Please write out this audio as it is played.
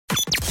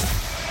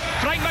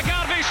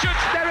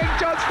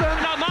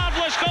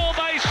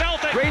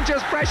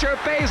Rangers pressure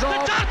pays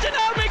off. The Darton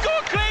Army go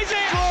crazy.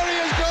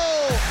 Glorious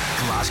goal.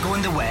 Glasgow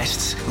and the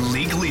West's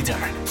league leader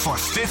for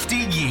 50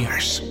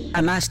 years.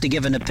 I'm asked to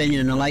give an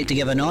opinion and I like to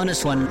give an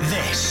honest one.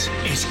 This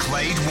is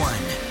Clyde 1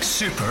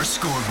 Super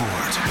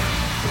Scoreboard.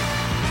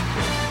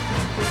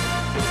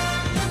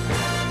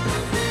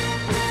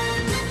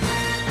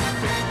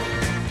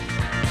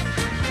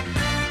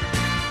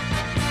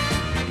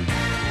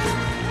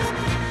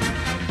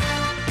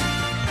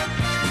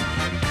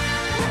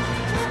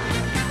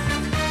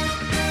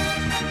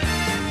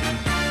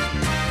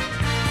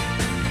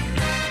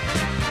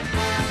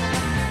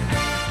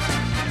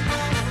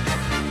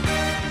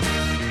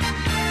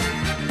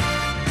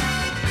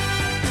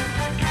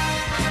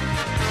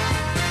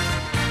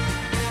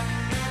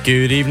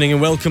 Good evening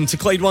and welcome to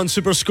Clyde 1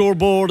 Super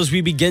Scoreboard as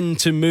we begin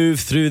to move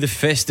through the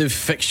festive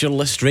fixture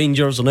list.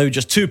 Rangers are now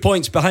just 2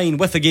 points behind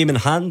with a game in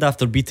hand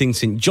after beating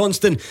St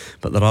Johnstone,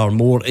 but there are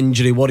more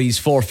injury worries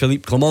for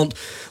Philippe Clement.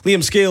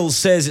 Liam Scales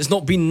says it's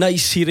not been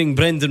nice hearing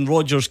Brendan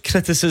Rodgers'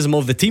 criticism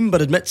of the team,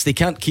 but admits they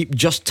can't keep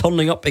just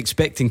turning up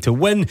expecting to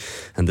win.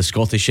 And the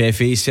Scottish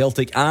FA,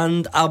 Celtic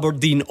and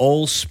Aberdeen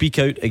all speak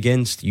out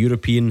against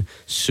European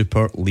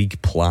Super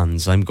League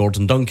plans. I'm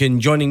Gordon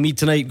Duncan. Joining me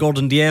tonight,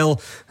 Gordon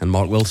Dalziel and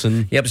Mark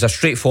Wilson. It was a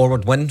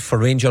straightforward win for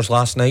Rangers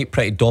last night.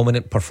 Pretty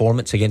dominant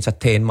performance against a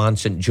 10-man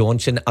St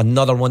Johnstone.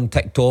 Another one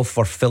ticked off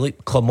for Philippe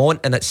Clement,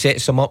 and it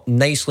sets him up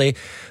nicely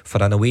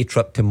for an away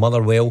trip to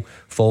Motherwell,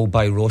 followed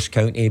by Ross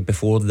County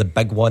before the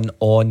big one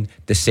on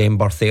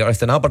December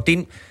 30th. And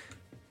Aberdeen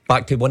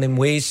back to winning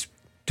ways,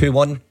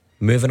 2-1,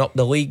 moving up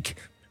the league.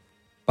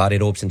 Barry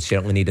Robson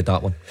certainly needed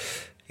that one.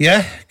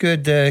 Yeah,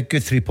 good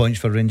 3 points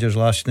for Rangers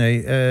last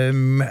night. I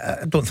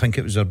don't think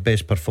it was their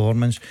best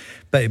performance.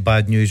 Bit of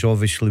bad news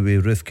obviously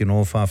with Ruth going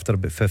off after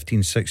about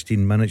 15-16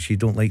 minutes. You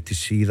don't like to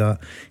see that.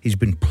 He's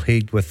been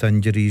plagued with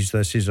injuries.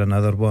 This is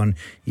another one.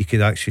 You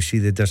could actually see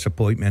the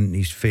disappointment in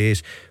his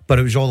face, but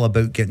it was all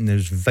about getting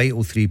those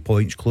vital 3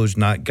 points, closing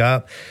that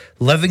gap.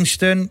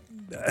 Livingston,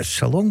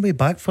 it's a long way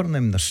back for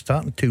them. They're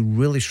starting to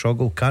really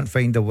struggle, can't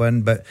find a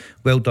win, but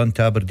well done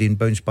to Aberdeen,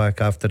 bounce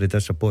back after the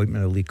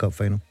disappointment of the League Cup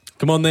final.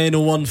 Come on then,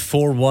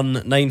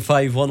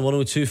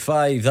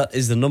 01419511025. That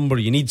is the number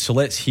you need. So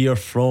let's hear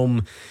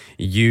from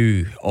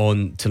you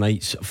on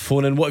tonight's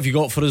phone. And what have you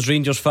got for us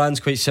Rangers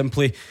fans? Quite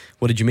simply,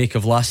 what did you make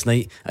of last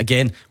night?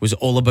 Again, was it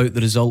all about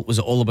the result? Was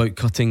it all about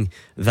cutting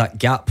that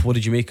gap? What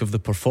did you make of the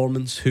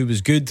performance? Who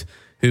was good?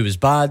 Who was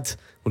bad?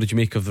 What did you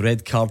make of the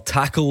red card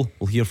tackle?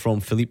 We'll hear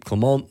from Philippe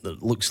Clement.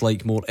 It looks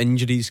like more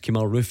injuries.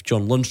 Kemar Roofe,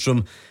 John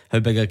Lundstrom. How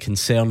big a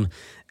concern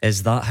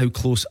is that? How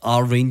close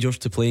are Rangers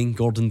to playing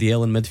Gordon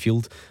Dalziel in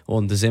midfield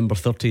on December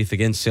 30th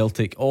against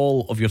Celtic?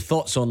 All of your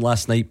thoughts on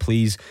last night,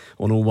 please,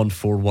 on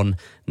 0141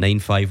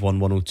 951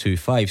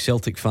 1025.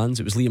 Celtic fans,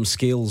 it was Liam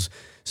Scales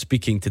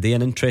speaking today.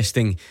 An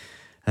interesting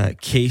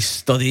case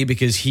study,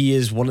 because he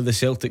is one of the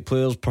Celtic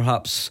players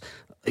perhaps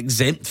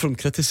exempt from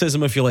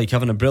criticism, if you like,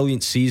 having a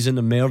brilliant season,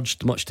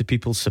 emerged much to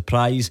people's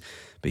surprise,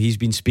 but he's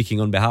been speaking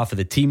on behalf of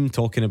the team,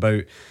 talking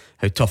about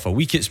how tough a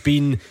week it's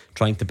been,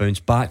 trying to bounce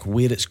back,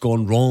 where it's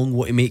gone wrong,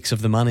 what he makes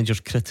of the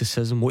manager's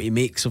criticism, what he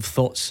makes of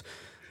thoughts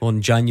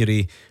on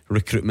January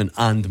recruitment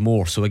and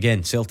more. So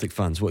again, Celtic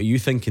fans, what are you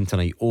thinking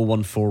tonight?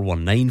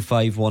 0141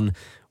 951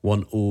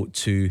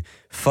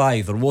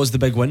 1025. There was the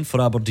big win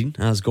for Aberdeen,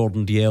 as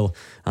Gordon Dalziel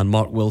and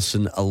Mark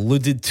Wilson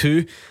alluded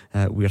to.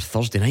 We're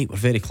Thursday night, we're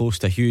very close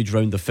to a huge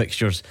round of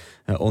fixtures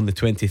on the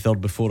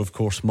 23rd, before of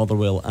course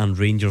Motherwell and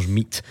Rangers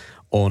meet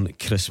on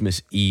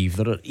Christmas Eve.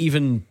 There are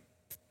even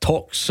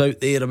talks out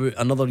there about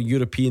another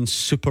European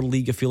Super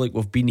League. I feel like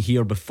we've been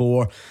here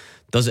before.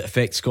 Does it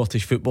affect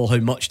Scottish football? How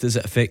much does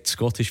it affect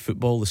Scottish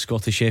football? The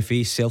Scottish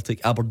FA,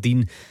 Celtic,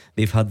 Aberdeen,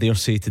 they've had their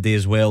say today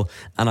as well,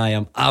 and I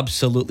am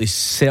absolutely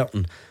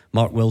certain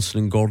Mark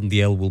Wilson and Gordon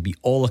Dalziel will be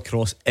all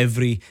across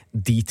every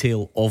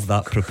detail of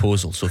that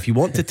proposal. So if you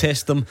want to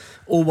test them,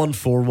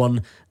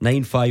 0141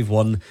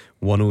 951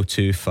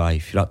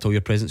 1025. You're at all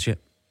your presents yet?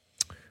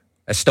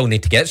 I still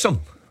need to get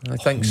some, I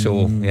think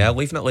so. Yeah,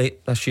 leaving it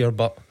late this year,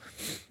 but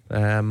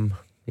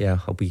yeah,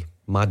 I'll be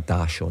mad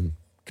dash on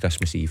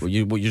Christmas Eve. Well,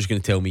 you're just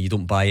going to tell me you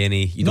don't buy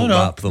any, you don't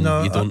wrap them,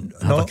 you don't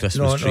have a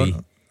Christmas tree?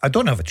 I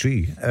don't have a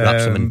tree.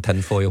 Wraps them in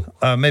tin foil.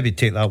 Maybe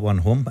take that one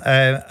home.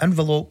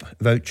 Envelope,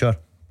 voucher,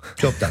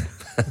 job done.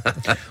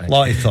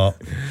 Lot of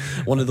thought.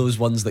 One of those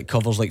ones that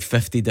covers like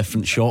 50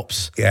 different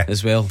shops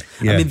as well.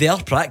 Yeah. I mean, they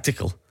are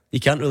practical.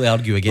 You can't really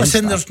argue against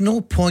Listen, that. there's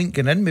no point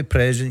getting in with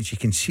presents. You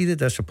can see the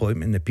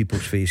disappointment in the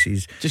people's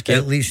faces. Just get,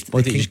 at least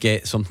why don't you just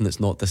get something that's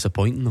not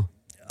disappointing though?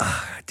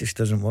 It just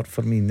doesn't work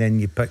for me. And then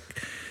you pick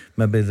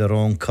maybe the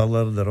wrong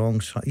colour, the wrong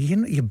size.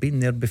 You've been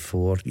there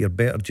before. You're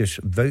better just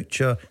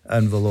voucher,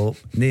 envelope,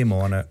 name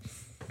on it.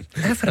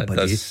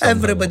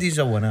 Everybody's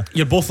a winner.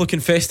 You're both looking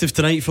festive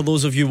tonight. For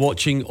those of you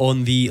watching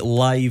on the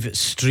live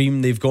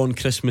stream, they've gone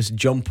Christmas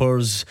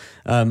jumpers.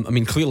 I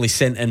mean, clearly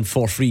sent in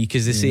for free,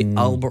 because they say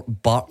Albert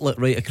Bartlett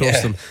right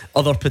across them.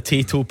 Other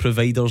potato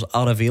providers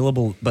are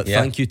available, but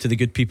thank you to the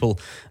good people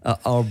at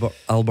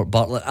Albert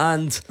Bartlett.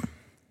 And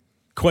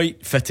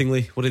quite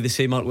fittingly, what did they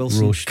say, Mark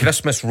Wilson?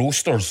 Christmas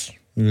roasters.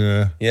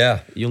 Yeah.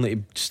 You'll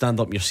need to stand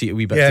up in your seat a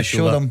wee bit Yeah, to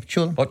show that.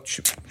 show them. What?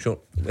 Sure.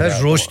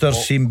 His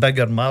roasters seem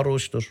bigger than my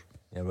roasters.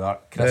 Yeah, we are.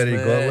 There you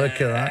go, look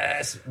at that.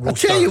 Yes, I'll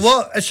tell you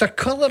what, it's a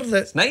colour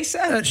that nice,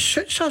 eh? it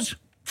suits us.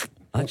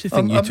 I actually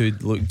think you two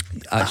look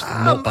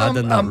actually not bad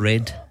in that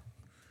red.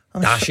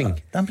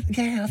 Dashing. I think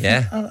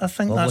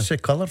Lovely. that's the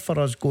colour for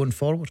us going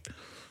forward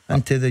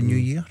into the new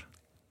year.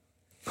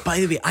 By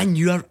the way, I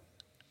knew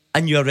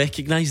I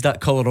recognised that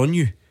colour on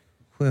you.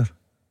 Where?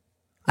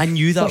 I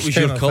knew that First was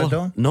time your I've had colour.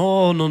 on.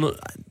 No.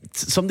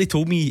 Somebody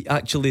told me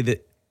actually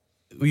that.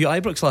 Were you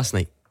at Ibrox last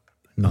night?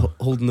 No.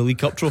 Holding the League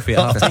Cup trophy at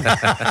half time.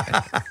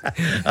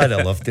 I'd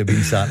have loved to have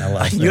been sat in a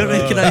last You night.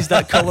 recognised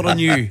that colour on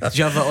you. Did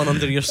you have that on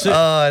under your suit? Oh,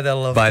 I'd have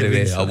loved By to the have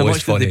way, been I sat. How was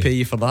much funny. did they pay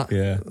you for that?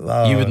 Yeah.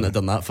 You wouldn't have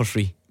done that for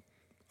free.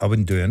 I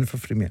wouldn't do anything for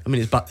free, mate. I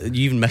mean,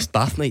 you even missed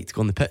Bath night to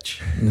go on the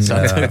pitch. I was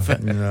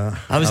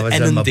in my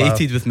inundated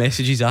bath. with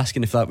messages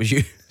asking if that was you.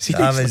 I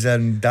Seriously. was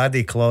in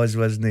Daddy Claus,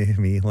 wasn't he?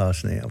 Me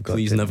last night. I've got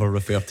Please to. never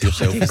refer to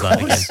yourself as that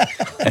again,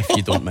 if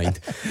you don't mind.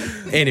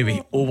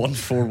 Anyway,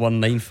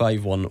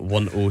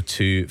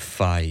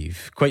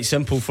 01419511025. Quite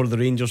simple for the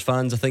Rangers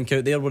fans, I think,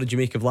 out there. What did you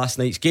make of last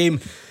night's game?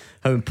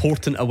 How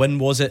important a win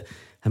was it?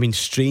 I mean,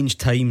 strange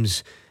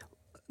times.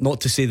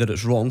 Not to say that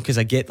it's wrong, because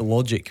I get the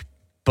logic,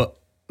 but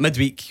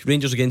midweek,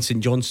 Rangers against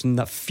St Johnstone,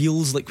 that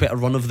feels like quite a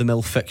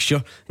run-of-the-mill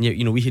fixture. And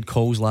yet, we had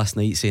calls last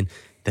night saying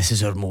this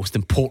is our most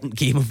important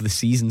game of the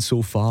season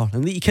so far,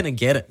 and you kind of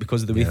get it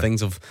because of the way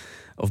things have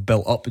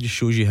built up. It just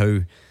shows you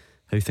how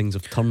things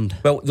have turned.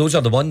 Well, those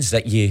are the ones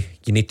that you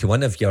need to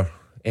win if you're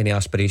any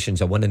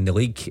aspirations of winning the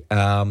league.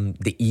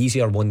 The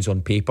easier ones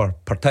on paper,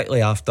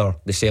 particularly after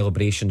the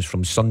celebrations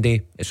from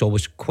Sunday, it's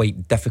always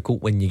quite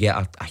difficult when you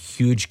get a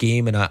huge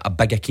game and a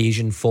big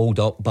occasion followed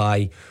up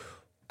by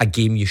a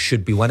game you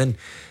should be winning.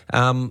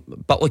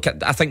 But look,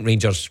 I think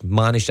Rangers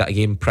managed that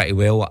game pretty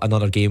well.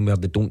 Another game where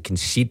they don't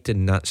concede,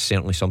 and that's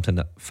certainly something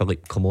that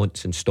Philippe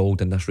Clement's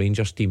installed in this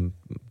Rangers team.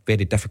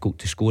 Very difficult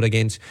to score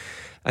against.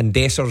 And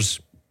Dessers,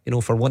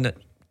 for one that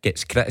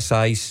gets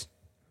criticised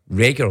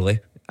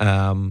regularly,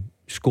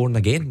 scoring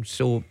again.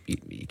 So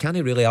you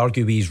can't really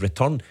argue with his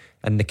return.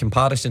 And the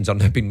comparisons are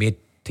now being made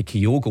to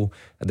Kyogo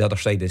at the other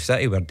side of the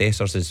city, where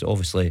Dessers is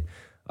obviously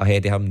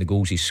ahead of him, the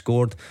goals he's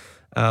scored.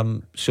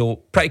 So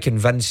pretty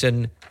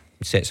convincing.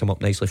 Sets him up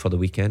nicely for the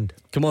weekend.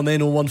 Come on then,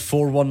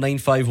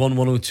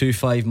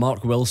 01419511025.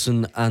 Mark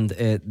Wilson and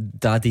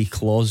Daddy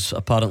Claus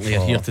apparently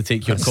are here to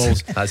take your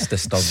calls. That's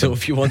disturbing. So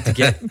if you want to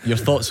get your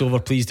thoughts over,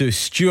 please do.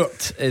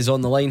 Stuart is on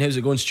the line. How's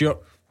it going,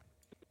 Stuart?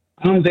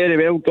 I'm very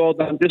well,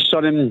 Gordon. I'm just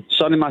sunning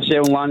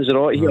myself in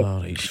Lanzarote here. Oh,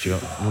 right,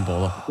 Stuart, no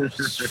bother.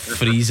 It's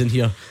freezing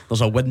here.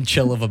 There's a wind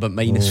chill of about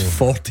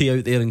 -40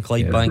 out there in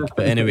Clydebank.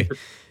 But anyway,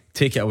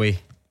 take it away.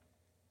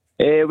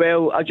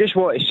 Well, I just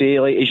want to say,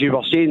 like as you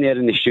were saying there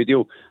in the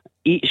studio,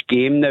 each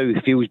game now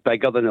feels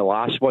bigger than the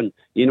last one.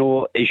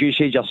 As you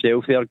said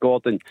yourself there,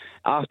 Gordon,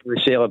 after the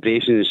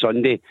celebration on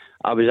Sunday,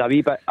 I was a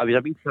wee tad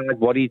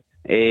worried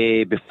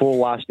before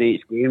last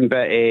night's game,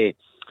 but I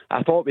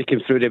thought we came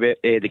through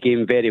the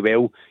game very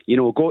well.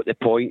 Got the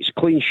points,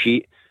 clean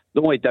sheet.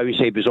 The only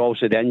downside was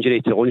also the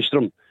injury to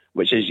Lundstrom,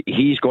 which is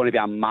he's going to be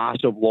a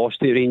massive loss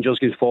to the Rangers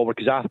going forward,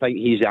 because I think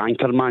he's the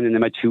anchor man in the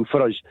midfield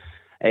for us.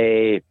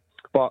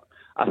 But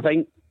I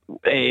think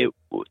the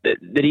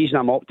reason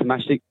I'm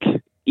optimistic,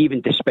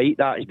 even despite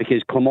that, is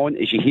because Clement,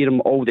 as you hear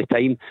him all the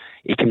time,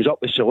 he comes up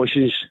with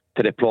solutions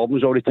to the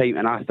problems all the time,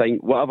 and I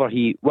think whatever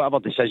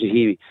decision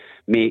he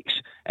makes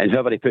and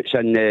whoever he puts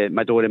in the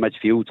middle of the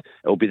midfield,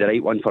 it'll be the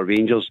right one for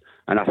Rangers,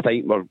 and I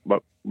think we're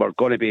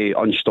going to be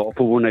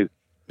unstoppable now.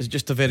 It's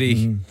just a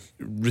very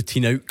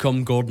routine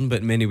outcome, Gordon,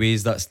 but in many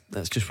ways that's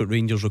just what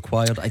Rangers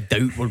required. I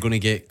doubt we're going to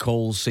get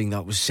calls saying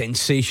that was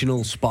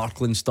sensational,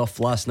 sparkling stuff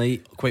last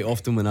night. Quite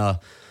often when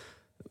a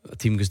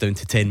team goes down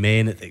to 10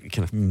 men, it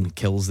kind of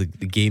kills the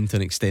game to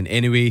an extent.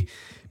 Anyway,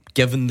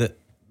 given that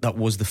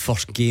was the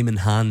first game in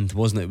hand,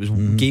 wasn't it? It was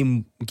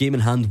game in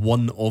hand,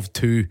 1 of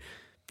 2.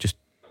 Just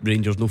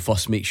Rangers, no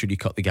fuss, make sure you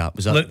cut the gap.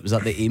 Was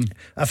that the aim?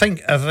 I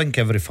think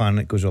every fan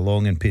that goes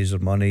along and pays their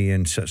money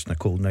and sits in a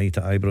cold night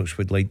at Ibrox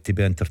would like to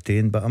be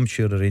entertained, but I'm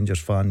sure the Rangers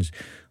fans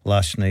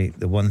last night,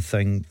 the one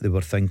thing they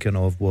were thinking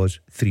of was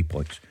 3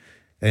 points.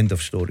 End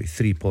of story,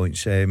 3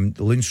 points.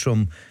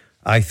 Lundstrom,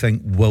 I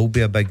think, will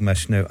be a big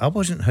miss now. I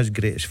wasn't his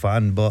greatest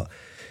fan, but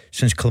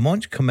since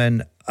Clement's come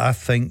in, I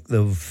think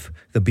they've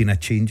been a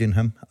change in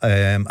him.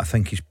 I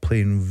think he's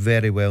playing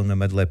very well in the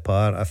middle of the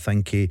park. I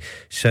think he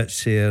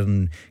sits there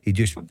and he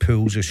just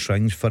pulls the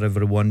strings for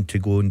everyone to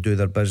go and do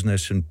their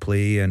business and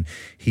play, and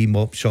he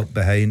mops up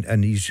behind,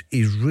 and he's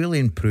really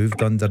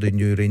improved under the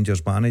new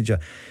Rangers manager.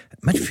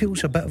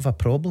 Midfield's a bit of a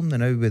problem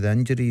now with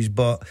injuries,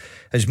 but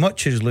as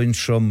much as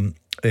Lundstrom,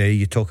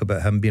 you talk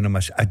about him being a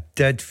miss, I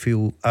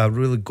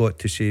really got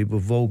to say,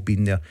 we've all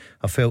been there.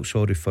 I felt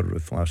sorry for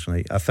Ruth last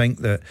night. I think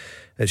that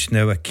it's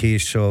now a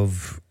case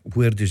of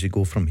where does he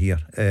go from here.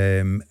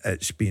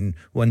 It's been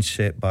one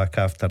setback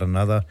after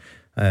another,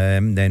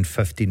 then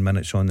 15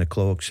 minutes on the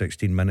clock,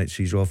 16 minutes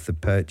he's off the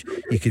pitch.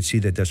 You could see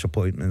the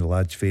disappointment in the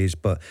lad's face.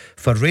 But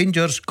for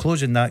Rangers,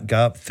 closing that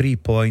gap, 3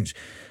 points,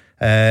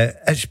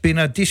 It's been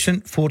a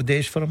decent 4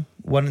 days for him.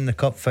 One in the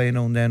cup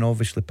final, and then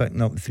obviously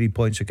picking up the 3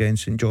 points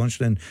against St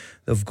Johnstone.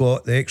 They've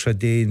got the extra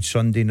day on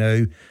Sunday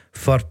now.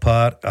 Fir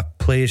Park, a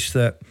place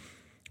that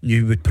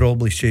you would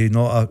probably say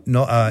not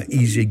a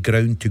easy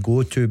ground to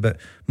go to, but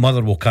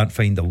Motherwell can't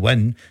find a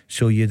win,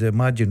 so you'd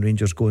imagine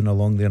Rangers going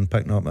along there and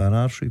picking up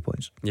another 3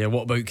 points. Yeah,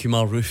 what about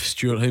Kumar Roof,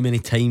 Stuart? How many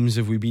times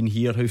have we been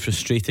here? How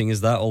frustrating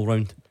is that all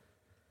round?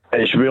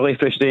 It's really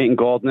frustrating,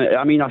 Gordon.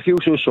 I mean, I feel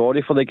so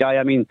sorry for the guy.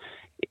 I mean,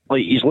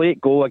 like his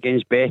late goal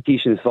against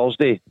Betis on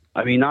Thursday,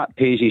 I mean, that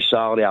pays his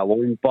salary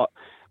alone, but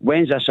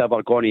when's this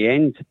ever going to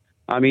end?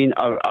 I mean,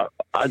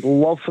 I'd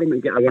love for him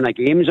to get a run of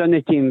games on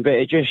the team, but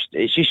it just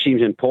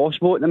seems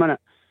impossible at the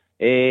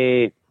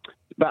minute.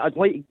 But I'd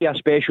like to give a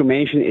special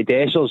mention to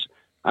Dessers.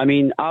 I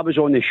mean, I was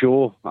on the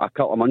show a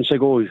couple of months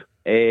ago,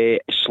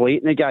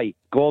 slating the guy.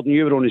 Gordon,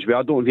 you were on as well.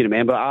 I don't know if you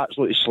remember. I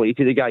absolutely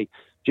slated the guy.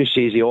 Just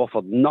says he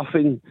offered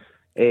nothing.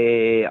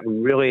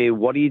 I'm really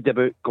worried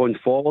about going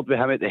forward with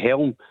him at the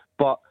helm.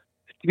 But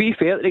to be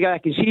fair to the guy, I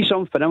can see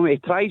something in him. He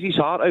tries his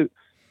heart out.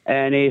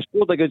 And he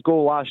scored a good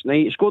goal last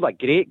night. He scored a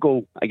great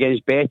goal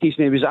against Betis,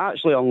 and he was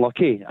actually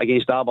unlucky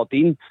against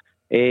Aberdeen.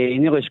 He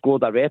nearly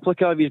scored a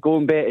replica of his goal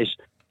in Betis.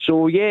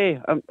 So yeah,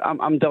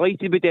 I'm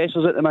delighted with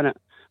Dessers at the minute,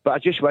 but I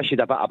just wish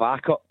he'd a bit of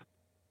backup.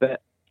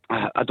 But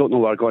I don't know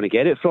where we're going to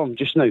get it from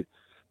just now.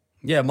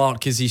 Yeah,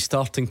 Mark, is he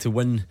starting to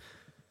win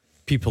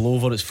people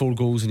over? It's 4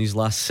 goals in his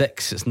last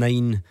 6. It's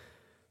 9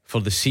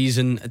 for the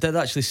season. I did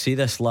actually say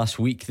this last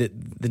week that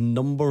the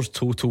numbers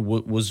total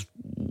was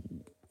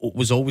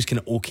always kind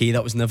of okay.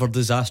 That was never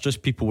disastrous.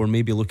 People were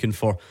maybe looking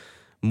for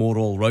more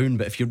all round,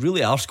 but if you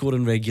really are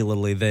scoring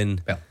regularly,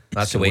 then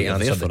that's the way to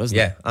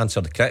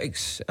answer the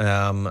critics.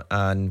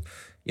 And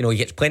you know, he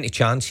gets plenty of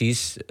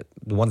chances.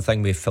 The one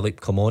thing with Philippe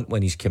Clement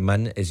when he's come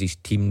in is his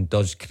team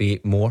does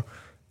create more,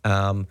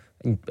 and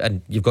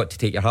you've got to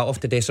take your hat off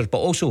to Dessers, but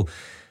also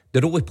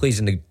the role he plays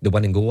in the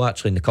winning goal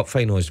actually in the cup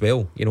final as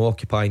well, you know,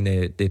 occupying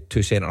the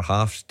 2 centre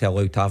halves to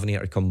allow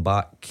Tavernier to come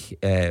back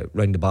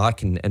round the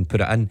back and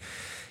put it in.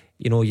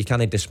 You know, you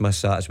can't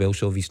dismiss that as well.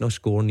 So if he's not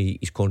scoring,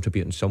 he's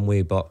contributing some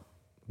way. But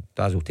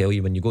as I'll tell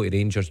you, when you go to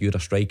Rangers, you're a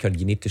striker,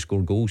 you need to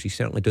score goals. He's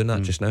certainly doing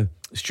that just now.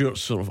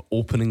 Stuart's sort of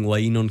opening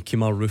line on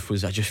Kumar Roof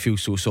was, I just feel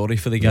so sorry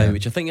for the guy,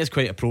 which I think is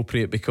quite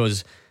appropriate,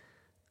 because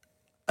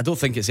I don't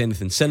think it's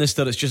anything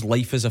sinister. It's just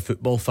life as a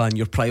football fan.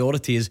 Your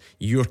priority is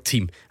your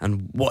team,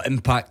 and what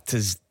impact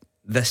is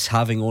this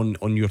having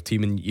on your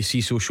team? And you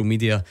see social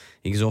media,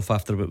 he goes off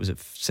after about, was it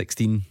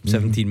 16,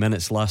 17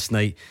 minutes last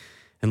night,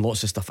 and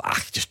lots of stuff.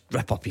 Just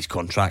rip up his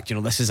contract. You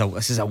know, this is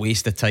a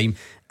waste of time.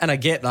 And I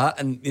get that,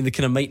 and they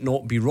kind of might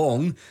not be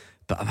wrong,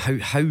 but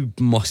how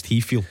must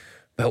he feel?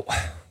 Well,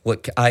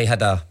 look, I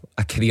had a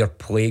career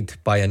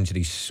plagued by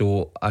injuries,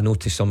 so I know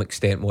to some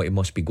extent what he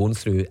must be going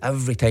through.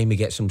 Every time he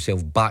gets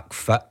himself back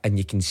fit, and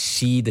you can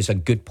see there's a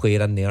good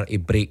player in there, he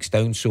breaks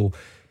down. So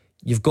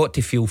you've got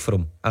to feel for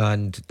him,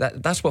 and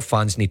that's what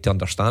fans need to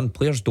understand.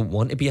 Players don't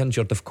want to be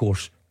injured, of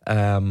course.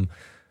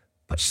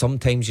 But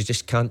sometimes you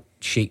just can't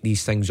shake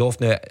these things off.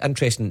 Now,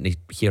 interesting to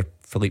hear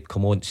Philippe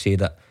Clement say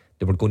that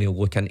they were going to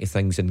look into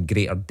things in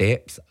greater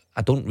depth.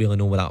 I don't really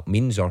know what that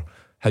means or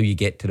how you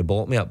get to the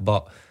bottom of it,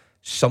 but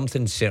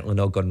something's certainly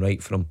not gone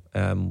right for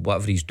him.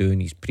 Whatever he's doing,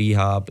 his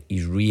prehab,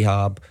 his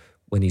rehab,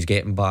 when he's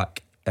getting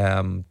back,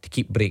 to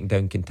keep breaking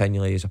down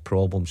continually is a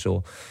problem.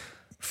 So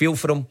feel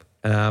for him,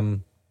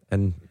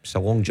 and it's a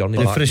long journey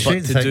back. But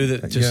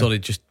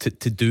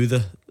to do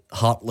the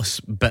heartless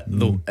bit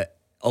though,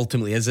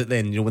 ultimately, is it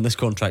then, you know, when this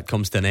contract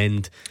comes to an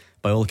end,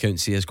 by all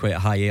accounts he is quite a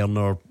high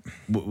earner,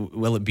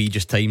 will it be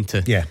just time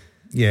to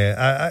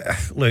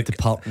look, to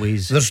part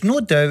ways? There's no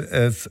doubt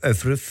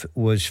if Roof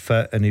was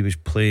fit and he was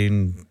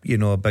playing, you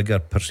know, a bigger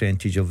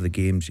percentage of the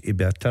games, he'd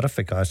be a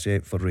terrific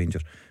asset for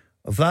Rangers.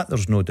 Of that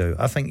there's no doubt.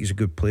 I think he's a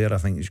good player, I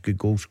think he's a good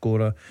goal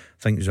scorer,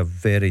 I think he's a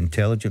very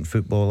intelligent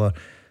footballer.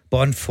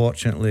 But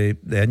unfortunately,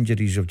 the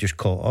injuries have just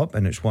caught up,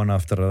 and it's one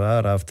after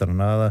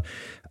another.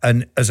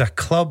 And as a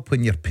club,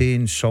 when you're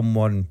paying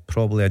someone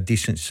probably a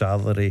decent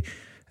salary,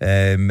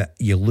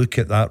 you look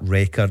at that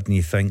record and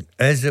you think,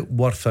 is it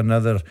worth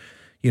another,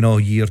 you know,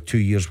 year, 2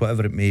 years,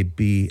 whatever it may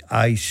be?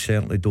 I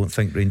certainly don't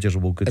think Rangers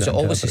will go. Is it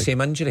always the same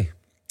injury?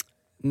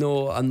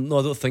 No, I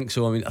don't think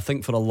so. I mean, I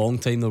think for a long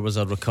time there was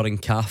a recurring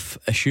calf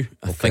issue.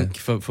 I think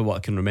for what I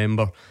can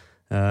remember.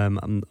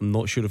 I'm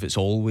not sure if it's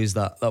always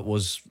that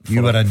was.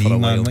 You were a knee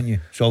man, weren't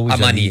you? It's always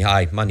my knee.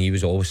 Hi, my knee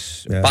was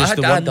always. Yeah. Just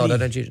I had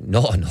other injuries.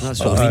 No.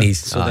 That's what I mean.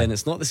 So then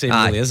it's not the same,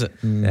 really, is it?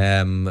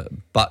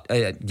 But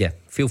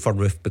feel for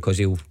Roof, because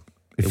he'll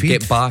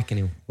get back, and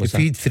he'll. If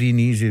he had 3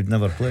 knees, he'd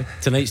never play.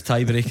 Tonight's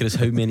tiebreaker is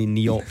how many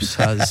knee ops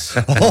has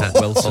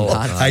Wilson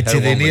had. To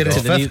the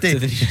nearest 50. To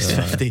the nearest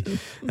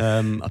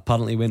 50.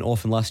 Apparently went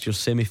off in last year's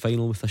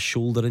semi-final with a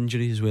shoulder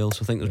injury as well.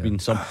 So I think there's been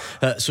some.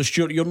 So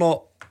Stuart, you're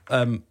not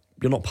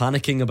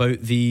panicking about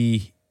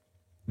the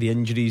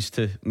injuries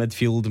to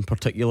midfield in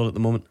particular at the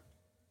moment?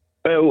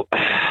 Well,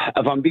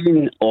 if I'm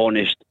being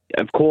honest,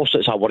 of course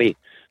it's a worry,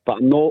 but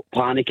I'm not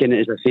panicking,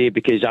 as I say,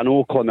 because I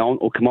know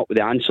Clement will come up with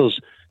the answers.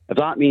 if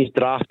that means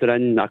drafting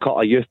in a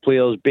couple of youth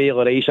players,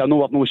 Baylor Rice, I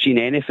know I've not seen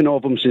anything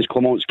of him since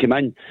Clement's come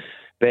in,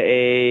 but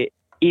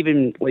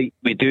even like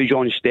we do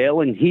John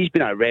Sterling, he's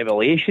been a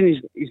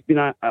revelation. He's been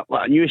a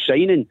new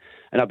signing,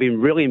 and I've been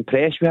really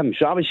impressed with him.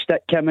 So I would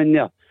stick him in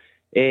there.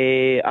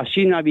 I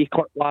seen a wee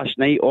clip last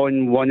night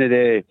on one of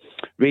the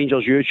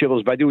Rangers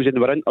YouTubers' videos, and they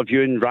were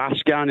interviewing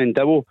Raskin and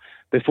Dowell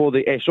before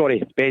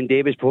Ben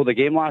Davies before the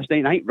game last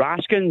night. And I think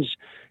Raskin's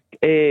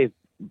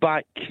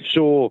back,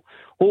 so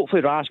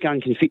hopefully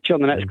Raskin can feature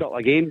in the next couple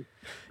of games.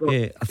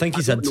 Yeah, I think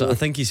he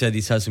said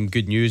he's had some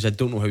good news. I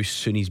don't know how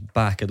soon he's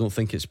back. I don't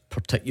think it's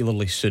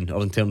particularly soon,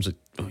 or in terms of,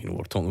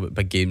 we're talking about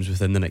big games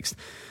within the next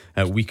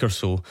week or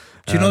so.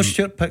 Do you know,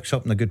 Stuart picks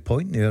up on a good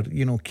point there.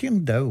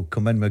 Kieran Dow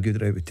come in with a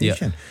good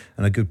reputation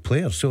and a good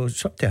player, so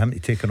it's up to him to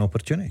take an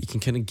opportunity. You can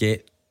kind of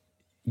get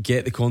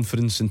the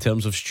confidence in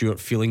terms of Stuart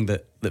feeling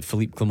that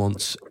Philippe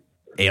Clement's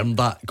earned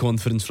that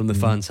confidence from the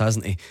fans,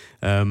 hasn't he?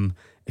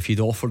 If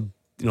you'd offered,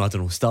 I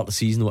don't know, start the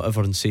season or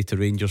whatever, and say to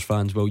Rangers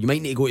fans, well, you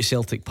might need to go to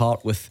Celtic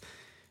Park with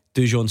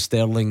Dujon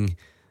Sterling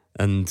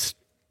and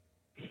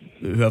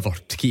whoever,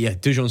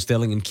 Dujon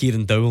Sterling and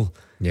Kieran Dowell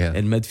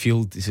in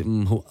midfield. He said,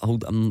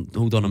 hold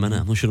on a minute,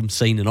 I'm not sure I'm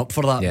signing up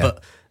for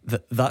that,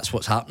 but that's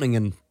what's happening,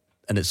 and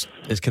it's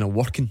kind of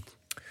working.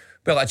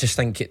 Well, I just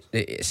think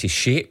it's a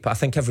shape. I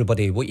think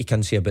everybody, what you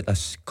can say about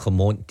this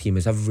Clement team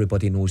is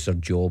everybody knows their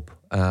job,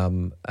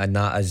 and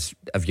that is,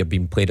 if you're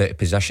being played out of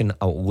position,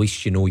 at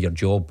least you know your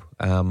job.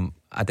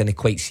 I didn't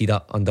quite see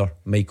that under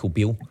Michael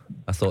Beale.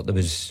 I thought there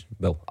was,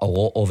 a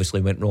lot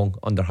obviously went wrong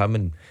under him,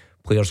 and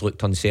players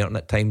looked uncertain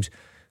at times.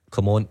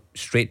 Clement,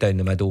 straight down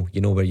the middle,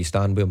 you know where you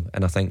stand with him.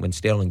 And I think when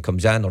Sterling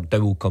comes in, or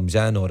Dowell comes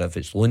in, or if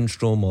it's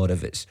Lundstrom, or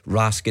if it's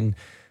Raskin,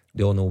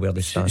 they all know where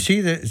they stand.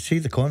 See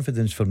the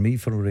confidence for me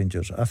from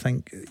Rangers. I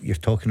think you're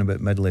talking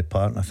about Midley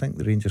Park, and I think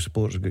the Rangers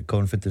supporters have got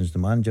confidence in the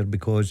manager,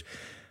 because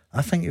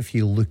I think if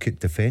you look at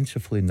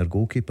defensively in their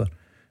goalkeeper,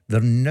 they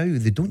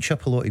don't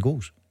chip a lot of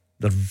goals.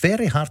 They're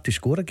very hard to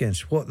score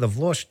against. They've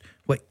lost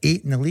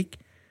 8 in the league.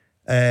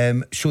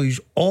 So he's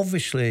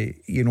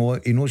obviously, he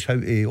knows how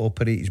to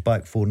operate his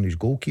back four and his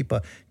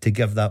goalkeeper to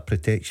give that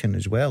protection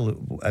as well.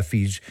 If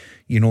he's,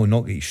 not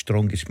got his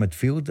strongest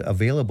midfield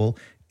available,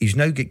 he's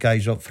now got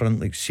guys up front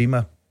like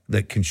Sima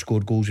that can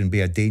score goals and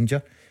be a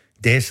danger.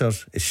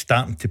 Dessers is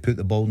starting to put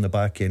the ball in the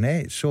back of the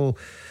net. So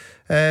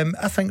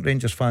I think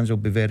Rangers fans will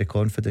be very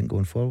confident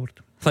going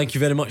forward. Thank you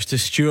very much to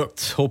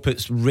Stuart. Hope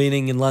it's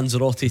raining in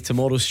Lanzarote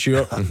tomorrow,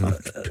 Stuart.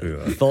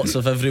 Thoughts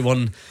of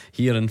everyone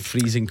here in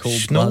freezing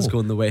cold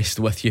Glasgow in the west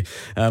with you.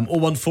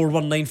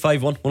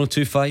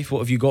 01419511025. What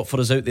have you got for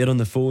us out there on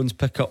the phones?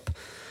 Pick up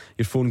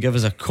your phone, give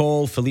us a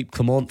call. Philippe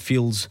Clement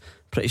feels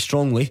pretty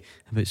strongly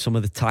about some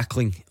of the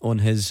tackling on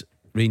his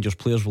Rangers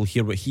players. We'll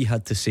hear what he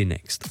had to say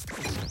next.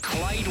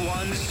 Clyde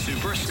One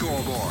Super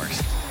Scoreboard.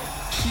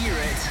 Hear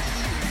it,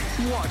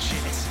 watch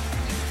it.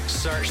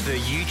 Search the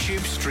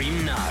YouTube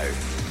stream now.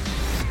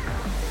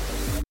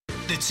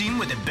 The team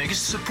with the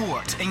biggest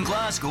support in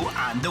Glasgow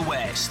and the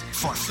West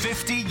for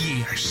 50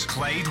 years.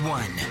 Clyde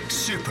One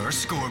Super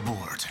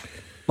Scoreboard.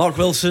 Mark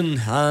Wilson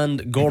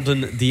and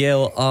Gordon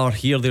Dalziel are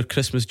here. Their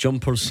Christmas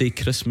jumpers say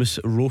Christmas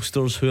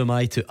roasters. Who am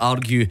I to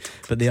argue?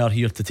 But they are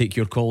here to take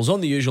your calls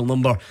on the usual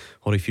number,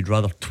 or if you'd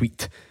rather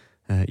tweet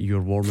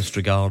your warmest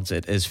regards,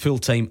 it is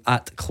fulltime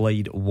at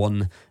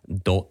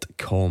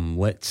Clyde1.com.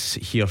 Let's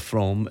hear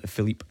from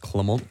Philippe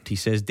Clement. He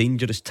says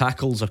dangerous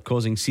tackles are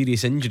causing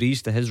serious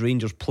injuries to his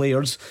Rangers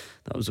players.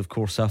 That was of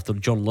course after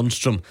John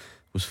Lundstrom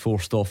was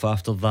forced off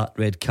after that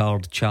red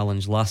card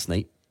challenge last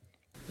night.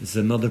 It's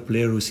another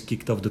player who's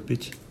kicked off the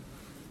pitch,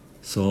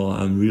 so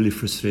I'm really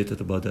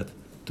frustrated about that,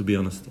 to be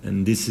honest.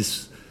 And this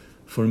is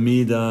for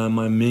me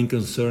my main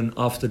concern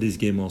after this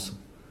game also.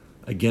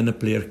 Again, a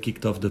player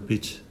kicked off the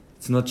pitch.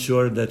 It's not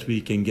sure that we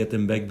can get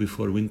him back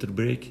before winter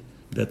break.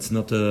 That's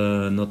not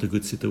a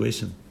good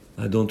situation.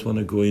 I don't want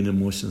to go in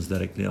emotions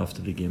directly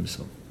after the game,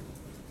 so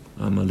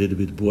I'm a little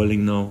bit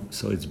boiling now,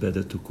 so it's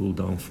better to cool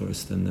down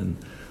first and then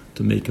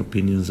to make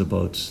opinions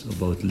about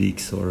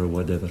leaks or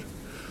whatever.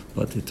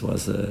 But it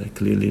was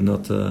clearly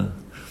not a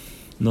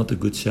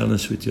good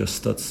challenge with your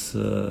studs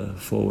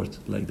forward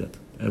like that.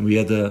 And we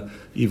had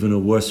even a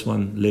worse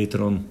one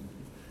later on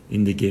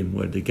in the game,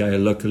 where the guy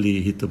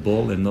luckily hit the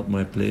ball and not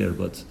my player,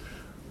 but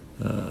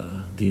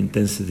the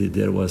intensity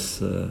there was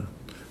to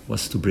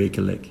break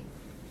a leg.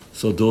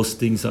 So those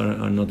things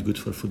are not good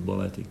for football,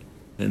 I think.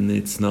 And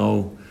it's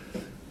now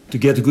to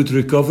get a good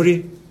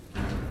recovery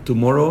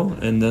tomorrow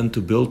and then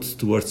to build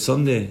towards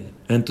Sunday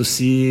and to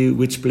see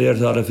which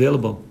players are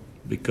available.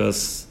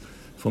 Because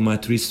for my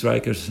 3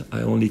 strikers,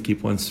 I only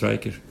keep 1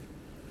 striker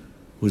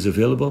who's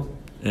available.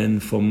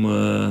 And from,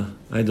 5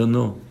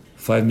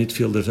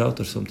 midfielders out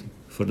or something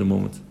for the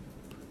moment.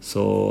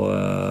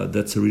 So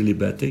that's a really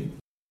bad thing.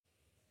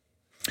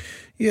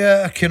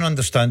 Yeah, I can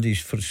understand his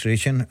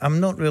frustration. I'm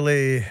not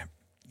really,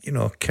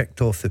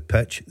 kicked off the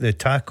pitch. The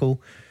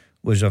tackle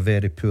was a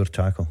very poor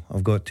tackle,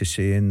 I've got to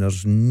say, and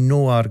there's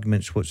no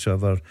arguments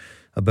whatsoever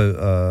about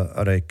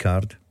a red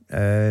card.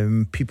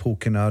 People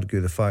can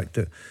argue the fact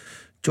that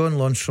John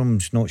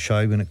Lundstrom's not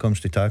shy when it comes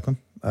to tackling.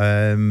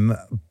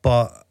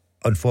 But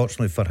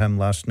unfortunately for him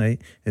last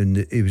night,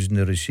 he was in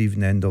the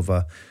receiving end of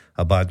a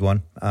bad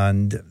one,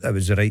 and it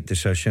was the right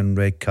decision,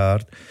 red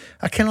card.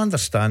 I can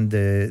understand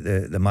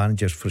the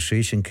manager's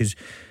frustration, because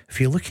if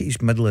you look at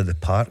his middle of the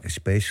park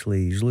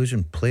especially, he's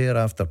losing player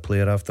after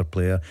player after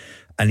player,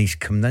 and he's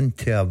coming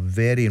into a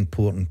very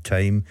important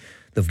time.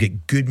 They've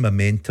got good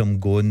momentum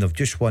going. They've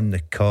just won the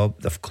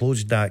cup. They've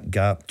closed that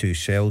gap to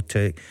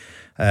Celtic.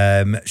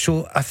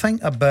 So I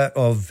think a bit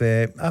of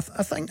I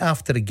think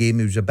after the game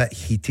he was a bit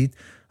heated.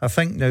 I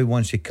think now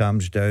once he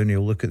calms down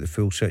he'll look at the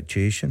full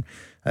situation.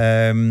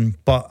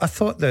 But I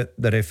thought that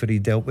the referee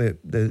dealt with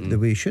it the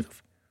way he should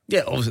have.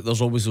 Yeah, obviously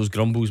there's always those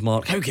grumbles,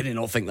 Mark. How can you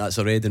not think that's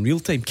a red in real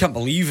time? Can't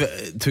believe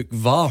it took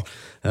VAR.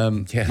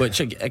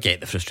 Which I get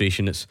the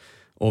frustration. It's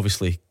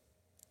obviously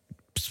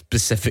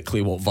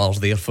specifically what VAR's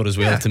there for as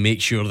well, to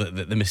make sure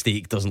that the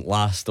mistake doesn't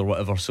last or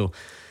whatever. So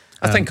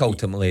I think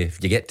ultimately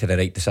if you get to the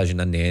right decision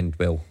in the end,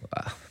 well,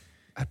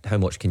 how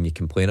much can you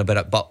complain about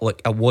it? But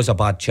look, it was a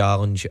bad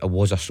challenge. It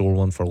was a sore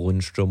one for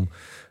Lundstrom,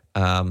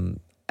 and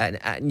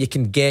you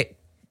can get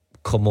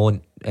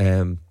Clement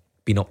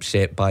being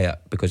upset by it,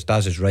 because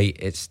Daz is right.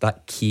 It's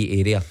that key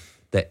area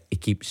that he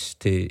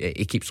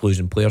keeps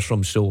losing players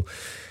from. So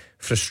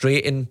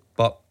frustrating,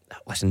 but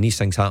listen, these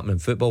things happen in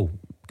football.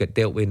 Get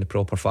dealt with in the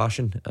proper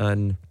fashion,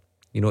 and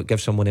it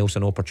gives someone else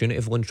an opportunity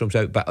if Lundstrom's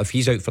out. But if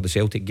he's out for the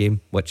Celtic game,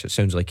 which it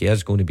sounds like he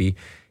is going to be,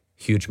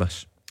 huge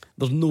miss.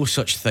 There's no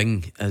such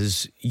thing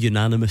as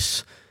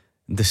unanimous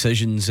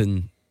decisions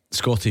in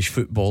Scottish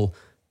football,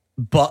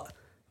 but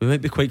we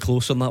might be quite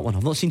close on that one.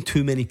 I've not seen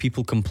too many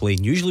people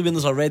complain. Usually when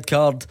there's a red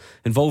card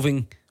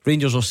involving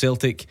Rangers or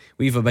Celtic,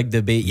 we have a big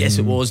debate. Yes,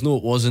 it was. No,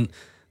 it wasn't.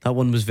 That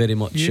one was very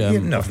much of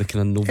the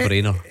kind of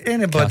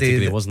no-brainer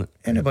category, wasn't it?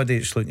 Anybody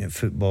that's looking at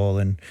football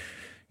and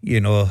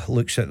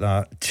looks at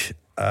that,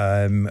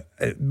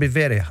 it'd be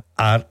very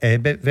hard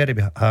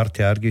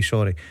to argue,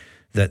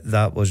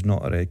 that was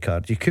not a red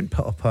card. You couldn't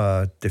put up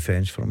a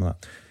defence from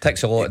that.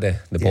 Ticks a lot of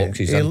the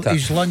boxes.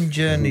 He's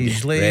lunging,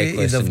 he's late,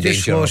 they've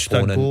just lost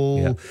a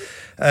goal.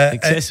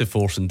 Excessive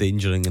force,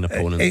 endangering an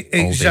opponent.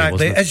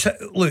 Exactly. All day,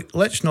 look,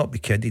 let's not be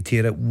kidded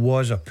here. It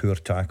was a poor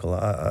tackle,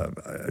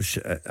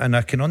 and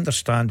I can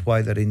understand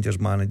why the Rangers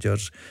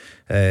manager's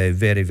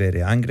very,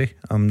 very angry.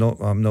 I'm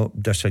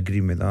not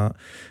disagreeing with that.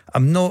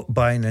 I'm not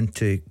buying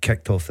into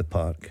kicked off the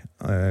park.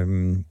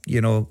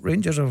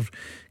 Rangers have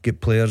got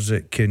players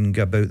that can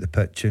go about the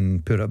pitch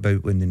and put it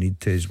about when they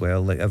need to as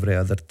well, like every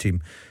other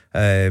team.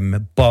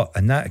 But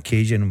on that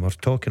occasion, we're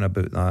talking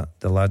about that,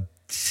 the lad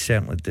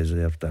certainly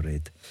deserved a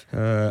red.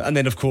 And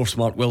then of course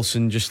Mark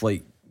Wilson, just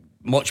like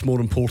much more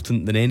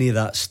important than any of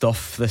that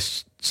stuff,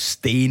 this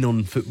stain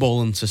on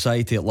football and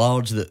society at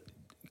large that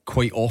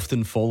quite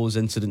often follows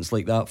incidents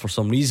like that for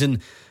some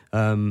reason.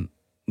 Dialang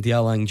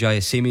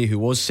Jayasemi, who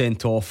was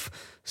sent off,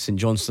 St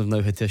Johnstone have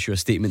now had to issue a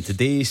statement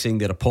today saying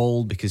they're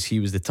appalled because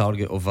he was the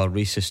target of a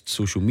racist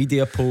social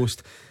media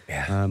post.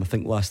 I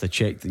think last I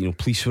checked,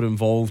 police were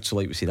involved, so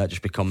like we say, that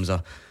just becomes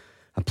a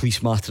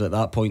police matter at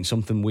that point,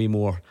 something way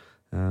more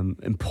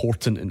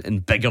important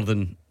and bigger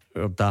than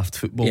our daft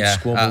football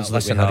squabbles.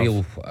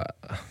 Listen,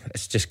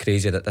 it's just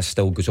crazy that this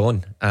still goes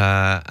on,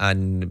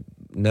 and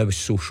now with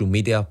social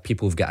media,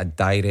 people have got a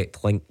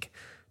direct link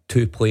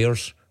to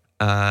players,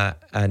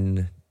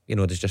 and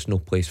there's just no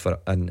place for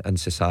it in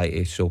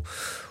society. So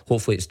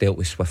hopefully it's dealt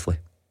with swiftly.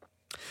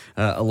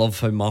 I love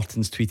how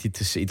Martin's tweeted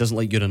to say he doesn't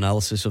like your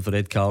analysis of the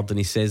red card, and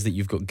he says that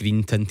you've got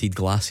green tinted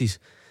glasses.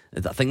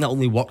 I think that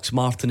only works,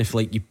 Martin, if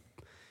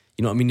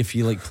you know what I mean, if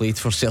you played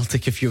for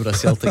Celtic, if you were a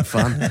Celtic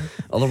fan.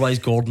 Otherwise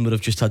Gordon would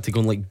have just had to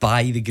go and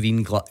buy the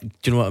green do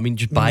you know what I mean,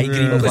 just buy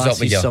green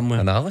glasses somewhere.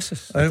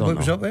 Analysis? What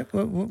was up with?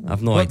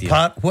 I've no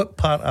idea. What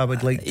part I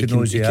would like to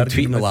know is you can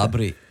tweet and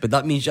elaborate, but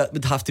that means that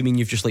would have to mean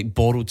you've just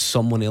borrowed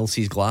someone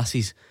else's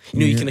glasses.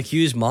 You can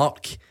accuse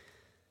Mark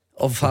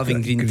of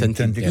having green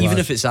tinted, even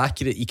if it's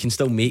accurate. You can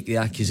still make the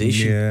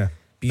accusation,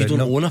 but you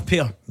don't own a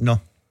pair. No,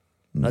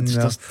 that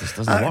just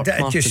doesn't work,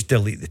 Martin. Just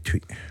delete the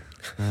tweet.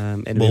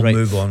 Anyway, we'll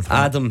move on.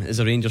 Adam is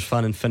a Rangers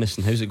fan in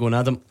Finnieston. How's it going,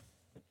 Adam?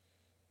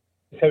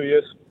 How are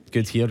you?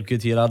 Good here,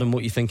 Adam.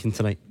 What are you thinking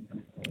tonight?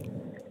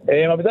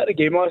 I was at the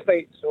game last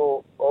night,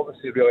 so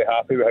obviously really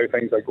happy with how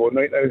things are going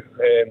right now.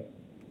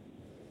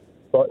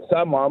 But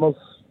Sam Lammers,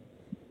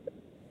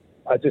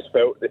 I just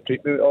felt the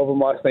treatment of him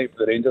last night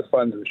for the Rangers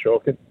fans was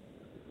shocking.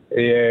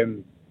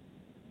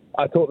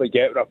 I totally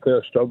get when a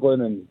player's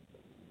struggling, and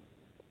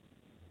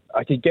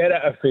I could get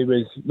it if he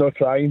was not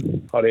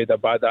trying or he had a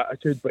bad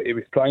attitude, but he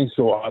was trying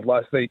so hard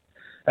last night.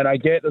 And I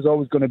get there's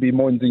always going to be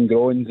moans and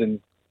groans, and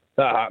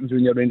that happens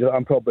when you're Rangers.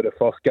 I'm probably the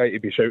first guy to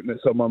be shouting at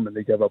someone when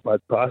they give a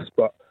bad pass,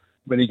 but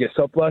when he gets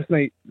up last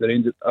night, the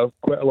Rangers,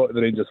 quite a lot of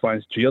the Rangers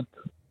fans cheered.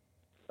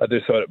 I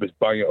just thought it was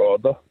bang out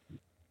of order.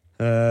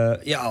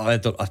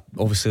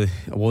 Obviously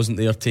I wasn't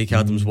there. Take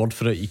Adam's word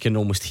for it. You can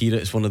almost hear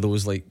it. It's one of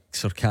those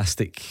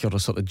sarcastic or a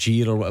sort of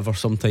jeer or whatever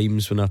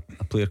sometimes when a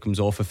player comes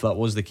off. If that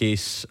was the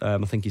case, I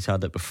think he's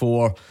had it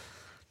before.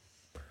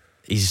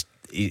 He's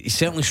he's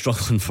certainly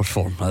struggling for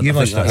form. You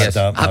must have had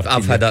that.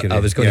 I've had it. I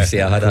was going to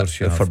say I had it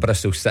for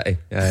Bristol City,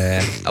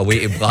 away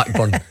to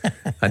Blackburn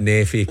in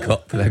the FA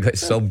Cup, and I got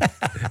subbed.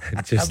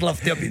 I'd love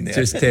to have been there.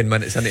 Just 10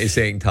 minutes into the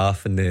second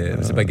half, and it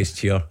was the biggest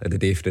cheer of the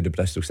day for the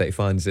Bristol City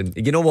fans. And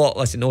you know what?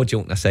 Listen, no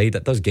joking aside,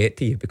 it does get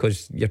to you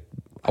because you're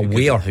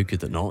aware. How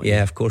could it not?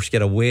 Yeah, of course,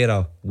 you're aware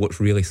of what's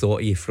really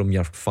thought of you from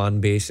your fan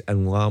base,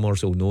 and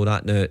Lammers will know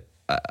that now.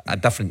 A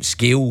different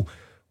scale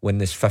when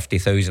there's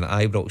 50,000 at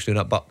Ibrox doing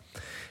it, but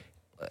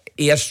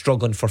he is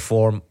struggling for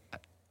form.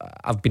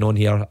 I've been on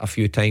here a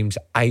few times.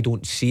 I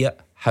don't see it.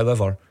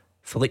 However,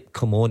 Philippe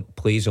Clement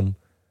plays him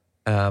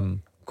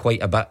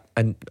quite a bit,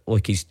 and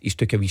like he's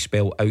took a wee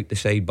spell out the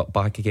side but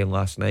back again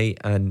last night,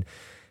 and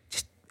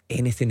just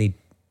anything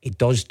he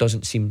does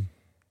doesn't seem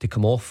to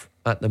come off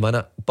at the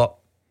minute, but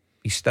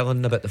he's still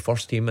in about the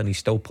first team and he's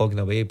still plugging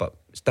away, but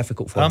it's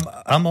difficult for him.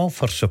 I'm all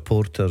for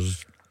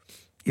supporters,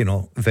 you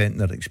know, venting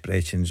their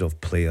expressions of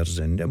players,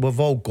 and we've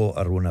all got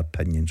our own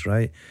opinions,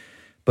 right?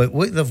 But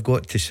what they've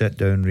got to sit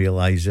down and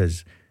realise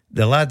is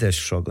the lad is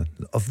struggling.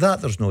 Of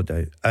that there's no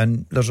doubt,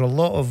 and there's a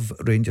lot of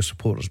Rangers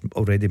supporters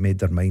already made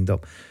their mind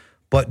up.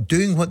 But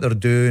doing what they're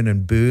doing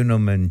and booing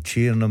them and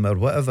cheering them or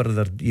whatever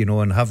they're, you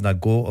know, and having a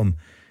go at them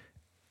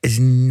is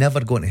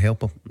never going to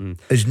help him.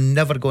 Is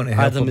never going to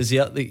help Adam, him. is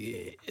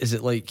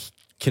it like,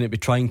 can it be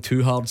trying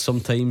too hard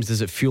sometimes?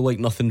 Does it feel like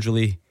nothing's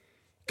really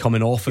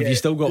coming off? Have you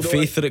still got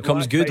faith that it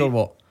comes good or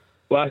what?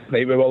 Last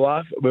night we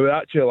were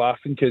actually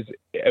laughing because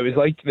it was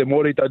like the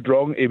more he did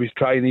wrong, he was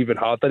trying even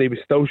harder. He was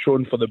still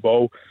showing for the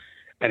ball,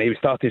 and he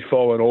started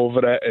falling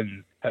over it,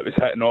 and it was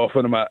hitting off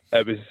on him.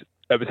 It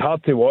was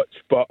hard to watch.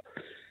 But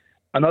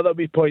another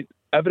wee point: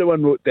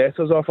 everyone wrote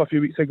Dessers off a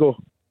few weeks ago.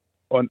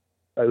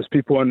 There was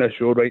people on this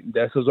show writing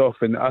Dessers off,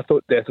 and I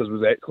thought Dessers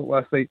was excellent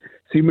last night.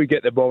 Seeing we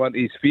get the ball into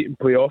his feet and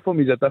play off him,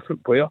 he's a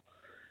different player.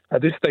 I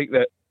just think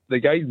that the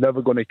guy's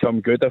never going to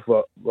come good if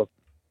we're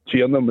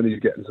cheering him when he's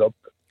getting subbed.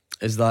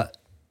 Is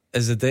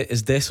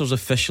Dessers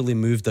officially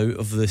moved out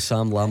of the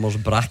Sam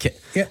Lammers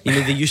bracket? Yeah. You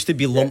know, they used to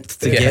be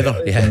lumped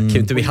together. Yeah.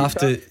 Do we have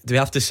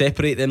to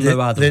separate them now,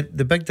 Adam?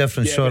 The big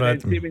difference,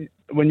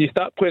 when you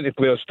start playing to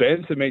player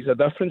strengths, it makes a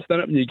difference,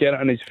 doesn't it? When you get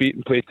it on his feet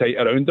and play tight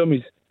around him,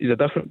 he's a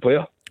different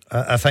player.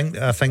 I think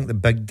the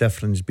big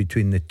difference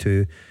between the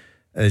two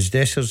is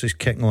Dessers is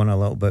kicking on a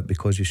little bit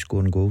because he's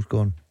scoring goals.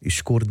 He's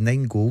scored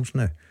 9 goals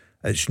now.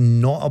 It's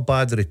not a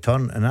bad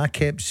return, and I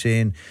kept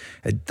saying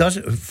it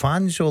doesn't.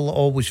 Fans will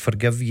always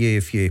forgive you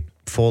if you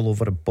fall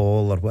over a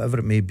ball or whatever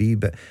it may be,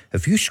 but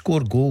if you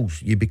score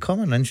goals, you become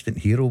an instant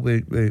hero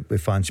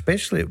with fans,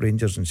 especially at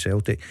Rangers and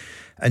Celtic.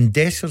 And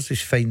Dessers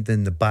is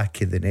finding the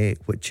back of the net,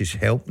 which is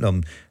helping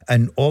him.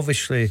 And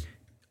obviously,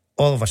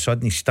 all of a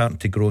sudden, he's starting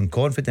to grow in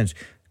confidence.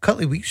 A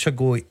couple of weeks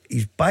ago,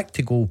 his back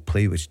to goal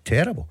play was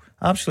terrible,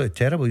 absolutely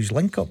terrible. His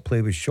link up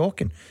play was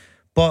shocking.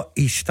 But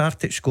he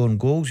started scoring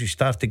goals. He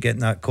started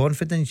getting that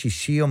confidence. You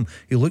see him,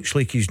 he looks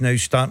like he's now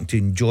starting to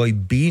enjoy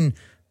being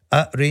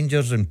at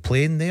Rangers and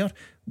playing there,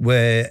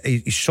 where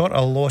he sort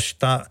of lost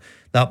that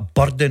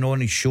burden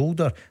on his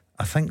shoulder.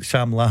 I think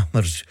Sam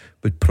Lammers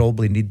would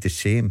probably need the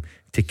same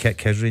to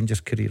kick his Rangers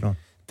career on.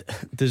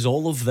 Does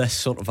all of this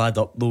sort of add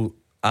up, though,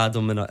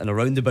 Adam, in a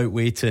roundabout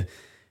way to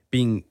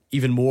being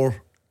even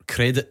more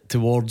credit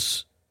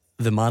towards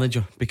the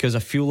manager? Because I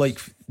feel like,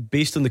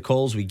 based on the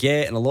calls we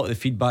get and a lot of the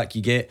feedback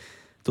you get,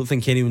 I don't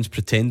think anyone's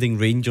pretending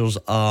Rangers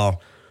are,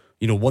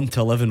 1 to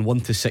 11, 1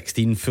 to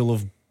 16, full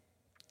of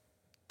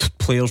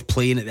players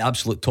playing at the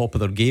absolute top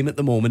of their game at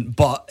the moment.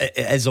 But it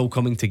is all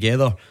coming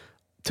together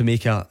to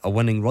make a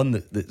winning run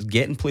that's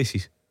getting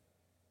places.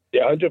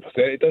 Yeah, 100%.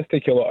 It does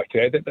take a lot of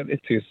credit, doesn't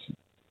it? Because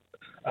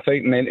I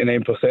think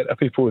 99% of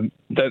people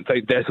didn't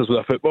think Dessers was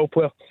a football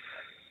player.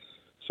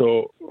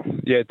 So,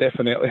 yeah,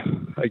 definitely.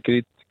 I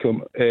agreed.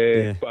 But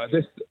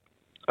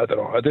I don't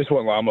know. I just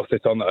want Lammers to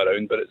turn it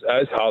around, but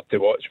it's hard to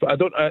watch. But I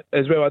don't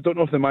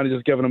know if the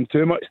manager's giving him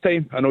too much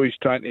time. I know he's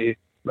trying to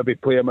maybe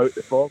play him out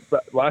the fork,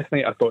 but last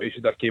night I thought he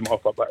should have came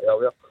off a bit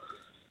earlier.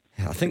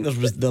 Yeah, I think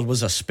there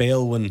was a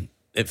spell when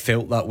it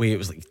felt that way. It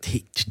was like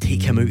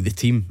take him out of the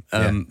team,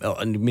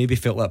 and maybe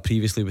felt that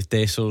previously with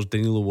Dessers.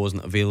 Danilo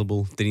wasn't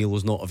available.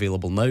 Danilo's not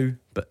available now,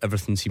 but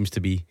everything seems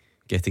to be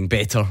getting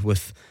better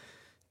with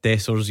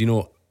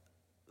Dessers.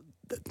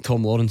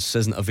 Tom Lawrence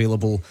isn't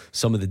available.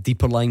 Some of the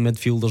deeper lying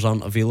midfielders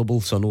aren't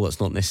available, so I know that's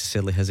not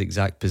necessarily his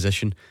exact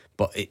position,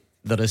 but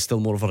there is still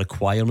more of a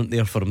requirement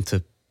there for him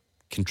to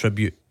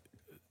contribute.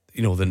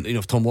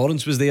 If Tom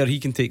Lawrence was there, he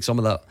can take some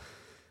of that.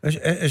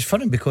 It's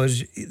funny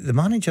because the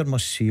manager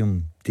must see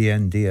him day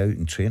in, day out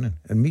in training.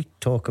 And we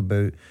talk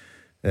about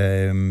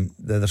the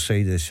other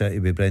side of the city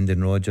with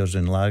Brendan Rodgers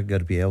and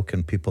Lagerbielke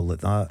and people like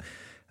that.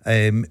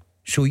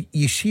 So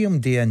you see him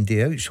day in,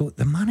 day out. So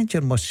the manager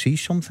must see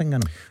something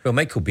in him. Well,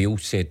 Michael Beale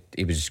said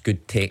he was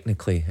good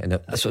technically, and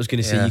that's what I was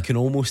going to say. You can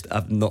almost,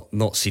 I've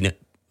not seen it,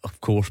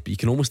 of course, but you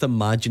can almost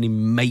imagine he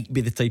might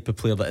be the type of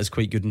player that is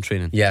quite good in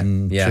training.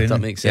 Training.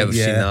 That makes sense.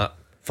 We've seen that.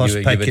 First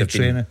you pick would of have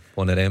been training.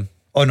 One of them.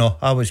 Oh no,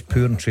 I was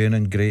poor in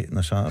training, great in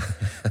the Saturday.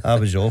 I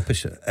was the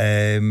opposite.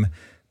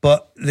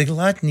 But the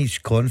lad needs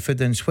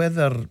confidence.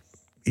 Whether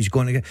he's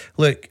going to get.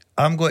 Look,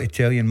 I'm going to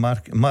tell you, and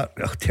Mark,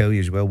 I'll tell you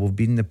as well. We've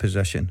been in the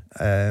position.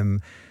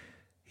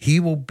 He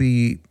will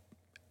be.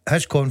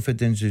 His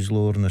confidence is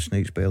lower in a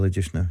snake's belly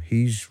just now.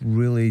 He's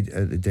really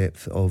at the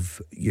depth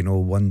of,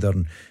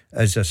 wondering,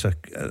 is this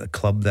a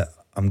club that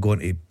I'm going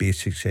to be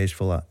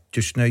successful at?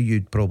 Just now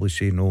you'd probably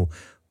say no.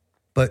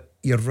 But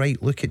you're right,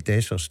 look at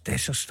Dessers.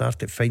 Dessers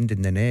started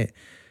finding the net.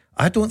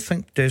 I don't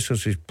think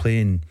Dessers is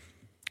playing,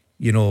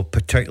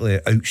 particularly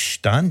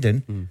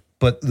outstanding.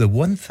 But the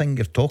one thing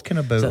you're talking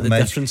about is the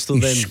difference though,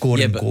 he's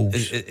scoring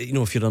goals.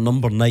 If you're a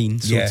number 9,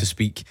 so to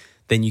speak,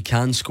 then you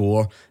can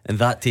score, and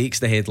that takes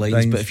the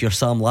headlines. But if you're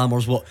Sam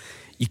Lammers,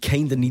 you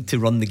kind of need to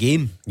run the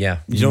game. Yeah,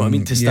 you know what I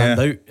mean, to stand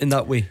out in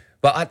that way.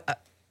 But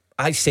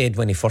I said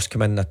when he first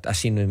came in, I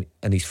seen him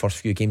in his first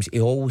few games,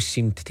 he always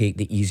seemed to take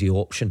the easy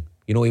option.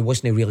 He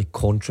wasn't really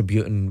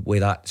contributing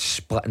with that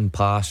splitting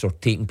pass or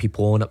taking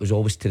people on. It was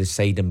always to the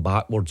side and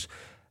backwards.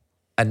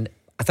 And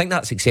I think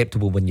that's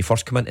acceptable when you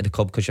first come into the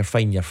club because you're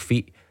finding your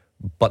feet.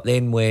 But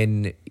then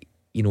when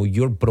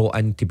you're brought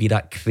in to be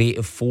that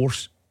creative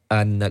force,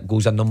 and it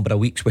goes a number of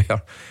weeks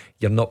where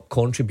you're not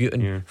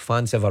contributing,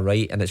 fans have a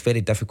right, and it's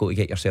very difficult to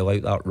get yourself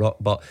out that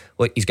rut. But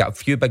look, he's got a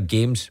few big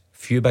games,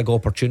 few big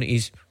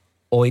opportunities.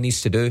 All he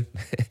needs to do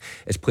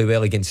is play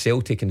well against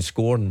Celtic and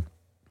score, and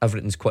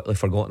everything's quickly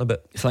forgotten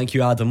about. Thank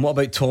you, Adam. What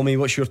about Tommy?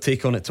 What's your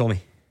take on it,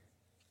 Tommy?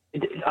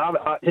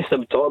 I just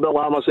talking about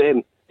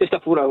Lammers, just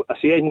before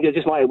I say anything, I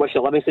just want to wish the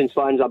Livingston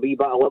fans a wee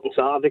bit of luck on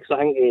Saturday, because I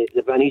think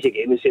they've an easy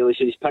game and say they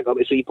should just pick up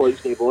the 3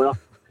 points in the border.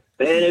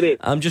 But anyway,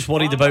 I'm just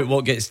worried about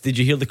what gets. Did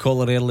you hear the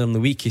caller earlier in the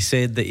week? He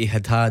said that he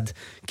had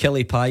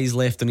Killy pies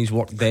left on his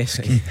work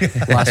desk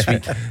last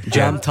week,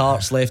 jam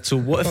tarts left. So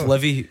what if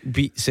Livy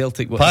beat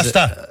Celtic?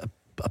 Pasta.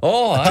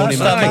 Macaroni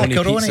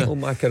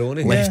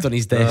left on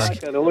his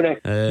desk.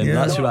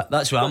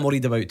 That's what I'm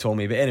worried about,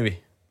 Tommy. But anyway,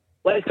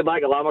 let's go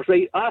back to Lammers,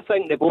 right? I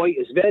think the boy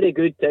is very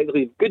good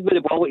technically, good with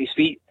the ball at his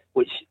feet,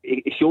 which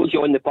he shows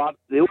you on the park.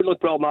 The only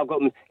problem I've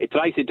got him, he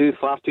tries to do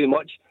far too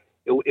much.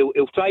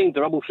 He'll try and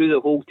dribble through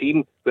the whole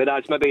team,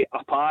 whereas maybe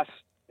a pass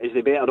is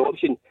the better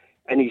option.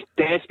 And he's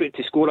desperate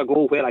to score a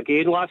goal, where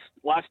again last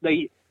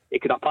night he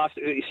could have passed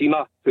it out to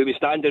Seema, who was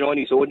standing on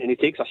his own, and he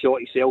takes a shot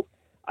himself.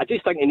 I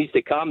just think he needs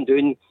to calm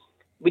down.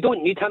 We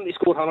don't need him to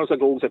score hundreds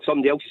of goals if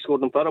somebody else is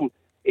scoring them for him.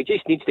 He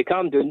just needs to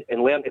calm down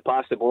and learn to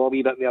pass the ball a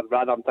wee bit more,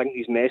 rather than think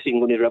he's Messi and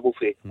going to dribble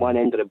from one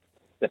end of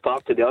the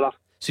park to the other.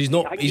 So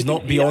he's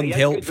not beyond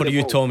help for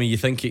you, Tommy. You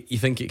think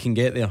it can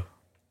get there?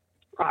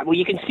 Well,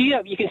 you can see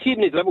it. You can see him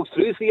when he dribbles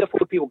through 3 or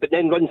 4 people, but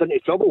then runs into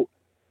trouble.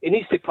 He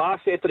needs to pass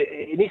He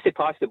needs to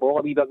pass the ball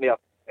a wee bit more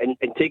and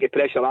take the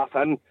pressure off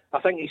him.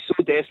 I think he's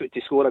so desperate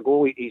to score a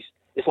goal.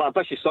 It's like a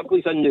vicious circle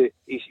he's in now.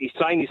 He's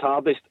trying his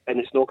hardest and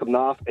it's not coming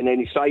off, and then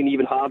he's trying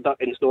even harder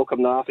and it's not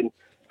coming off, and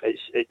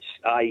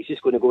he's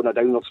just going to go in a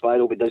downward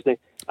spiral, but doesn't he?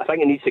 I think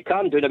he needs to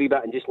calm down a wee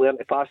bit and just learn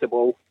to pass the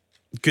ball.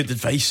 Good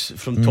advice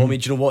from Tommy.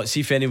 Do you know what?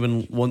 See if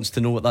anyone wants to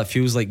know what that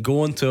feels like.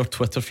 Go onto our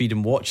Twitter feed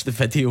and watch the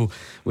video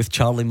with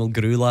Charlie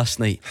Mulgrew last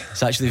night.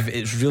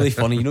 It's really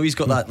funny. He's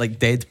got that like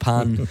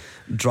deadpan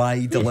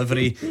dry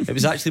delivery. It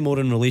was actually more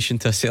in relation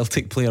to a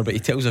Celtic player, but he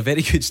tells a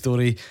very good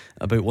story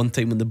about one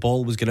time when the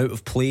ball was going out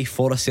of play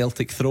for a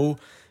Celtic throw,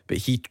 but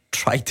he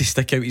tried to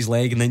stick out his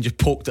leg and then just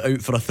poked it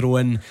out for a throw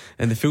in,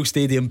 and the full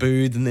stadium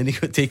booed, and then he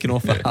got taken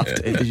off at half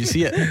time. Did you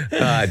see it?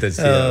 I did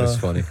see it. It was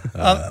funny.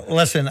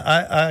 Listen,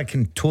 I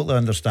can totally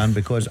understand,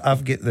 because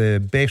I've got the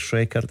best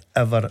record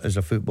ever as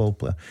a football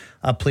player.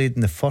 I played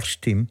in the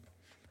first team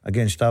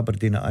against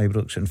Aberdeen at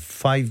Ibrox, and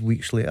 5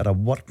 weeks later I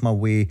worked my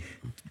way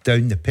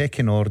down the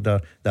pecking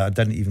order that I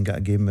didn't even get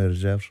a game in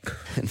reserves.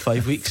 In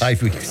 5 weeks?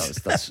 5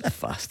 weeks. That's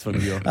fast from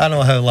your... I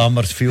know how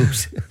Lammers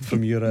feels.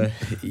 From your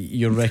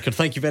record.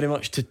 Thank you very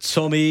much to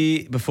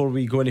Tommy. Before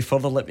we go any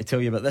further, let me tell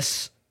you about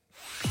this.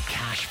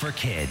 Cash for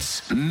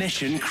Kids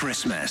Mission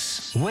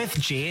Christmas with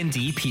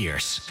J&D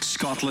Pierce,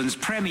 Scotland's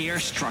premier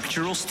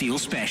structural steel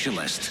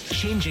specialist,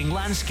 changing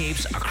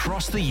landscapes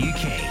across the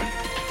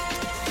UK.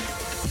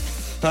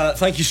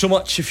 Thank you so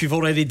much if you've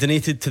already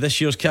donated to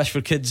this year's Cash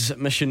for Kids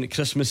Mission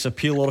Christmas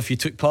Appeal, or if you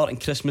took part in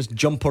Christmas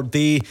Jumper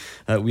Day.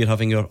 We're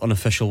having our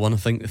unofficial one, I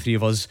think, the 3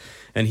 of us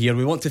in here.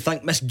 We want to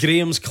thank Miss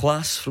Graham's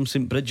class from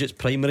St Bridget's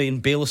Primary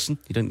in Bailison.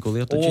 You didn't go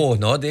there, did you? Oh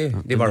no, they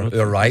were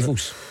our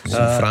rivals.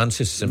 St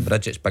Francis, St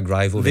Bridget's big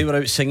rival. They were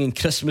out singing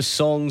Christmas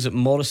songs at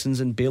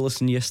Morrison's in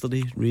Bailison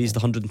yesterday. Raised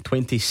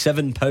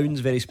 £127,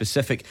 very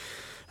specific.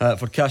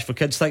 For Cash for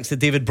Kids. Thanks to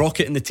David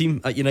Brockett and the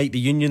team at Unite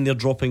the Union. They're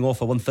dropping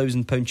off a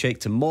 £1,000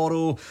 cheque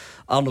tomorrow.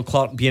 Arnold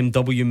Clark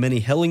BMW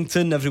Mini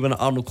Hillington, everyone at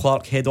Arnold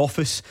Clark head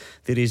office,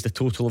 they raised a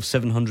total of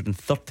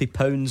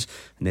 £730,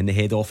 and then the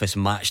head office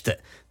matched it.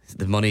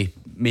 The money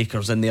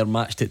makers in there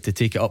matched it to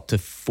take it up to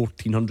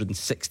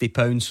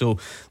 £1,460. So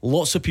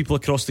lots of people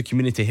across the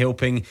community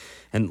helping.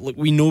 And look,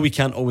 we know we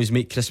can't always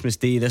make Christmas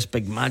Day this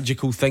big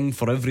magical thing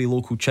for every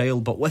local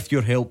child, but with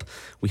your help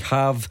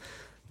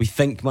we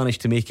think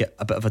managed to make it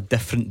a bit of a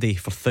different day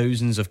for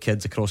thousands of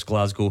kids across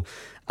Glasgow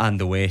and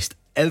the West.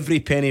 Every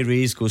penny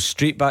raised goes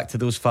straight back to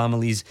those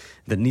families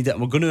that need it.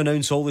 And we're going to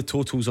announce all the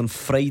totals on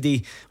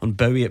Friday on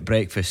Bowie at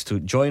breakfast. So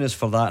join us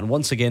for that. And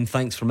once again,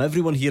 thanks from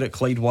everyone here at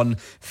Clyde One.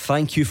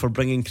 Thank you for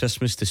bringing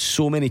Christmas to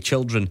so many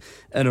children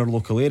in our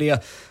local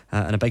area.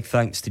 And a big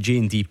thanks to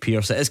J&D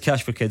Pierce. It is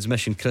Cash for Kids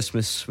Mission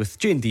Christmas with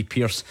J&D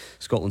Pierce,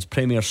 Scotland's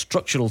premier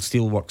structural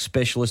steelwork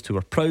specialist, who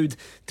are proud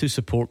to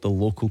support the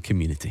local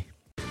community.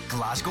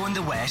 Glasgow and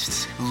the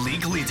West's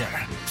league leader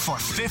for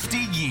 50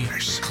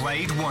 years.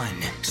 Clyde One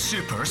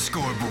Super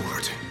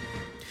Scoreboard.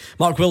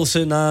 Mark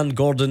Wilson and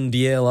Gordon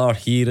Dalziel are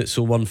here at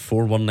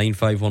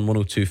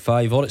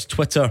 01419511025, or it's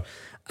Twitter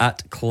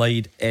at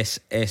Clyde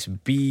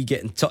SSB.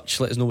 Get in touch,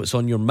 let us know what's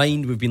on your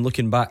mind. We've been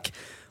looking back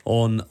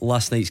on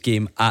last night's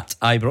game at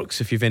Ibrox.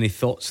 If you've any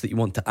thoughts that you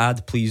want to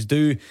add, please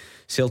do.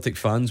 Celtic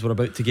fans, we're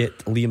about to get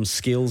Liam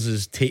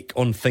Scales' take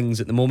on things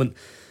at the moment.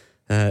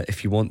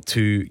 If you want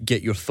to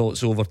get your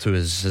thoughts over to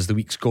us as the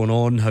week's gone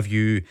on, have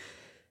you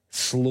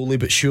slowly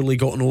but surely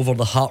gotten over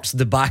the Hearts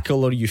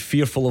debacle? Are you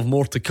fearful of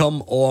more to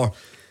come, or are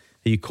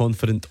you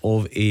confident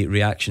of a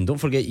reaction? Don't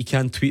forget you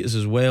can tweet us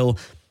as well.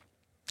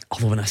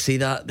 Although when I say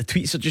that, the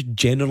tweets are just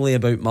generally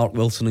about Mark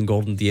Wilson and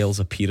Gordon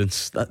Dalziel's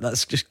appearance.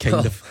 That's just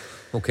kind of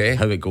okay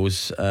how it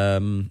goes.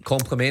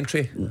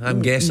 Complimentary,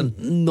 I'm guessing.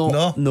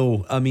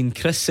 No. I mean,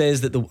 Chris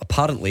says that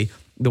apparently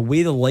the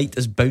way the light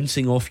is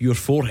bouncing off your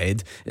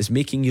forehead is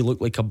making you look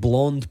like a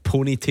blonde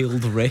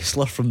ponytailed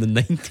wrestler from the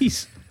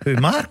 90s. Who,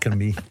 Mark or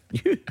me?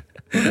 You.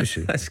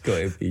 That's got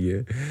to be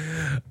you.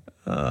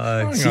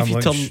 See if you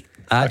turn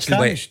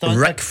actually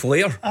Ric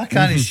Flair. I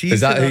can't see.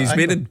 Is that who he's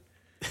meaning?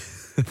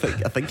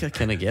 I think I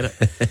kind of get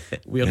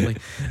it weirdly.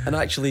 And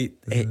actually,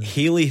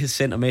 Hayley has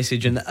sent a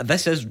message, and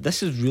this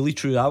is really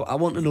true. I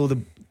want to know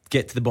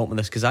get to the bottom of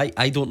this, because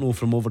I don't know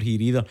from over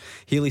here either.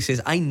 Hayley says,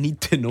 I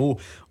need to know,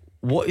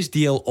 what is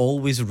DL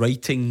always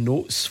writing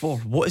notes for?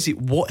 What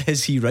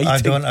is he writing? I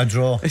don't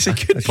draw. It's a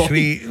good point.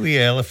 Wee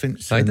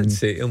elephants. I did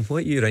say to him,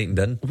 what are you writing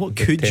down? What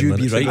could you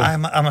be writing?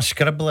 I'm a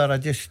scribbler.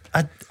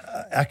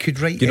 I could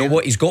write. You know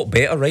what? He's got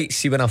better, right?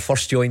 See, when I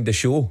first joined the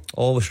show,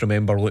 I always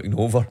remember looking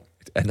over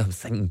and I'm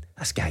thinking,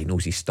 this guy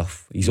knows his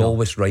stuff. He's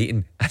always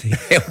writing. And he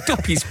held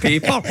up his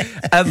paper.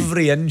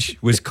 Every inch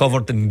was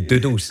covered in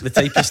doodles. The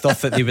type of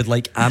stuff that they would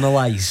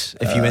analyse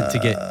if you went to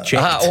get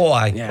checked.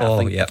 I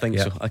think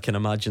so. I can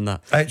imagine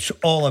that. It's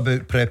all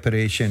about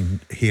preparation,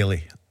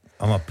 Hayley.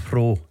 I'm a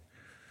pro.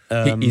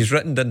 He's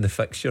written in the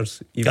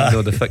fixtures, even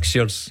though the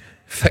fixtures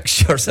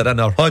are in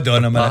our Hold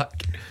on a minute.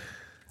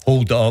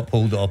 Hold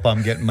it up.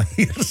 I'm getting my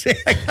ears.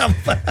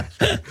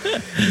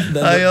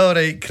 Aye, all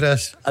right,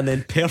 Chris. And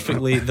then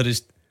perfectly, there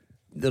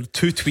are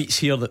two tweets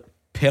here that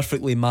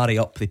perfectly marry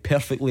up. They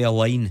perfectly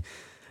align.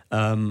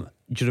 Do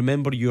you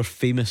remember your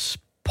famous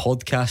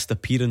podcast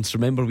appearance?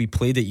 Remember we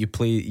played it. You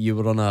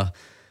were on an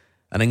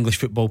English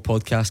football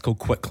podcast called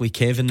Quickly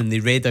Kevin, and they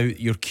read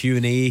out your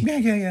Q&A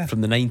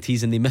from the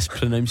 90s, and they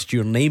mispronounced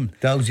your name.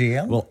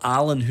 Dalziel. Well,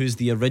 Alan, who's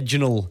the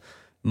original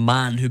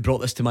man who brought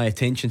this to my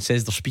attention,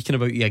 says they're speaking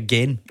about you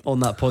again on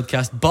that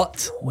podcast,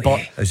 but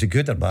is it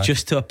good or bad?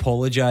 Just to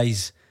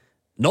apologise,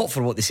 not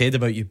for what they said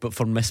about you, but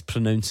for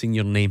mispronouncing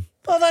your name.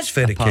 Oh, that's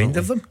very kind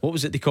of them. What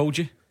was it they called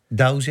you?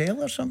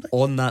 Dalziel or something?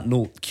 On that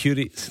note,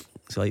 Curious,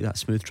 it's like that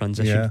smooth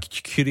transition.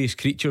 Curious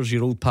Creatures,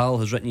 your old pal,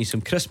 has written you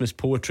some Christmas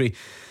poetry.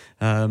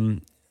 I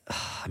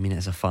mean,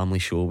 it's a family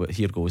show, but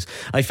here goes.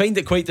 I find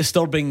it quite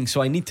disturbing,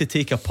 so I need to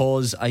take a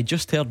pause. I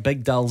just heard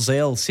Big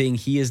Dalziel saying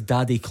he is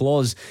Daddy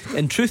Claus.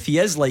 In truth, he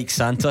is like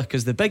Santa,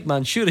 because the big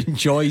man sure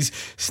enjoys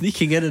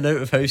sneaking in and out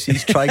of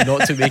houses, trying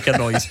not to make a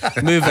noise.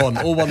 Move on.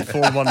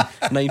 0141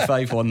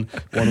 951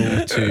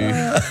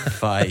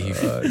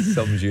 1025.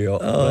 Sums you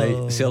up.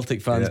 Right,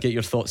 Celtic fans, get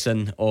your thoughts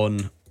in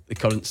on the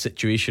current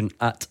situation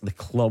at the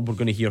club. We're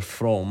going to hear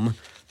from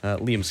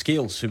Liam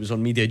Scales, who was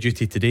on media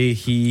duty today.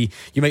 You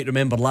might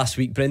remember last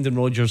week Brendan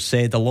Rodgers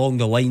said along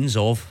the lines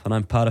of, and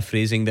I'm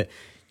paraphrasing, that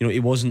he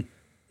wasn't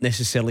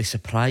necessarily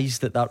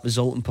surprised at that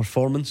result and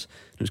performance.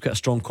 It was quite a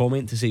strong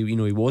comment to say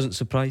he wasn't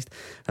surprised,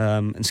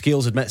 and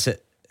Scales admits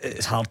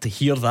it's hard to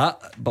hear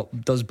that,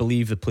 but does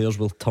believe the players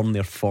will turn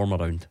their form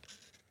around.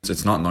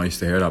 It's not nice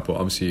to hear that, but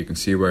obviously you can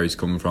see where he's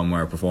coming from,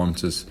 where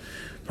performances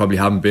probably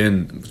haven't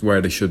been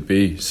where they should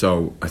be.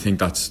 So I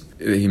think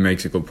he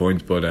makes a good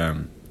point, but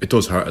it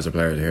does hurt as a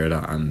player to hear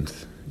that, and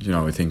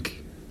I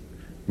think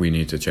we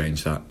need to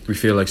change that. We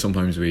feel like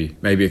sometimes we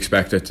maybe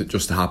expect it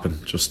to happen,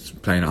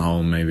 just playing at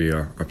home maybe,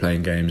 or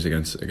playing games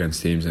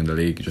against teams in the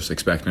league, just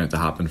expecting it to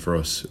happen for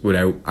us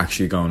without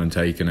actually going and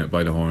taking it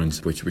by the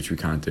horns, which we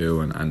can't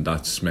do, and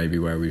that's maybe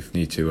where we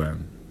need to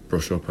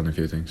brush up on a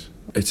few things.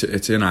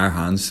 It's in our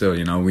hands still.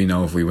 We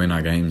know if we win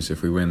our games,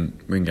 if we win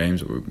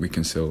games, we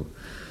can still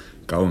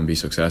go and be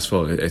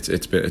successful.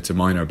 It's a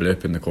minor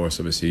blip in the course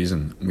of a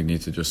season. We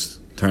need to just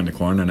turn the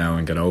corner now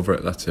and get over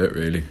it. That's it,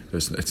 really.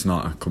 It's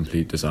not a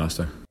complete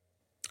disaster.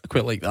 I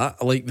quite like that.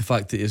 I like the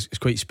fact that it's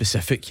quite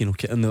specific,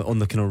 on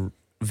the kind of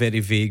very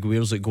vague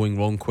where's it going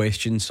wrong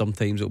questions.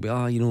 Sometimes it'll be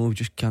we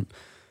just can't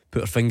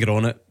put our finger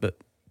on it. But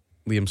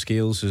Liam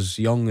Scales is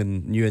young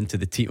and new into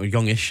the team, or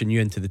youngish and new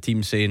into the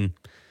team, saying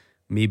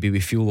maybe we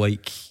feel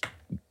like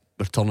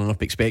we're turning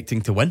up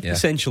expecting to win,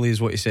 essentially,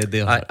 is what he said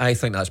there. I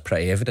think that's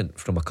pretty evident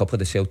from a couple of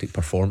the Celtic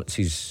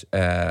performances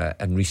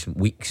in recent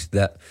weeks,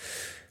 that,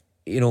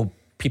 you know,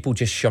 people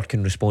just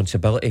shirking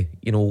responsibility,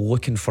 you know,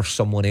 looking for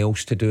someone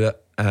else to do it,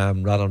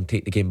 rather than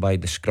take the game by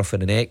the scruff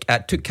of the neck.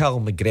 It took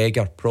Callum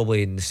McGregor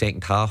probably in the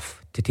second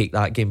half to take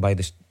that game by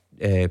the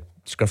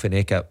scruff of the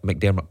neck at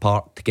McDermott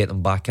Park to get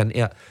them back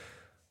into it.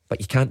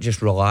 But you can't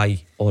just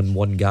rely on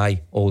one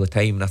guy all the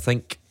time, and I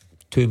think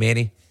too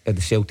many of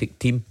the Celtic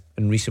team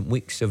in recent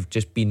weeks have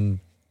just been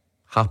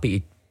happy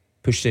to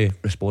push the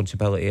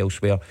responsibility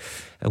elsewhere.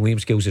 And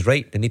Liam Scales is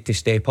right, they need to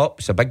step up.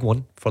 It's a big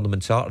one for them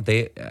on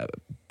Saturday,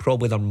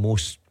 probably their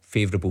most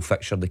favourable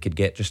fixture they could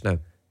get just now.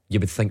 You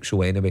would think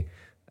so anyway,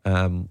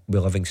 with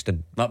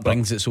Livingston. That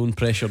brings its own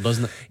pressure,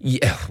 doesn't it?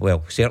 Yeah,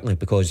 well, certainly,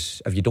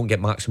 because if you don't get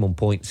maximum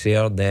points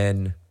there,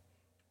 then,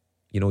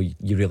 you know,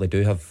 you really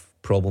do have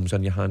problems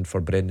on your hand for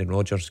Brendan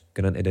Rodgers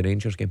going into the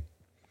Rangers game.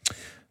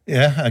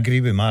 Yeah, I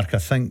agree with Mark. I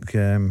think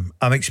I'm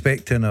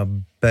expecting a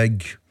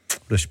big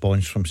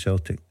response from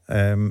Celtic.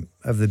 Have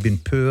they been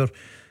poor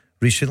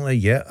recently?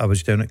 Yeah, I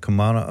was down at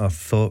Kilmarnock. I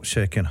thought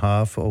second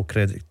half, all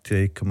credit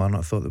to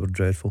Kilmarnock, I thought they were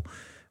dreadful.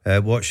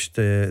 Watched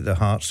the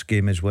Hearts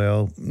game as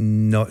well,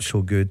 not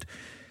so good.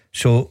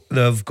 So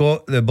they've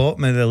got the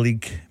bottom of the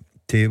league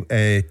team,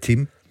 a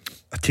team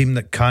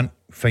that can't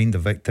find a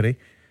victory,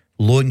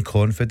 low in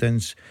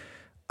confidence.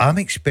 I'm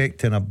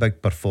expecting a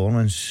big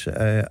performance.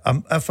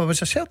 If I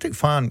was a Celtic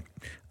fan,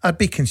 I'd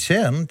be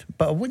concerned,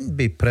 but I wouldn't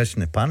be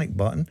pressing the panic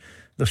button.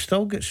 They've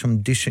still got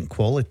some decent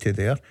quality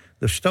there.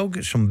 They've still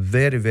got some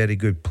very, very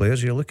good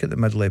players. You look at the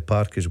Midley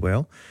Park as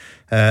well.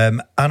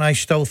 And I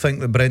still think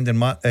that Brendan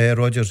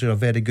Rodgers is a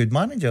very good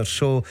manager.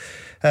 So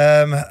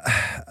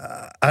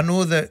I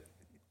know that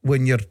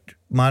when you're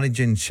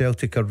managing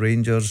Celtic or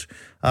Rangers,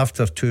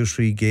 after 2 or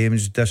 3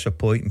 games,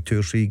 disappointing 2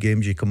 or 3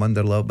 games, you come under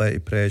a little bit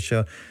of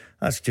pressure.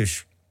 That's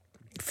just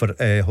for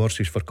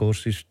horses for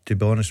courses, to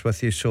be honest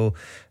with you. So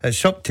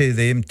it's up to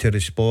them to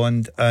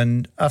respond,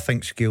 and I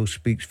think Scales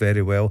speaks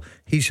very well.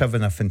 He's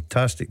having a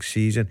fantastic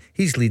season.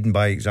 He's leading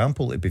by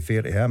example, to be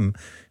fair to him.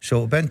 So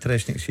it'll be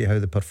interesting to see how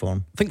they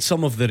perform. I think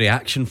some of the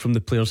reaction from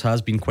the players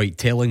has been quite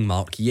telling,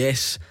 Mark.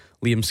 Yes,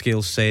 Liam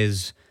Scales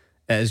says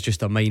it is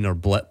just a minor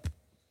blip,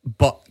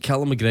 but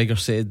Callum McGregor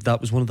said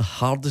that was one of the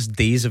hardest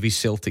days of his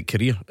Celtic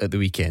career at the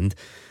weekend.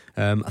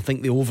 I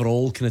think the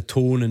overall kind of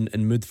tone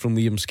and mood from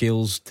Liam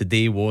Scales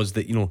today was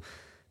that, you know,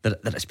 that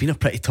it's been a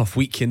pretty tough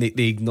week, and they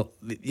you know,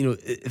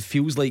 it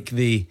feels like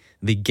they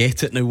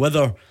get it now.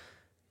 Whether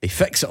they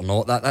fix it or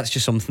not, that's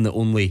just something that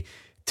only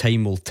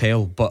time will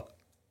tell. But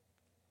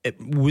it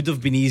would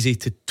have been easy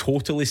to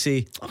totally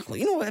say, oh,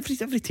 you know,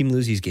 every team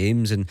loses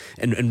games, and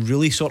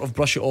really sort of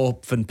brush it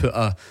off and put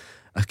a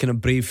kind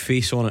of brave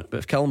face on it. But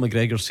if Callum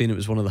McGregor's saying it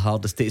was one of the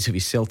hardest days of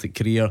his Celtic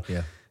career,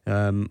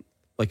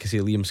 like I say,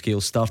 Liam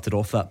Scales started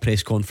off that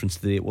press conference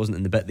today. It wasn't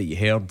in the bit that you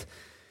heard,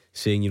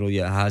 saying, you know,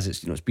 yeah, it has.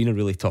 It's, you know, it's been a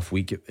really tough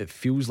week. It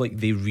feels like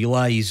they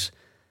realise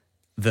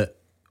that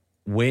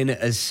when it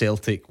is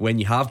Celtic, when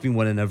you have been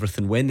winning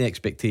everything, when the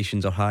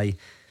expectations are high,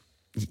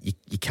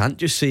 you can't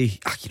just say,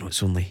 you know,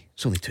 it's only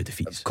 2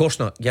 defeats. Of course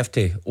not. You have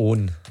to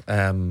own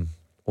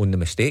the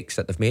mistakes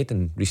that they've made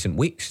in recent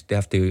weeks. They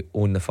have to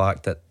own the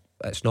fact that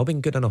it's not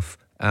been good enough.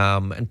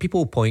 And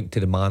people point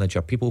to the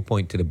manager, people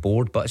point to the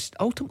board, but it's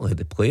ultimately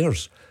the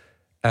players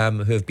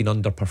who have been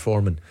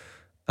underperforming.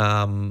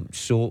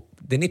 So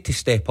they need to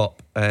step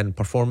up, and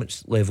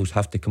performance levels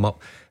have to come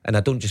up. And I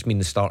don't just mean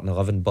the starting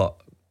 11, but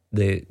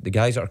the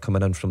guys that are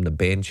coming in from the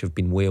bench have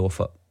been way off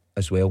it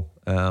as well.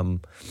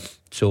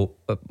 So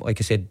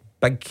like I said,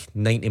 big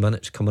 90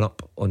 minutes coming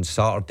up on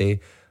Saturday.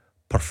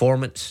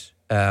 Performance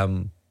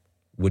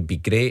would be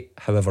great,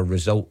 however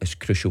result is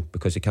crucial,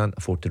 because they can't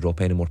afford to drop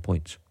any more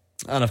points.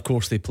 And of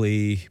course they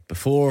play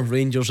before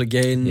Rangers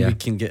again. We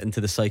can get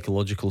into the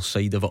psychological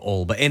side of it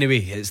all. But anyway,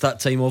 it's that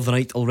time of the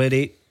night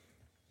already.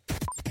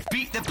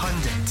 Beat the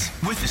Pundit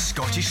with the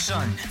Scottish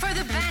Sun. For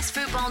the best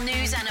football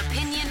news and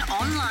opinion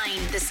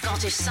online,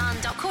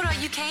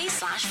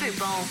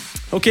 thescottishsun.co.uk/football.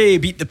 Okay,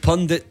 Beat the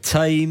Pundit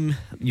time.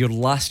 Your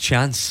last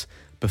chance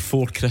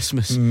before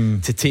Christmas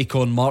to take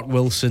on Mark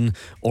Wilson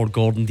or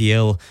Gordon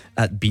Dalziel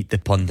at Beat the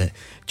Pundit.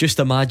 Just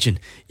imagine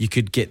you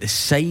could get the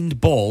signed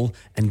ball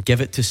and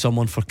give it to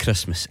someone for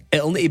Christmas.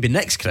 It'll need to be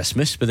next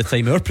Christmas by the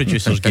time our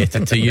producers get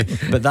it to you,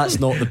 but that's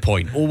not the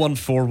point.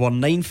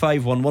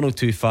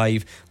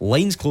 01419511025.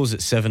 Lines close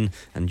at 7,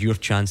 and your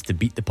chance to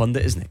beat the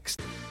pundit is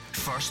next.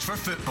 First for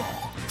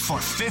football for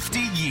 50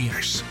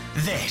 years.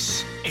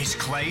 This is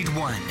Clyde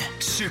 1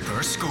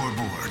 Super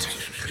Scoreboard.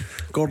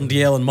 Gordon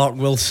Dalziel and Mark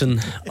Wilson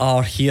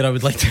are here. I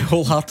would like to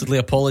wholeheartedly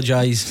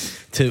apologise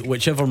to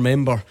whichever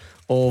member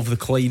of the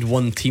Clyde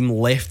 1 team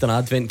left an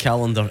advent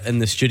calendar in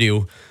the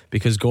studio,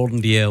 because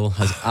Gordon Dalziel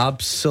has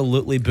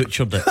absolutely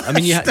butchered it. I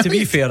mean, to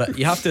be fair,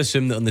 you have to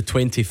assume that on the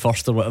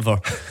 21st or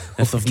whatever,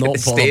 if they've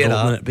not bothered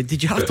opening it. But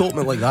did you have to open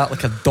it like that,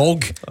 like a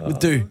dog would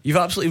do? You've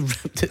absolutely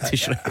ripped it to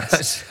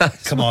shreds.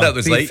 Come on, that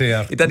was be like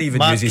fair. He didn't even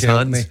Mark use his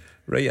hands.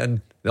 Right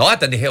in. No, I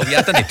didn't help you.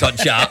 I didn't touch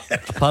that.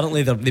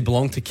 Apparently they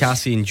belong to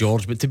Cassie and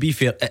George, but to be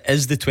fair, it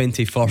is the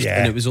 21st,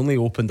 and it was only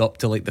opened up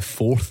to like the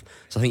 4th.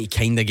 So I think you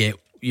kind of get.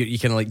 You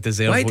kind of like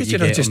deserve. Why what did you you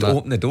not get just on that.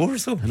 open the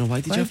doors though? I know.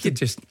 Why did you have to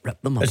just rip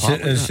them It's,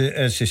 apart?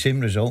 it's the same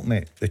result,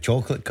 mate. The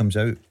chocolate comes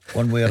out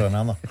one way or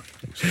another.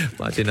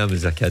 Imagine I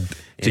was a kid.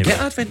 Did you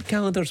get advent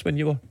calendars when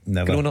you were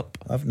growing up?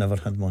 I've never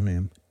had one of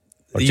them.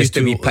 Or just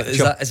a wee Is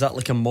picture? that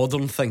like a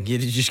modern thing? You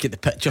just get the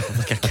picture of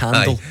like a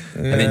candle Aye.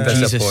 and then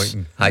Jesus.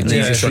 Aye,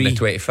 Jesus on the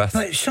 25th.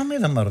 But some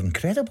of them are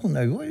incredible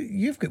now.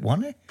 You've got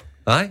one, eh?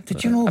 Aye.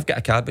 Did you know? I've got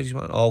a Cadbury's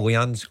one. Oh,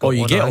 Leanne's got Oh,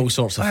 you one, get aye. all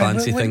sorts of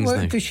fancy things what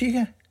now. does she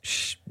get?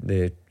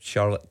 The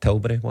Charlotte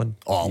Tilbury one.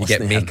 Oh, you listen get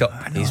to him. makeup.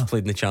 He's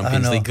played in the I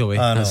Champions know, League though. I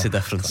That's know. the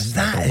difference.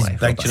 That is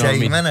big Do you know what I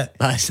mean? time, innit?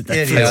 That's the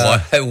Yeah, difference. yeah.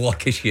 How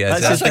lucky she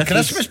is. That's a the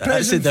difference. Christmas That's the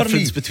present for me.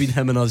 difference between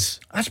him and us.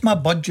 That's my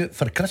budget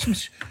for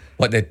Christmas.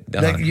 What the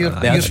You're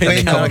advent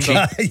paying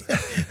calendar.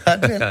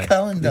 advent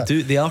calendar.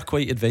 They are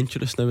quite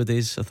adventurous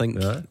nowadays, I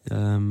think. So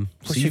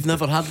you've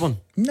never had one?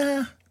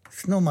 Nah,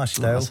 it's no my Oh,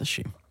 style. that's a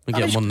shame. We'll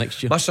get one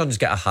next year. My son's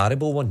got a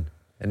Haribo one,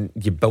 and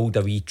you build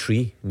a wee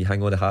tree and you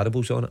hang all the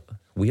Haribos on it.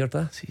 Weird,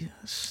 that.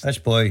 This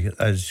boy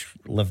is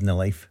living the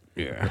life.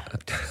 Yeah.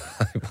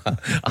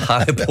 A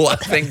Haribo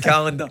advent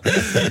calendar.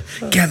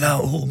 Get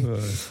that home.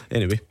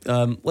 Anyway,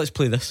 let's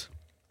play this.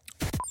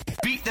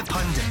 Beat the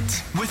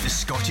Pundit with the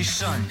Scottish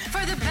Sun.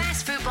 For the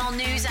best football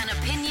news and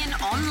opinion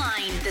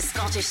online,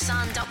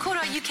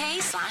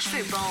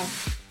 thescottishsun.co.uk/football.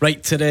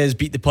 Right, it is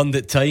Beat the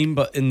Pundit time,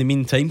 but in the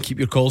meantime, keep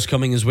your calls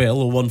coming as well.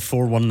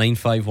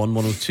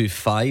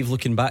 01419511025.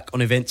 Looking back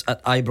on events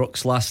at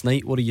Ibrox last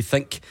night, what do you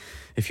think?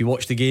 If you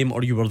watched the game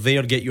or you were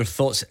there, get your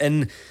thoughts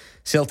in.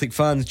 Celtic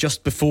fans,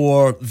 just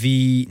before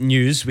the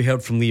news, we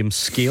heard from Liam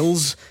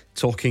Scales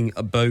talking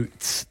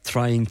about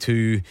trying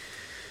to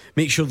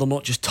make sure they're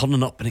not just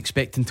turning up and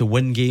expecting to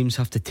win games,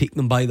 have to take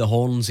them by the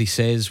horns. He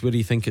says, where do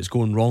you think it's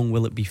going wrong?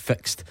 Will it be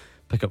fixed?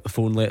 Pick up the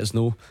phone, let us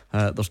know.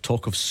 There's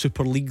talk of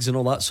super leagues and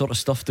all that sort of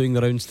stuff doing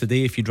the rounds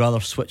today. If you'd rather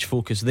switch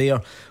focus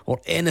there or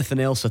anything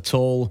else at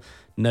all,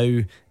 now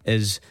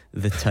is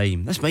the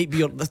time. This might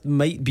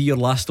be your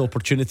last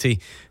opportunity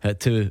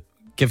to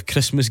give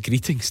Christmas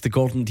greetings to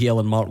Gordon Duncan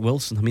and Mark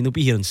Wilson. I mean, they'll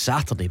be here on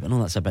Saturday, but I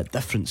know that's a bit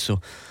different.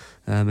 So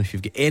if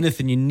you've got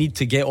anything you need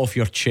to get off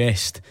your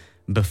chest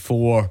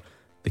before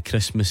the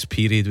Christmas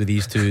period with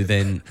these two,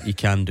 then you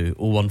can do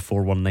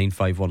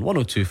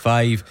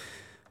 01419511025.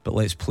 But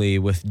let's play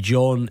with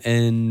John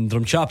in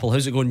Drumchapel.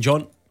 How's it going,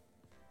 John?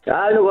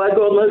 I know I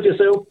got how's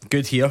yourself?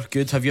 Good here,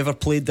 good. Have you ever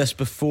played this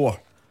before?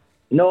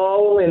 No,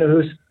 only in the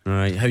house.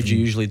 Alright, how do you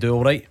usually do?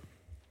 Alright?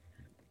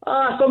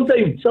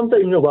 Sometimes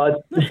no bad.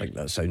 I think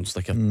that sounds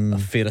like a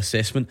fair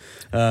assessment.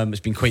 It's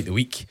been quite the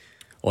week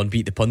on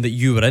Beat the Pundit.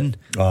 You were in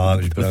It was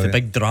with the brilliant.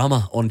 big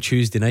drama on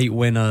Tuesday night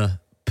when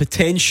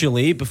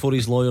potentially, before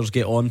his lawyers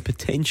get on,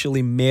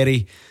 potentially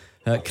merry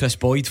Chris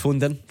Boyd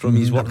phoned in from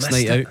his works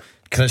night out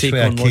Chris to take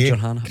with a on K. Roger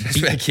Hannah.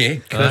 Chris with a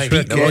K. Chris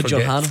beat Roger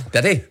Hannah.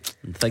 Did he?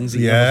 Things that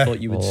you Yeah. never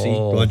thought you would see.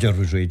 Roger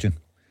was raging.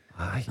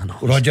 Aye.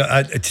 Roger,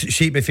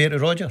 see, to be fair to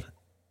Roger,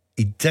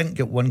 he didn't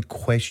get one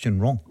question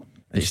wrong.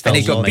 It's still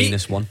he got beat?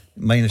 -1.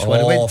 -1.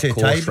 He went to of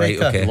course, right,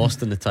 tiebreaker. okay.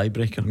 Lost in the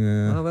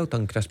tiebreaker. Oh, well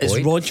done, Chris It's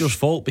Boyd. Roger's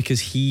fault because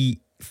he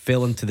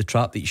fell into the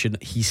trap that he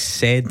shouldn't. He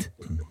said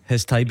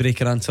his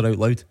tiebreaker answer out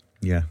loud.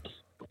 Yeah.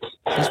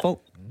 His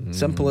fault.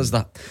 Simple as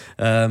that.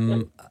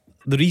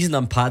 The reason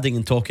I'm padding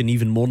and talking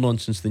even more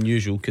nonsense than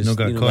usual, because No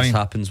got a this coin.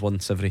 happens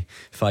once every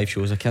 5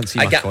 shows. I can't see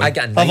I my got coin. a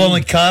 9. I've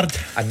only card.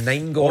 A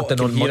 9 I Gordon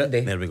can on hear Monday.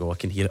 it. There we go. I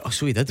can hear it. Oh,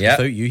 so he did. Yeah.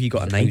 Without you, he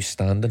got a 9.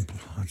 Outstanding.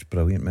 That's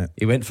brilliant, mate.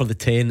 He went for the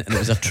 10 and it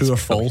was a true or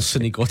false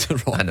and he got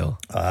it wrong. I know.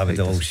 I would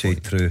all say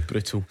true.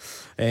 Brutal.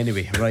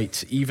 Anyway,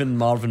 right. Even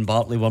Marvin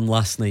Bartley won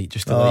last night,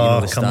 just to let you know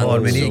Oh, the come standings.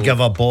 on. We need to So, give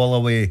a ball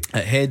away.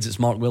 at heads, it's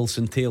Mark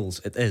Wilson. Tails,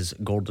 it is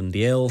Gordon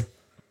Duncan.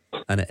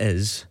 And it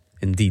is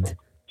indeed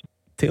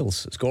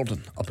tails. It's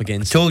Gordon up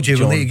against Told you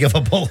John we need to give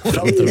a ball from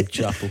away.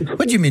 Drumchapel.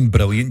 What do you mean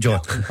brilliant,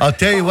 John? I'll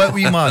tell you what,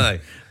 wee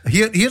man.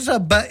 Here's a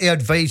bit of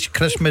advice,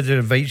 Christmas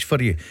advice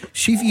for you.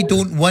 See if you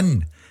don't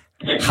win,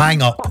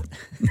 hang up.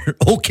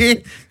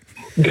 Okay?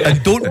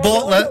 And don't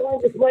bottle it.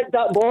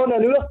 That ball, I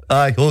knew it.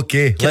 Aye,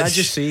 okay. Can I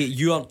just say,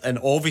 you are, and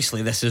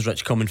obviously this is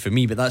rich coming from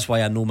me, but that's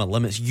why I know my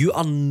limits. You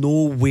are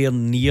nowhere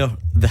near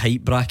the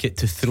height bracket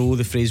to throw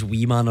the phrase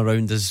wee man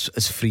around as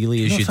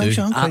freely as No, you thanks,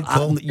 do. I'm quite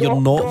tall.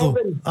 You're not though.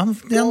 I'm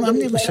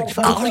nearly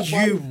 6'5". Are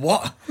you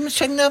what? I'm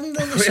saying I'm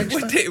nearly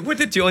 6'5". What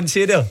did John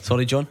say there?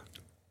 Sorry, John.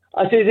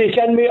 I said, "Hey,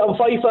 can mate, I'm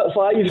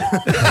 5'5".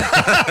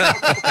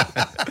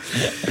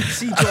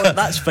 See, John,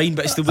 that's fine,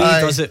 but it's the way he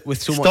does it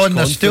with so much on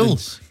the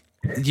confidence.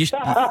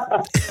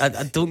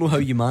 I don't know how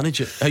you manage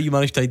it. How you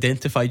manage to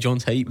identify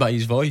John's height by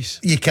his voice.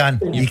 You can.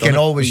 You You've can done it.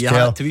 always Yeah,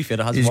 tell. to be fair,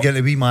 it hasn't He's worked got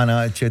a wee man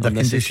attitude. I on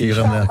can this just hear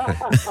him there.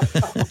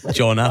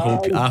 John, I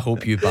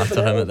hope you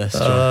batter him at this.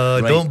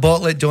 John. Right, Don't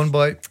bottle it, John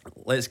boy.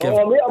 let's give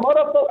Oh, mate,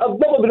 I've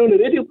never been on the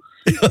radio.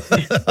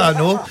 I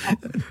know.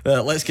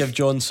 let's give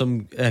John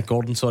some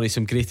Gordon,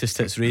 some greatest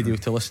hits radio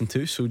to listen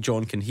to, so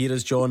John can hear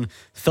us. John,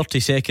 30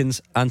 seconds.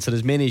 Answer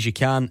as many as you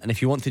can, and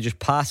if you want to just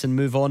pass and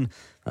move on,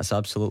 that's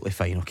absolutely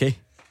fine. Okay.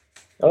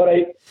 All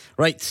right.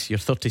 Right, your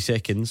 30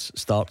 seconds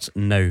starts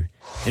now.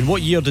 In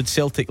what year did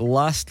Celtic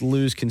last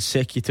lose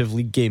consecutive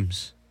league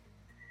games?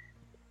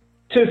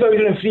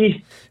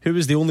 2003. Who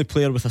was the only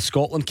player with a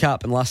Scotland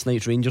cap in last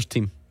night's Rangers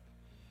team?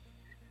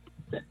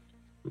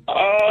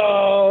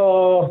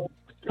 Oh,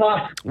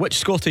 pass. Which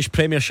Scottish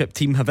Premiership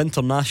team have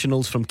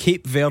internationals from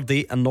Cape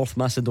Verde and North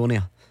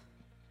Macedonia?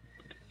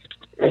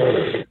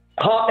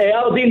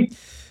 Aberdeen.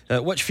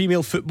 Which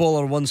female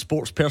footballer won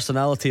Sports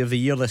Personality of the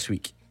Year this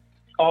week?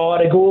 Oh,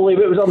 the goalie,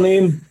 what was her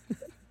name?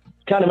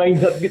 Can't mind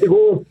her. Get the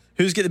goal.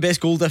 Who's got the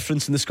best goal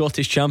difference in the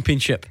Scottish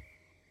Championship?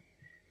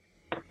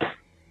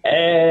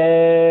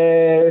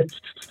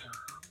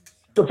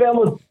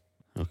 Fairmont.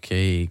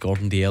 Okay,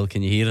 Gordon Dalziel,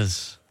 can you hear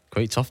us?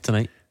 Quite tough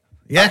tonight.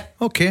 Yeah,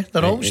 okay,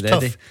 they're Right, always you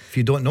tough ready? if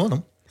you don't know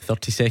them.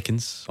 30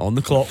 seconds on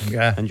the clock,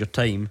 and your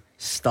time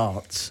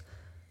starts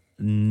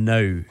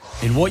now.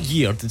 In what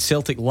year did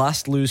Celtic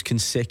last lose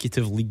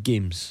consecutive league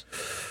games?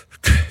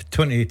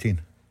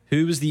 2018.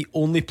 Who was the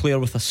only player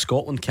with a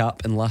Scotland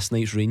cap in last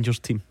night's Rangers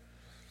team?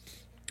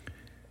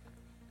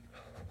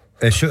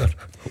 Sure.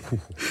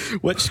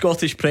 Which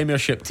Scottish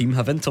Premiership team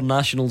have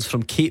internationals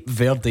from Cape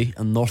Verde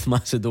and North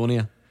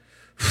Macedonia?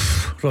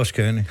 Ross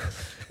County.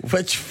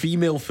 Which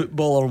female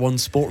footballer won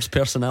Sports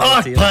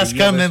Personality? Pass,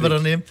 can't remember her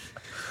name.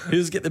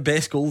 Who's got the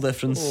best goal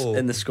difference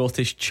in the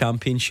Scottish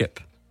Championship?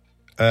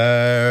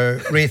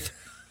 Wraith.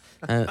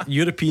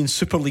 European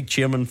Super League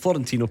chairman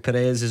Florentino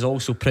Perez is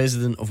also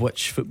president of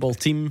which football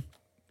team?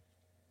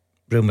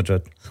 Real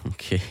Madrid.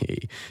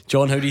 Okay,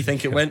 John, how do you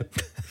think it went?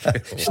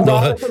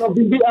 Embarrassing, I've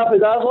been beat up with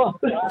Dazzler.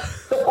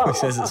 He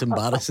says it's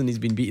embarrassing he's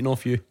been beaten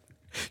off you.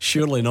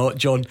 Surely not,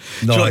 John.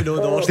 No. Do you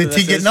know the worst Did of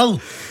he this get is? nil?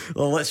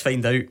 Well, let's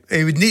find out.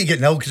 He would need to get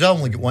nil because I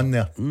only get one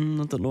there.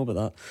 I don't know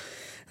about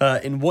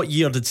that. In what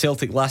year did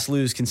Celtic last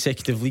lose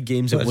consecutive league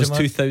games? What It is was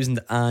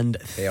it, man?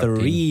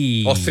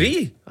 2003. Oh,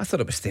 3? I thought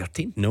it was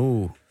 13.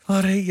 No.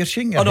 Alright, you're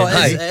shaking your Oh no,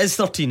 head. it is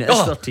 13. It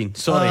is 13.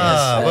 Sorry.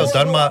 Well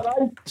done, Matt.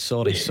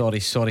 Sorry.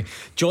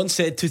 John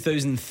said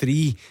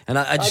 2003, and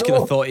I just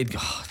kind of thought he'd.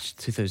 Oh, it's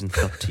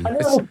 2013. I know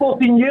it was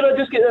 14 years, I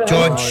just get that.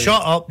 John,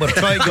 shut up. We're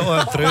trying to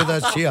get through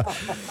this here.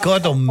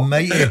 God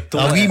almighty.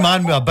 A wee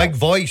man with a big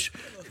voice.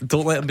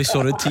 Don't let him be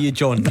so rude to you,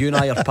 John. You and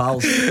I are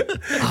pals.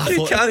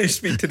 You can't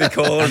speak to the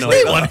callers.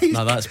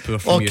 No, that's poor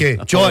from you. Okay,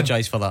 I John.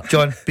 apologise for that.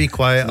 John, be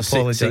quiet. No, say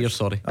Apologise. you're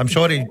sorry. I'm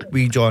sorry,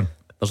 wee John.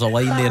 There's a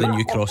line there and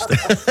you crossed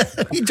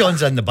it. Wee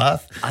John's in the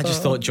bath. I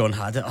just thought John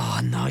had it.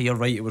 Oh no, you're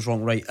right, it was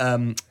wrong. Right.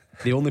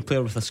 The only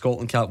player with a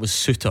Scotland cap was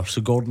Suter,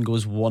 so Gordon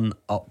goes one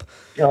up.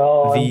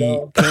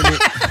 Oh,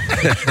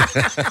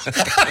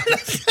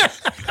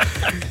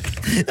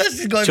 This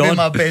is going to be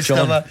my best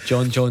ever.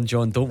 John,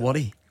 don't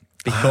worry.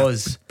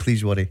 Because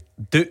please worry.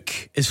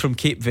 Duke is from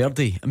Cape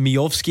Verde,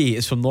 Miovski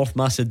is from North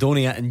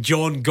Macedonia, and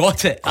John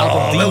got it.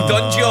 Well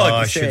done, John.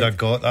 I should have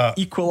got that.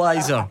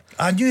 Equaliser.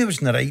 I knew it was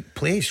in the right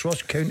place,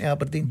 Ross County,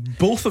 Aberdeen.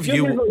 Both of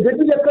you. Good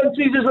with your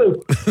countries as well.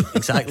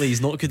 Exactly,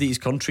 he's not good at his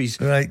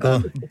countries. Right,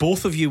 go.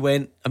 Both of you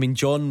went. I mean,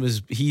 John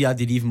he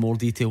added even more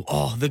detail.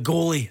 Oh, the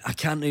goalie, I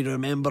can't even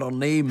remember her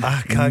name.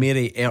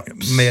 Mary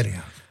Earps. Mary.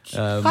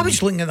 I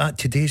was looking at that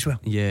today as well.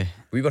 Yeah,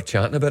 we were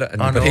chatting about it in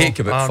the break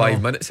about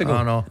 5 minutes ago.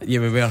 I know.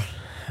 Yeah, we were.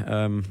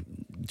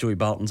 Joey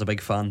Barton's a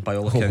big fan by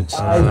all accounts.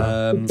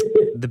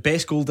 The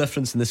best goal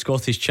difference in the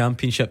Scottish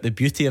Championship. The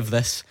beauty of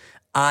this,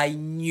 I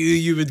knew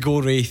you would go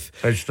Wraith,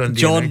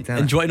 John.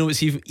 And do you want to know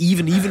what's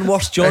even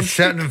worse, John? It's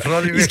sitting in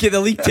front of me. He's got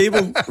the league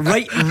table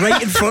right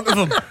in front of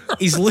him.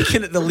 He's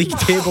looking at the league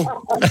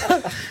table.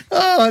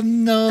 Oh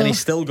no! And he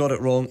still got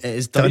it wrong. It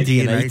is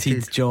Dundee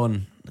United,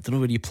 John. I don't know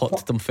where you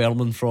plucked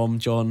Dunfermline from,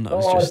 John. I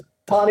was just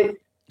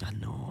panic. I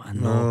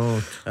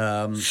know.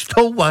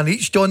 Still one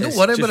each, John. Don't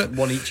worry about it.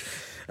 One each.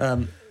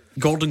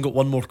 Gordon got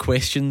one more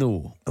question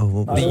though.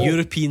 The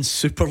European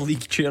Super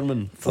League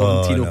chairman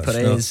Florentino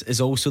Perez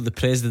is also the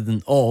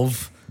president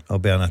of. I'll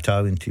be an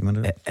Italian team,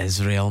 isn't it? It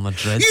is Real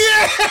Madrid.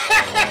 Yes!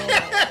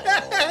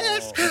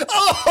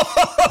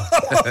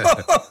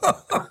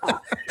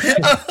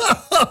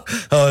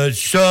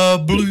 It's a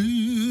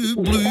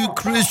blue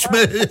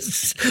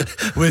Christmas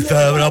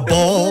without a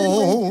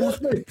ball.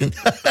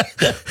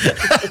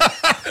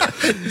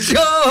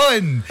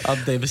 John,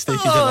 I'm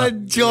devastated at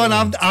that. John,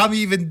 I'm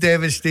even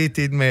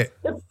devastated, mate.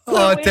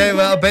 I tell you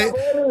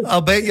what,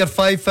 I'll bet you're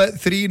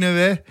 5'3" now,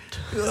 eh?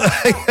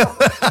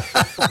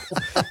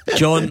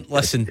 John,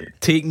 listen,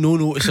 take no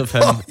notice of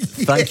him.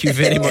 Thank you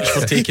very much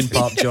for taking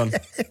part, John.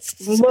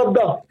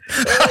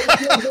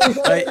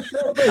 Right.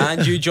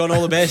 And you, John,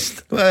 all the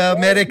best.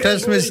 Merry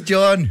Christmas,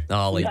 John.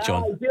 I like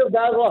John. Cheers,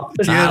 I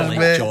like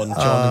mate. John in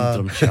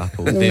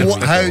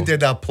Drumchapel. How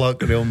did I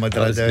pluck Real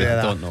Madrid out of that?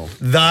 I don't know.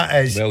 That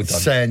is well done.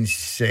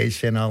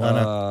 Sensational, isn't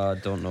it? I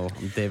don't know.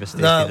 I'm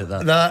devastated at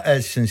that. That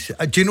is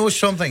sensational. Do you know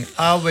something?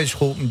 I was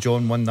hoping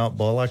John won that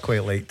ball. I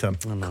quite liked him.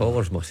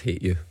 Callers must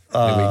hate you.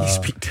 The way you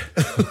speak.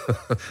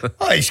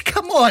 Oh,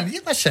 come on.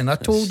 Listen, I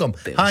told them.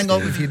 Hang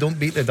up if you don't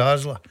beat the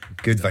Dazzler.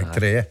 Good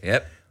victory.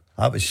 Yep.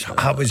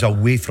 That was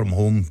away from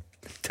home.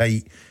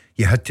 Tight.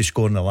 You had to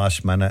score in the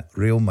last minute.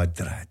 Real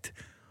Madrid.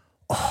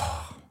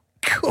 Oh,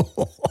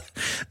 God.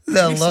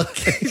 The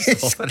lucky.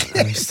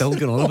 I'm still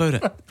going on about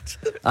it.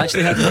 I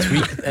actually had a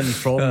tweet in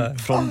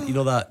from you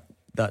know that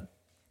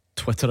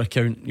Twitter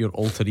account, your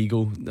alter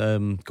ego,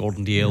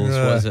 Gordon Dalziel's,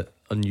 what is it?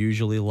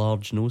 Unusually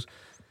large nose.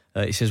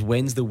 He says,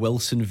 when's the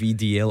Wilson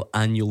VDL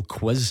annual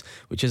quiz?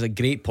 Which is a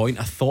great point.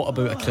 I thought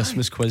about a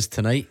Christmas quiz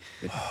tonight.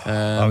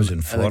 I was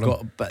in and I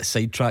got a bit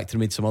sidetracked and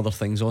made some other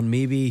things on.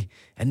 Maybe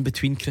in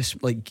between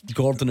Christmas, like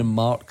Gordon and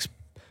Mark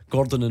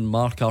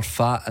are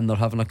fat and they're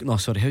having how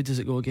does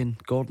it go again?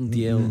 Gordon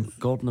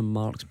and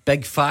Mark's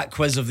big fat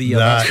quiz of the year.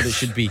 That's what it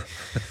should be.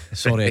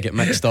 Sorry, I get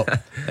mixed up.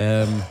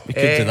 We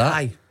could do that.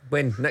 Aye.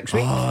 When? Next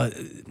week?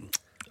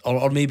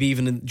 Or maybe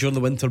even during the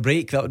winter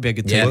break. That would be a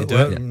good time to do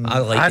it.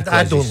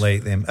 I don't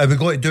like them. Are we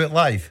going to do it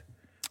live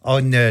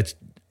on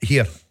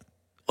here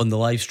on the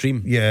live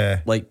stream?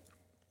 Yeah, like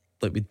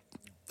we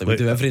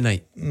do every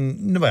night.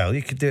 Well,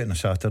 you could do it on a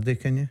Saturday,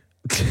 can you?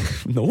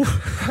 No.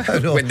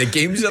 When the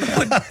games are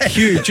on.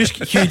 Hugh, just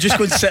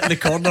go and sit in the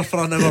corner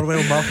for an hour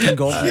while Mark and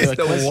Gordon do a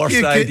the quiz.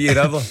 worst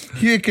idea ever.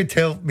 You could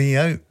help me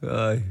out.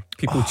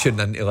 People tune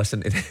in to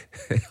listen to the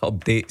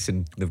updates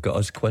and they've got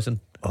us quizzing.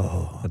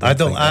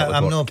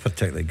 I'm not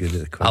particularly good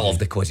at the quizzes. I love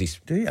the quizzes.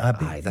 Do you?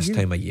 This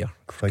time of year.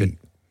 Quite.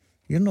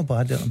 You're not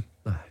bad at them.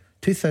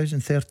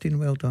 2013,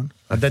 well done.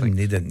 I didn't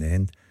need it in the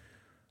end.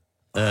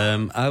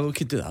 We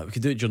could do that. We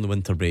could do it during the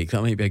winter break.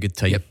 That might be a good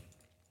time. Yep.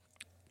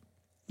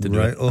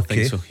 Right, okay. I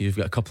think so. You've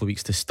got a couple of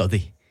weeks to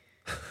study.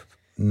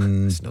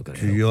 It's not going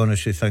to do you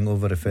honestly think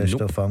over the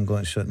festive I'm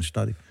going to sit and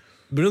study?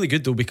 Really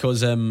good though,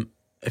 because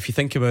if you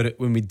think about it,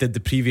 when we did the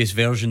previous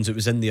versions, it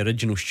was in the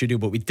original studio,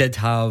 but we did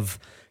have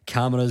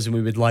cameras and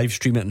we would live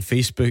stream it on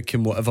Facebook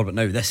and whatever. But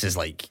now this is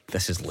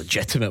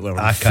legitimate.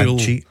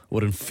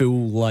 We're in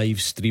full live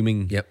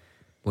streaming. Yep.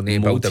 We'll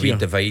need to build a wee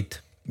divide.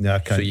 Yeah, I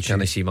can't so you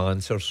can't see my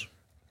answers.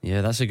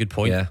 Yeah, that's a good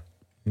point. Yeah.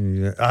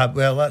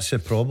 Well, that's the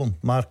problem.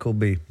 Mark will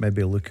be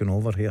maybe looking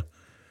over here.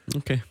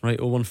 Okay, right.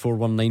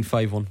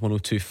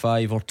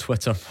 01419511025 or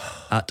Twitter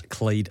at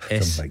Clyde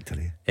S.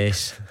 Impressive.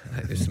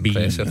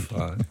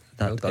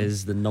 That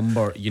is the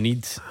number you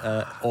need,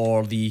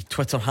 or the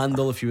Twitter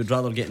handle if you would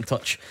rather get in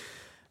touch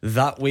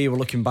that way. We're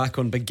looking back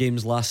on big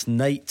games last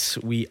night.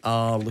 We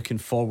are looking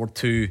forward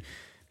to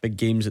big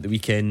games at the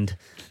weekend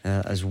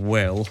as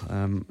well.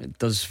 It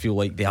does feel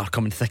like they are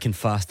coming thick and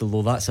fast,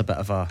 although that's a bit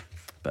of a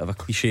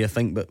cliche, I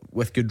think, but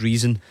with good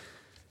reason.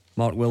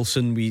 Mark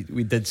Wilson, we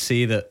did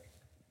say that,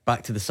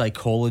 back to the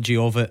psychology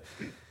of it,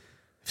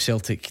 if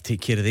Celtic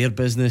take care of their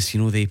business,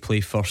 they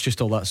play first,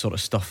 just all that sort of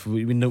stuff.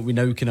 We now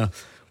kind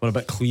of, we're a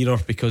bit clearer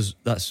because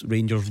that's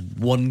Rangers'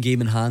 one game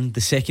in hand.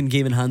 The second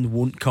game in hand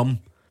won't come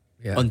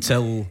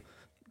until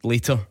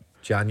later,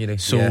 January.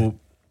 So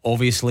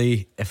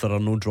obviously, if there are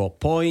no drop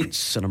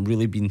points, and I'm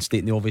really being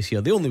stating the obvious here,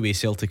 the only way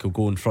Celtic will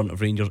go in front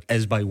of Rangers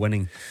is by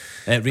winning.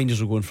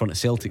 Rangers will go in front of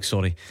Celtic,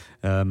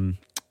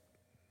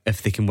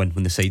 if they can win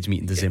when the sides meet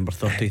in December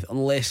 30th,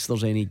 unless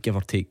there's any give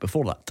or take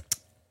before that.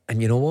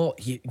 And you know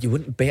what? You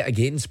wouldn't bet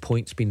against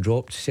points being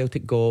dropped.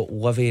 Celtic got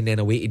Livy and then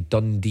away to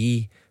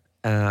Dundee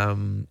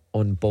on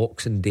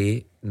Boxing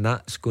Day, and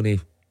that's going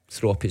to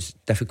throw up its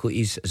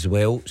difficulties as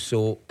well.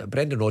 So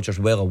Brendan Rodgers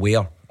well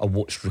aware of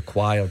what's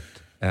required.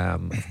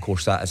 Of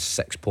course, that is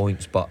 6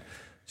 points, but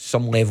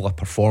some level of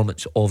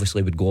performance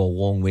obviously would go a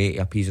long way to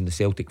appeasing the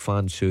Celtic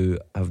fans who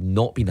have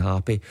not been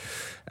happy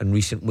in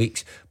recent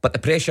weeks. But the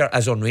pressure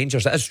is on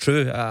Rangers. It is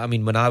true. I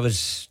mean, when I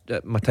was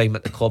at my time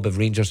at the club, if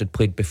Rangers had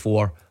played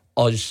before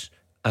us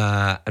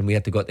and we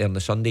had to go out there on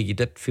the Sunday, you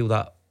did feel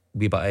that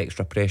wee bit of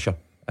extra pressure.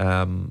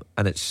 And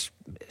it's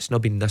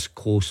not been this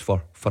close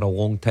for a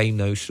long time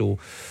now. So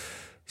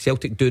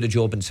Celtic do the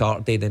job on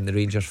Saturday, then the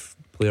Rangers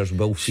players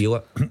will feel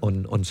it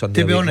on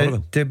Sunday. To be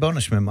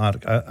honest with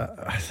Mark,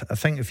 I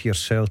think if you're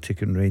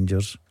Celtic and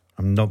Rangers,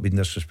 I'm not being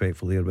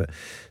disrespectful here, but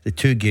the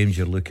two games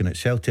you're looking at,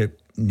 Celtic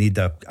need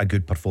a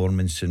good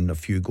performance and a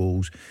few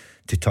goals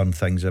to turn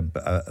things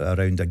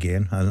around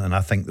again, and I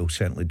think they'll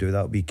certainly do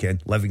that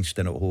weekend.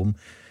 Livingston at home,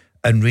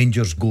 and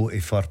Rangers go to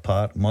Fir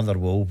Park,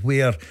 Motherwell,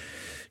 where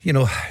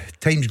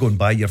time's going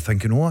by, you're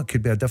thinking, it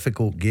could be a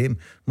difficult game.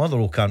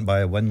 Motherwell can't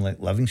buy a win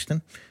like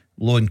Livingston.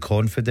 Low in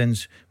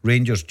confidence.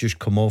 Rangers just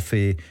come off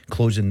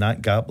closing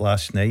that gap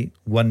last night,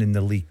 winning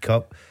the League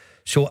Cup.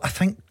 So I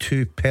think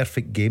two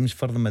perfect games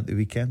for them at the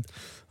weekend.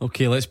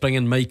 Okay, let's bring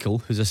in Michael,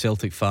 who's a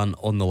Celtic fan,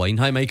 on the line.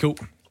 Hi, Michael.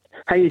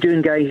 How you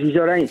doing, guys? He's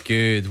all right?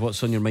 Good.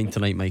 What's on your mind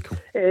tonight, Michael?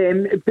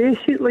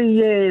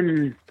 Basically,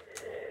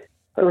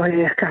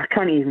 I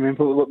can't even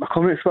remember what my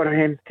comments were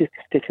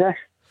to Chris.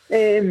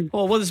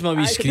 What does my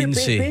wee screen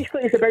say?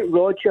 Basically, it's about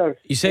Rodgers.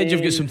 You said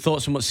you've got some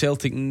thoughts on what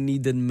Celtic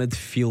need in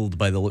midfield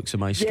by the looks of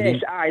my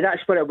screen. Yes,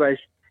 that's what it was.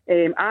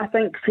 I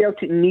think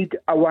Celtic need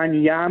a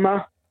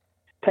Wanyama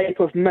type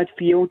of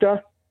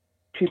midfielder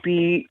to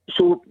be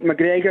so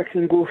McGregor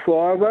can go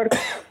forward,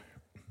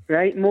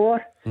 right?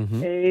 More,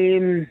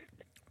 Mm-hmm.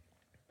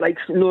 like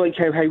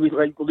how we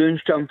like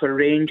Lundstrom for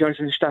Rangers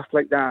and stuff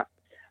like that.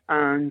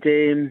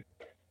 And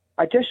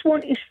I just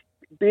want to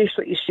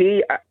basically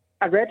say,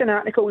 I read an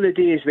article the other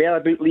day as well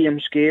about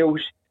Liam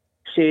Scales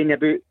saying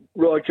about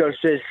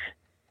Rodgers'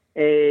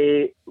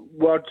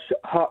 words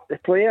hurt the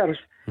players.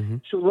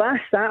 So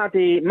last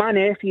Saturday, my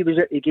nephew was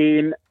at the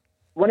game.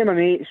 One of my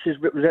mates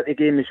was at the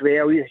game as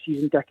well. He's a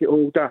season ticket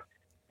holder.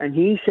 And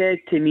he said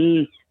to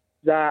me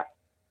that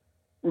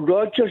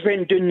Rodgers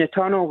went down the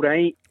tunnel,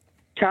 right?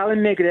 Callum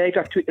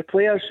McGregor took the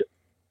players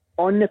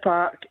on the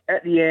park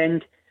at the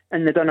end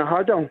and they done a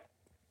huddle.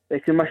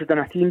 Like they must have done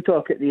a team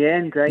talk at the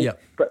end, right?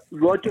 Yep. But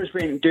Rodgers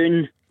went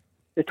down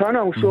the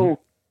tunnel. So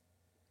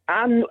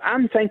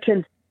I'm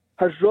thinking,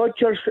 has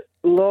Rodgers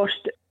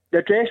lost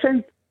the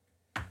dressing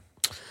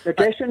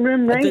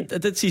room, right? I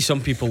did see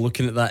some people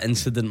looking at that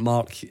incident,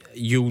 Mark.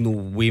 You'll know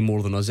way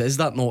more than us. Is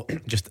that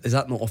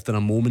not often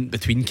a moment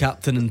between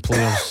captain and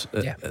players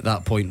at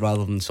that point,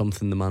 rather than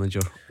something the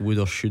manager would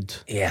or should?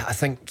 Yeah, I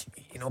think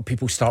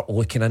people start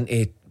looking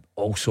into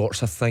all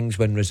sorts of things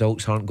when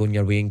results aren't going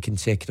your way in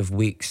consecutive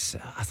weeks.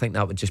 I think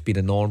that would just be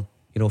the norm.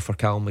 For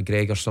Callum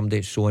McGregor, somebody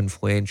that's so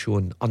influential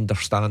and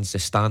understands the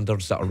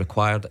standards that are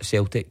required at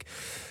Celtic.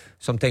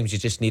 Sometimes you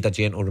just need a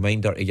gentle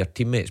reminder to your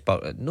teammates,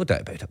 but no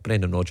doubt about it,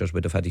 Brendan Rodgers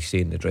would have had his say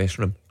in the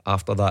dressing room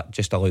after that.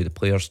 Just allow the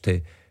players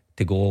to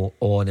go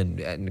on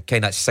and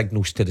kind of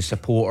signals to the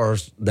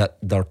supporters that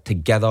they're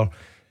together.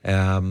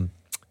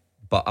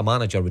 But a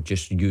manager would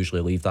just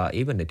usually leave that,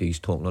 even the days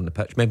talking on the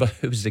pitch. Remember,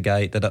 who was the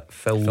guy that did it?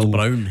 Phil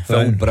Brown.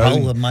 Phil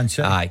Brown.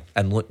 Aye,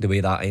 and look the way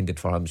that ended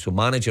for him. So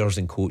managers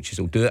and coaches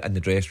will do it in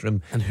the dressing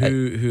room. And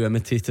who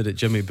imitated it?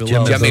 Jimmy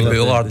Bullard. Jimmy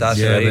Bullard, that's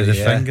right. With the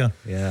finger.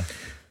 Yeah.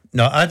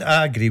 No,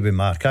 I agree with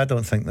Mark. I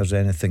don't think there's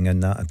anything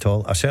in that at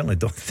all. I certainly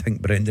don't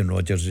think Brendan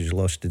Rodgers has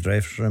lost the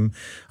dressing room.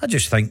 I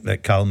just think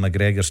that Callum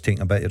McGregor's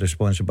taking a bit of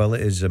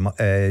responsibility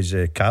as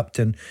a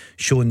captain,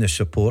 showing the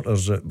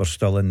supporters that we're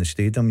still in the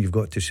stadium. You've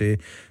got to say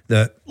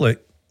that,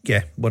 look,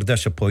 yeah, we're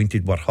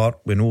disappointed, we're hurt,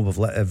 we know we've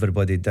let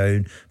everybody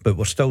down, but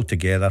we're still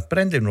together.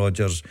 Brendan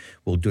Rodgers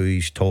will do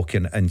his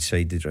talking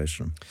inside the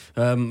dressing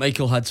room.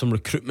 Michael had some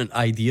recruitment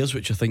ideas,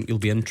 which I think you'll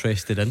be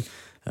interested in.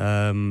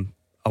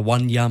 A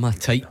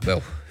Wanyama type.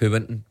 Well, who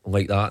wouldn't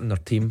like that in their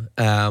team?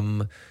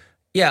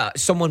 Yeah,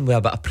 someone with a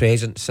bit of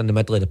presence in the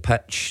middle of the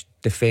pitch,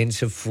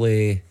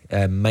 defensively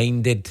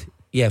minded.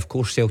 Yeah, of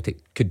course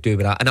Celtic could do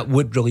with that, and it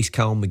would release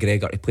Callum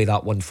McGregor to play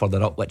that one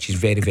further up, which he's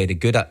very, very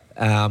good at.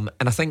 And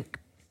I think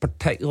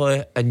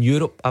particularly in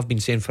Europe, I've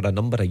been saying for a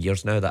number of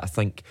years now that I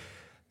think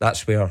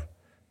that's where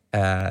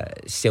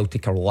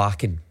Celtic are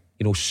lacking.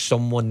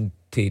 Someone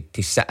to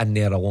sit in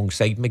there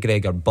alongside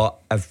McGregor. But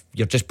if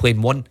you're just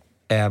playing one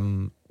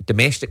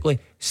domestically,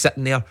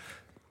 sitting there,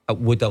 it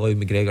would allow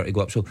McGregor to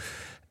go up. So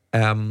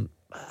I'm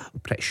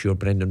pretty sure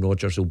Brendan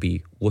Rodgers will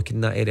be looking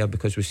in that area,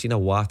 because we've seen a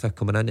Wata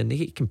coming in and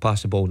he can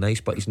pass the ball nice,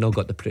 but he's not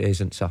got the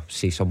presence of,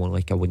 say, someone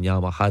like a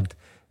Wanyama had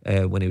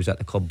when he was at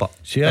the club. But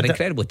they're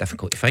incredibly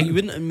difficult to find. You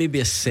wouldn't maybe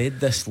have said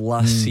this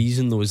last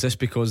season though. Is this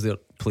because they're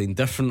playing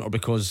different, or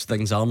because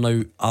things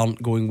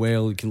aren't going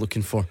well? You're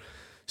looking for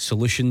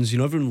solutions.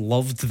 Everyone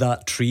loved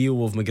that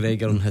trio of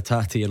McGregor and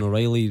Hatate and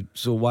O'Reilly,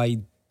 so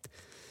why?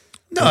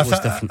 No,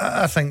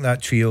 I think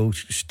that trio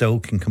still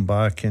can come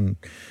back, and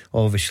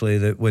obviously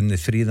that when the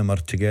three of them are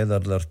together,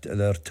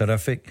 they're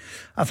terrific.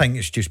 I think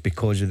it's just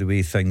because of the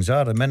way things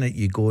are. The minute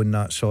you go in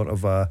that sort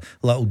of a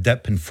little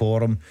dip in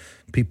form,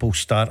 people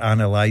start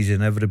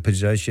analysing every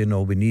position.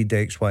 Oh, we need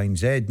X, Y, and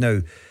Z. Now,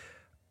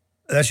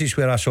 this is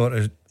where I sort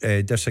of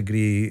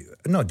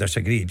not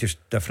disagree, just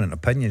different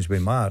opinions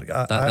with Mark.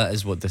 That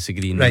is what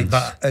disagreeing right, means.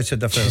 But it's a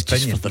different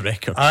opinion. Just for the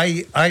record,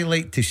 I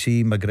like to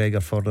see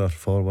McGregor further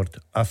forward.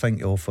 I think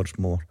he offers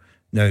more.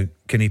 Now,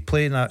 can he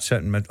play in that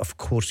sitting mid? Of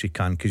course he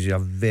can, because he's a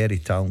very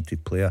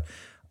talented player.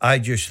 I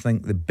just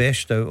think the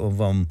best out of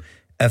him,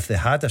 if they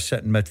had a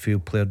sitting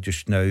midfield player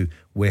just now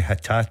with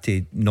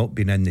Hatate not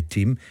being in the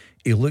team,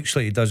 he looks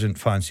like he doesn't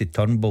fancy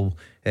Turnbull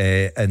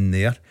in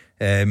there.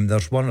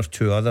 There's one or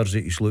two others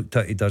that he's looked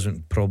at he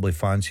doesn't probably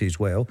fancy as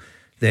well.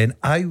 Then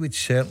I would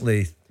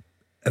certainly,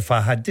 if I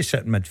had to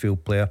sit in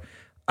midfield player,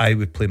 I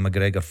would play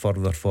McGregor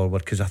further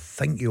forward, because I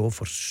think he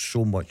offers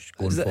so much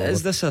going forward.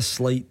 Is this a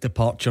slight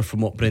departure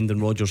from what Brendan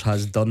Rodgers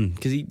has done?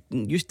 Because he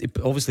used to,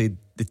 obviously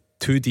the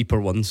two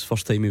deeper ones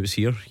first time he was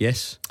here,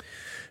 yes?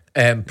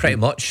 Pretty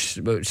much.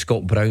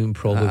 Scott Brown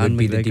probably would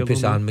be the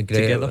deepest, and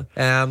McGregor.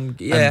 Yeah. And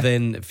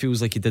then it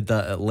feels like he did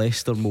that at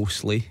Leicester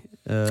mostly.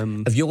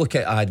 If you look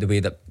at the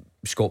way that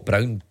Scott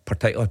Brown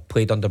particularly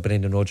played under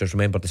Brendan Rodgers,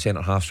 remember the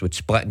centre halves would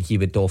split and he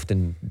would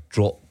often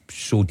drop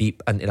so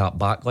deep into that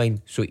back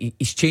line. So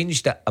he's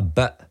changed it a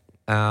bit.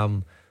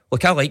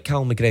 Look, I like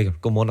Callum McGregor,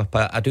 go on up.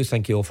 I do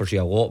think he offers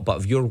you a lot, but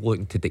if you're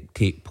looking to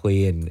dictate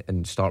play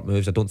and start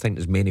moves, I don't think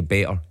there's many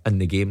better in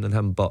the game than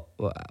him. But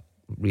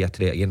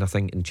reiterate again, I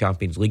think in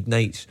Champions League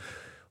nights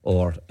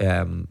or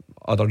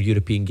other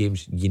European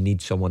games, you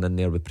need someone in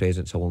there with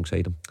presence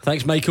alongside him.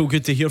 Thanks, Michael,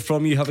 good to hear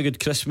from you. Have a good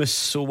Christmas.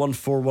 So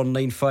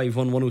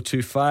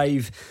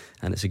 01419511025,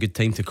 and it's a good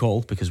time to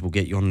call because we'll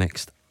get you on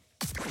next.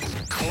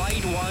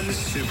 Clyde One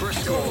Super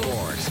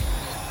Scoreboard.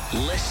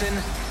 Listen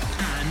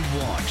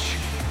and watch.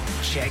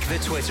 Check the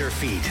Twitter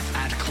feed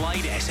at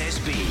Clyde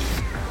SSB.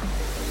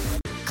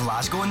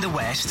 Glasgow and the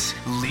West's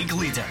league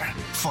leader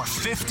for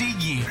 50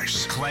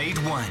 years. Clyde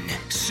 1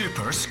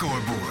 Super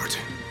Scoreboard.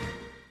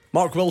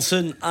 Mark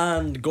Wilson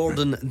and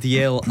Gordon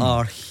Dalziel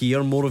are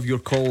here. More of your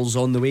calls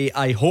on the way,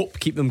 I hope.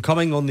 Keep them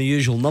coming on the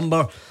usual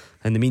number.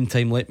 In the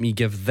meantime, let me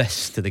give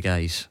this to the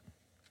guys.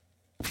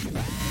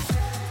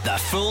 The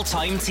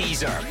full-time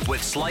teaser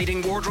with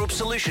Sliding Wardrobe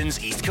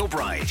Solutions East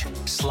Kilbride.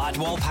 Slat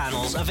wall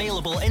panels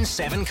available in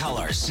 7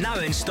 colours. Now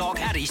in stock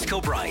at East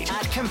Kilbride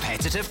at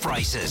competitive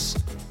prices.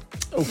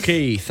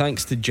 Okay,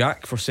 thanks to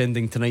Jack for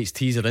sending tonight's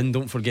teaser in.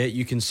 Don't forget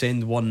you can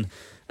send one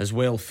as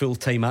well,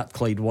 fulltime at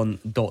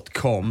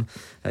Clyde1.com.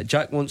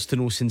 Jack wants to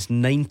know, since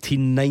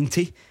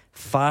 1990,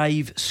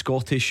 5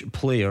 Scottish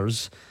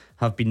players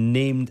have been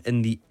named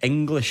in the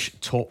English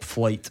top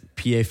flight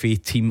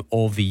PFA Team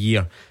of the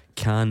Year.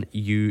 Can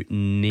you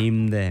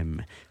name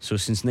them? So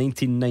since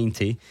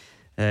 1990,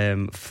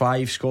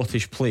 5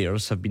 Scottish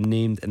players have been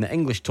named in the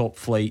English top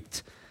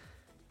flight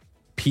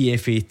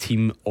PFA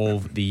Team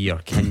of the Year.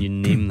 Can you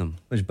name them?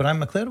 Was Brian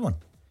McClare one?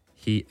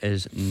 He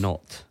is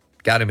not.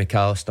 Gary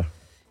McAllister.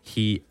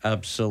 He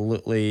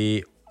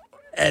absolutely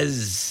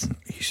is.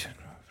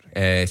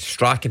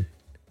 Strachan.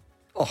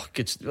 Oh,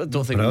 good. I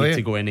don't think we need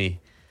to go any.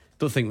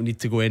 Don't think we need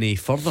to go any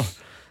further.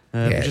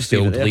 Yeah, just the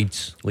leave old it there.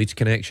 Leeds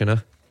connection, huh?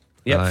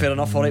 Yeah, fair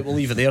enough. All right, we'll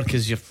leave it there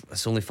because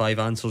it's only 5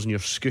 answers and you're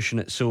scushing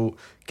it. So,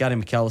 Gary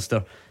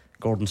McAllister,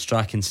 Gordon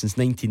Strachan. Since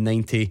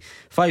 1990,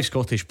 5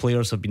 Scottish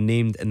players have been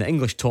named in the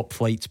English top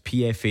flight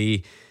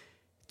PFA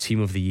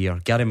Team of the Year.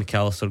 Gary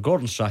McAllister,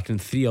 Gordon Strachan,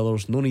 3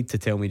 others. No need to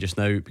tell me just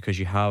now because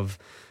you have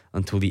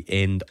until the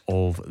end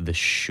of the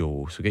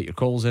show. So get your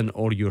calls in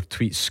or your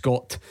tweets.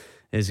 Scott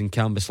is in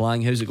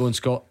Cambuslang. How's it going,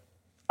 Scott?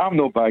 I'm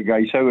not bad,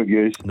 guys. How are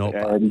you? Not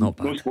bad. No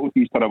spoke to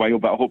you for a while,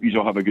 but I hope you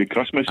all have a good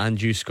Christmas.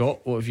 And you, Scott?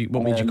 What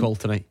made you call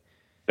tonight?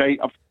 Right,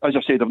 as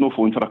I said, I've no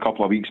phoned for a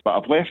couple of weeks, but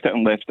I've left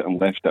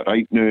it.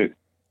 Right now,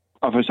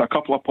 I've a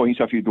couple of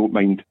points, if you don't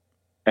mind.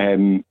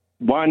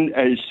 One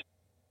is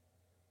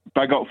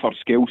big up for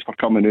Scales for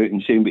coming out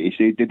and saying what he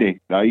said today.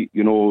 Right,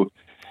 you know,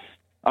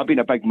 I've been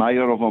a big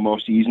admirer of him all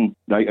season.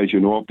 Right, as you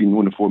know, I've been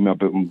on the phone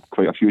about him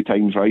quite a few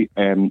times. Right,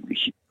 and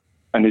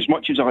as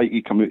much as I like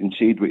he come out and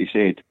said what he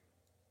said,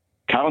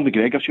 Callum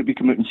McGregor should be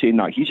coming out and saying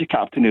that. He's a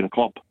captain of the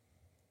club,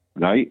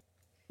 right?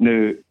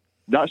 Now,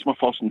 that's my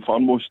first and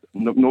foremost.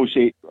 No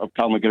say of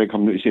Callum McGregor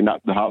coming out and saying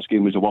that the Hearts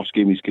game was the worst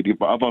game of his career,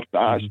 whatever.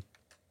 That's,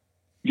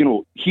 you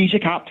know, he's a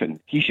captain.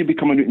 He should be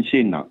coming out and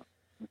saying that,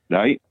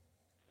 right?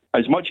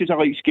 As much as I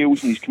like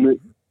Scales and he's come out,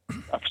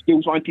 if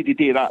Scales wanted to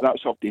do that,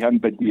 that's up to him,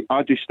 but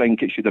I just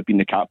think it should have been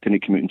the captain who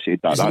came out and said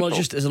that. Is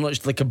it not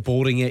just like a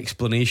boring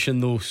explanation,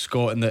 though,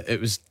 Scott, and that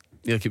it was...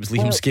 Like it was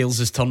Liam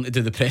Scales' turn to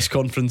do the press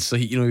conference, so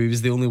he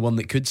was the only one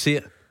that could say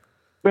it.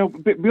 Well,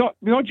 but we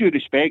all due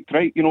respect,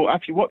 right? You know,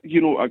 if you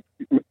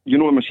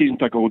I'm a season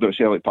ticket holder at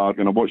Celtic Park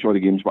and I watch all the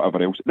games,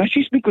 whatever else. This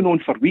has been going on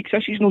for weeks.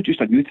 This is not just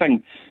a new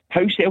thing.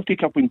 How Celtic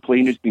have been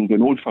playing has been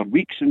going on for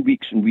weeks and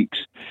weeks and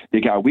weeks.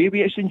 They got away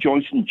with it in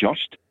Johnson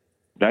just,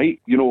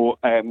 right? You know,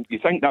 you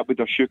think that would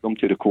have shook them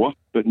to the core,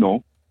 but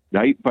no,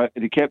 right? But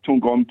they kept on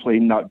going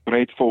playing that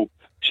dreadful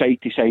side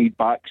to side,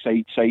 back,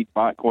 side,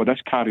 back, all this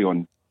carry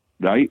on,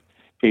 right?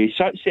 He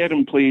sits there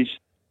and plays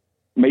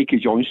Mikey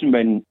Johnson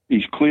when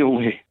he's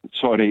clearly,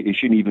 he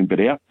shouldn't even be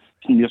there.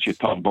 It's near your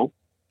turbo,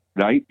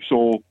 right?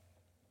 So,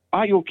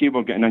 okay,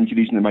 we're getting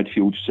injuries in the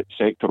midfield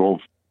sector of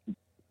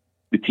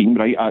the team,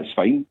 right? That's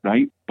fine,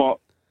 right? But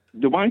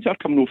the ones that are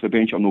coming off the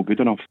bench are no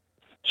good enough.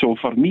 So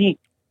for me,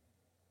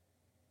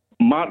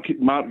 Mark is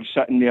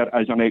sitting there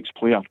as an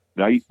ex-player,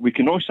 right? We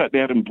can all sit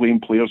there and blame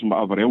players and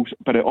whatever else,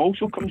 but it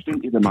also comes down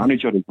to the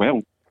manager as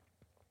well.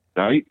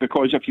 Right,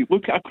 because if you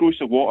look at across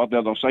the water the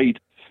other side,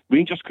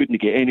 Rangers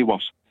couldn't get any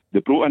worse. They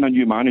brought in a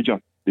new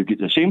manager. They've got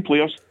the same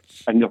players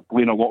and they're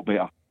playing a lot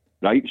better.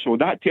 Right, so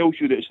that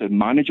tells you that it's the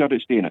manager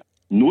that's doing it.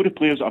 No, the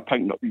players that are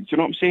picking up. Do you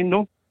know what I'm saying?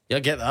 No. Yeah,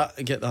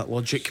 I get that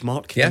logic,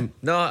 Mark. Yeah,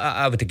 no,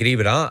 I would agree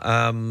with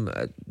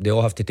that. They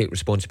all have to take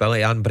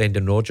responsibility, and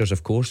Brendan Rodgers,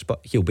 of course,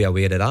 but he'll be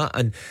aware of that.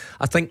 And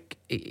I think,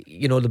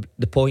 you know,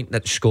 the point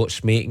that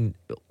Scott's making,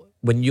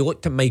 when you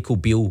looked at Michael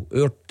Beale,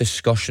 our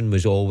discussion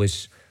was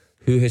always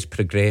who has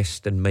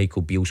progressed in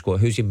Michael Beale's squad,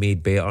 who's he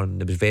made better, and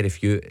there was very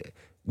few.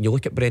 When you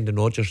look at Brendan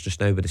Rodgers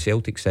just now with the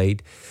Celtic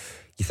side,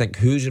 you think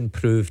who's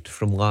improved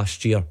from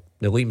last year.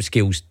 Now Liam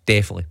Scales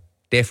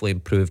definitely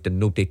improved, and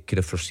nobody could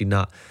have foreseen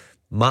that.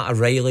 Matt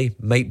O'Reilly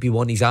might be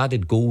one. He's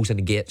added goals and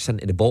he gets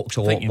into the box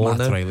a lot more now.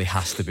 Matt O'Reilly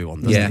has to be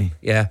one, doesn't he?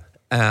 Yeah.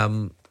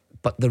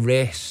 But the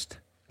rest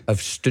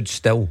have stood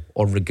still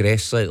or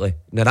regressed slightly.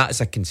 Now that is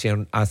a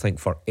concern, I think,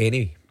 for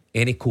any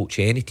coach,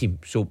 any team.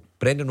 So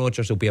Brendan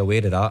Rodgers will be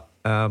aware of that.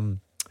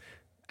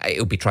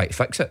 He'll be trying to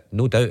fix it,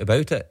 no doubt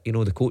about it. You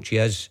know, the coach he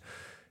is,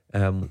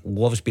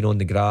 loves being on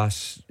the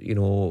grass, you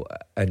know,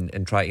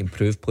 and try to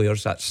improve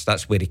players.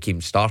 That's where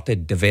he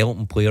started,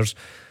 developing players.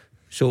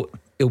 So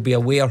he'll be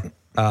aware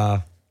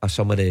of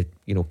some of the,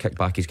 you know,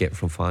 kickback he's getting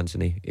from fans,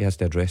 and he has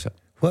to address it.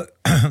 What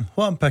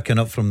I'm picking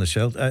up from the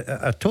Celtic,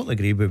 I totally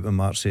agree with what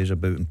Mark says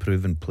about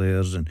improving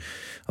players, and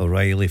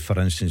O'Reilly, for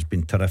instance,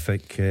 been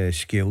terrific,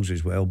 Scales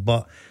as well.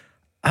 But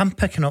I'm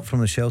picking up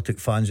from the Celtic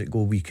fans that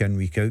go week in,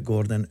 week out,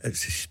 Gordon.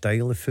 It's the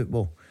style of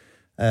football.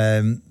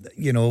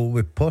 You know,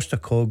 with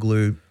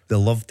Postecoglou, they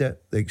loved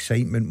it. The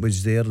excitement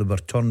was there. They were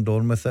turned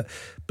on with it.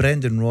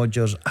 Brendan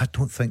Rodgers, I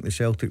don't think the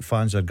Celtic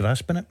fans are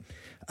grasping it.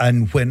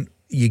 And when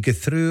you get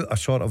through a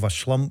sort of a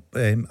slump,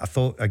 I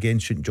thought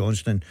against St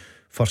Johnstone,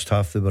 first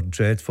half they were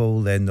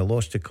dreadful. Then they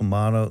lost to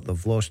Kamara,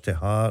 they've lost to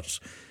Hearts.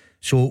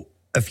 So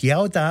if you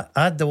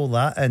add all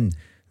that in,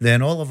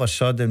 then all of a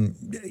sudden,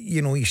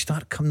 you know, you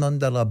start coming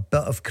under a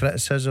bit of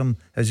criticism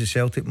as a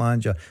Celtic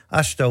manager.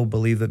 I still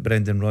believe that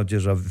Brendan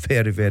Rodgers is a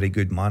very, very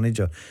good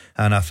manager,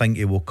 and I think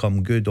he will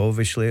come good.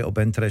 Obviously, it'll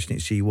be interesting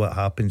to see what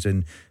happens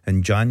in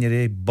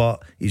January,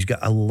 but he's got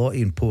a lot of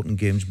important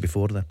games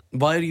before then.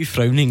 Why are you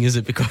frowning? Is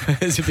it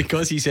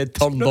because he said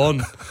turned on?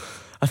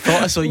 I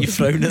thought I saw you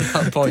frown at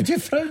that point. Did you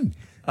frown?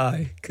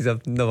 Aye, because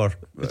I've never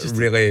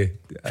really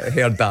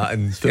heard that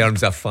in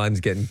terms of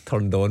fans getting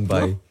turned on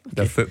by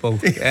their football.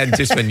 And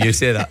just when you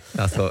say that,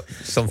 I thought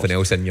something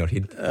else in your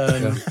head.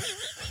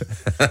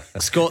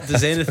 Scott,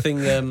 does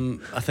anything?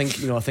 I think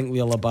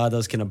Liel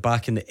Abada's kind of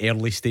back in the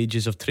early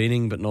stages of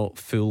training, but not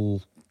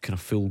full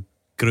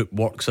group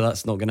work. So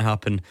that's not going to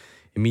happen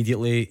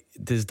immediately.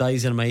 Does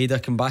Dalziel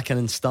Maeda come back in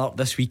and start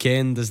this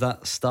weekend? Does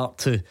that start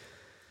to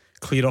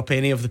clear up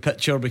any of the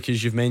picture,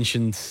 because you've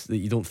mentioned that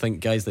you don't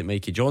think guys like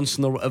Mikey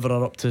Johnson or whatever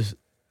are up to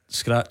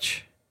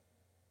scratch?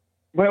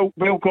 Well,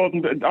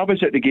 Gordon, I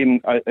was at the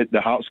game, at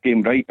the Hearts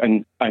game, right,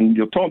 and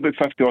you're talking about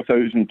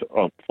 50,000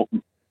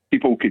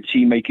 people could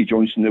see Mikey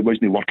Johnson that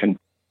wasn't working,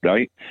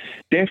 right?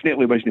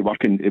 Definitely wasn't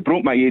working. He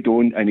broke my head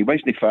on and he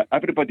wasn't fit.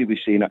 Everybody was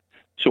saying it.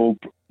 So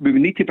we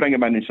would need to bring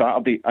him in on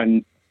Saturday,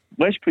 and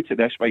let's put it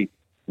this way,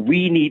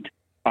 we need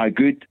a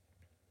good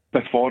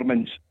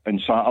performance on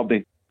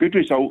Saturday. Good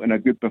result and a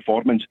good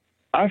performance.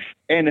 If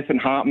anything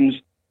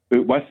happens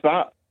with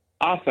that,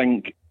 I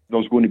think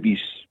there's going to be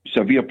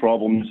severe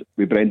problems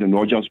with Brendan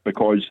Rodgers,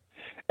 because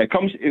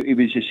it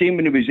was the same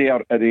when he was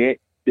there at the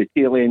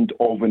tail end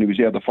of when he was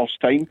there the first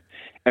time.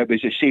 It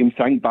was the same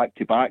thing back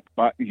to back,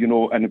 you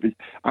know, and it was,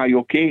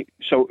 okay,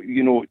 so,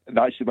 you know,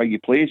 that's the way he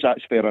plays,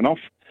 that's fair enough.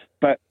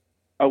 But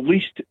at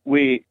least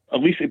with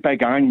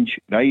Big Ange,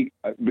 right,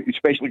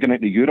 especially going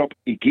into Europe,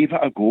 he gave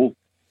it a go.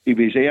 He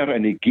was there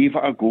and he gave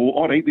it a go.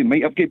 All right, we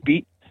might have get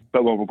beat,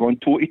 but we were going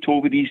toe-to-toe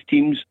with these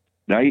teams,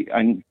 right?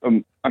 And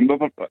we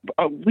were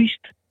at least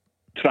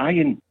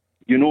trying,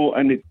 you know.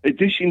 And it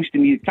just seems to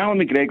me, Callum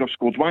McGregor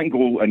scored one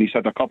goal and he's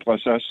had a couple of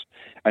assists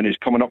and is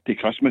coming up to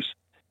Christmas.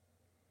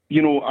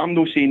 You know, I'm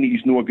not saying that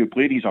he's not a good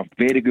player. He's a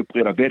very good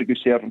player, a very good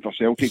servant for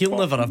Celtic. He'll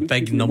never have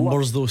big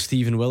numbers though,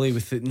 Stephen, will he?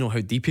 With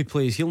how deep he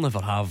plays, he'll never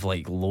have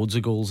like loads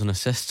of goals and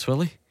assists,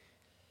 will he?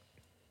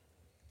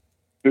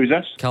 Who's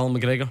this? Callum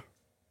McGregor.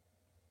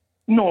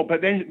 No,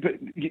 but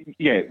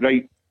yeah,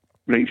 right,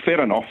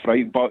 fair enough,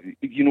 right. But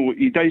you know,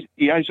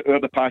 he has over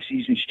the past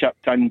seasons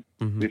chipped in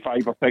with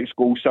 5 or 6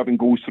 goals, 7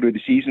 goals through the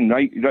season,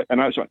 right?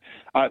 And that's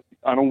I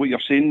know what you're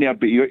saying there,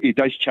 but he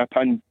does chip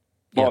in.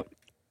 But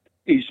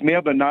he's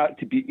more than that.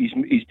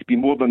 He's to be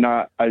more than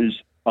that as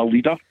a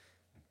leader.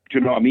 Do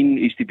you know what I mean?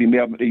 He's to be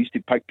more. He's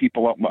to pick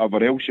people up,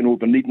 whatever else. You know,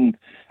 we're needing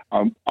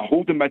a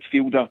holding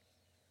midfielder.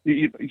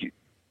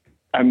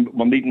 And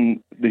we're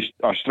needing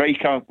a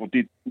striker.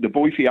 The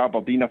boy for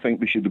Aberdeen, I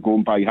think we should go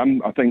and buy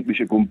him. I think we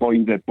should go and buy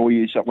the boy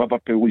who's at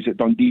Liverpool. He's at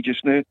Dundee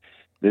just now.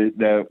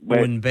 The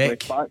Owen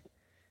Beck.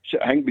 So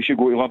I think we should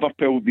go to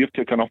Liverpool. They're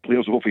taking enough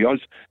players off of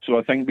us. So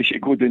I think we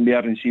should go down there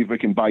and see if we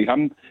can buy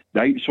him.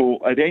 Right. So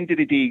at the end of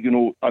the day, you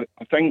know, I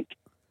think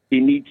he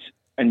needs,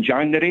 in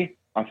January,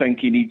 I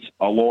think he needs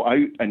a lot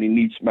out, and he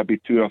needs maybe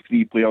 2 or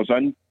 3 players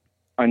in.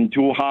 And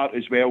Joe Hart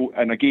as well.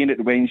 And again at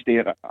the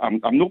Wednesday, I'm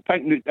not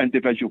picking out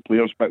individual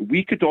players, but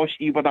we could all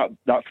see where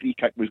that free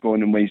kick was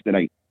going on Wednesday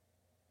night.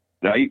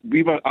 Right?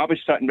 I was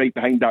sitting right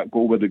behind that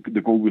goal where the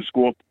goal was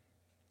scored.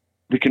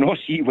 We can all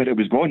see where it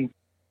was going.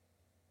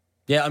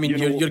 Yeah, I mean,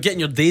 you're getting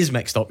your days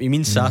mixed up. You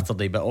mean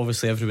Saturday, but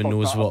obviously everyone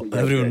knows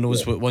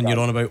what one you're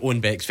on about.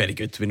 Owen Beck's very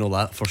good. We know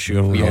that for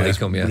sure. We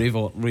always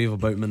rave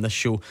about him in this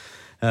show.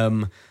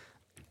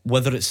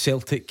 Whether it's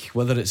Celtic,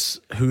 whether it's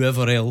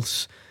whoever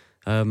else,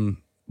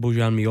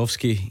 Bojan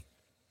Miovski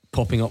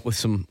popping up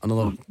with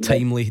another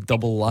timely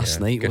double last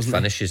night. Good wasn't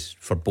finishes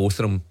for both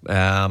of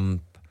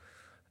them.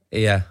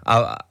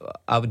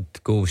 I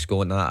would go with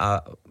Scott.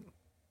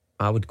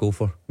 I would go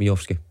for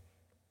Miovski.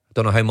 I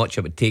don't know how much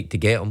it would take to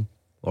get him,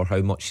 or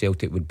how much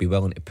Celtic would be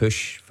willing to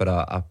push for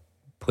a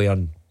player,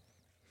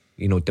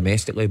 you know,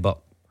 domestically, but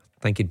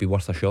I think he'd be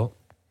worth a shot.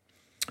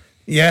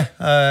 Yeah,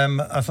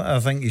 I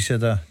think he's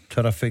had a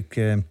terrific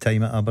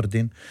time at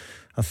Aberdeen.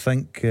 I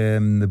think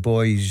the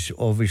boys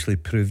obviously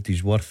proved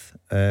his worth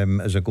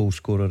as a goal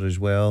scorer as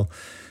well.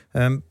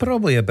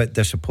 Probably a bit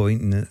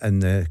disappointing in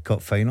the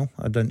cup final.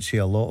 I didn't see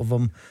a lot of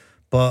him,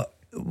 but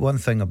one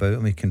thing about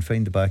him, he can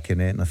find the back of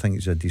the net, and I think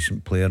he's a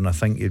decent player, and I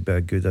think he'd be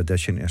a good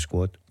addition to a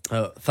squad.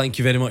 Thank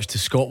you very much to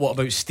Scott. What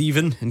about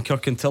Stephen in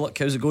Kirkintilloch?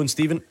 How's it going,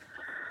 Stephen?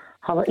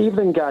 Hello,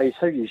 evening, guys.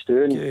 How you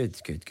doing?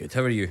 Good.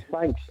 How are you?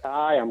 Thanks.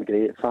 I am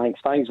great.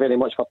 Thanks very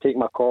much for taking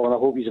my call, and I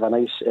hope you have a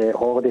nice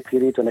holiday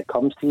period when it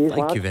comes to you.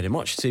 Thank you very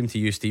much. Same to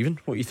you, Stephen.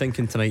 What are you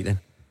thinking tonight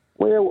then?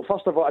 Well,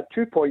 first of all, I had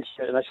 2 points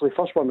initially.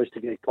 First one was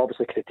to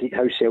obviously critique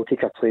how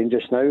Celtic are playing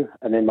just now,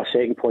 and then my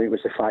second point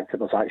was the fact that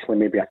there's actually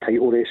maybe a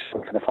title race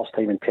for the first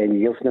time in 10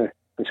 years now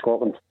in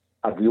Scotland,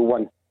 a real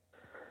one,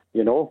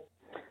 you know.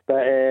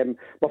 But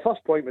my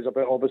first point was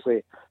about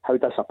obviously how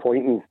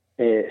disappointing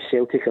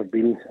Celtic have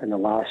been in the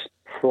last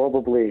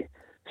probably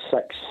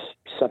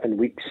 6-7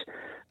 weeks.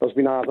 There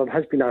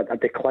has been a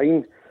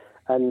decline,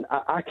 and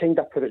I kind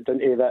of put it down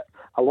to that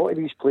a lot of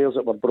these players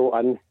that were brought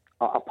in,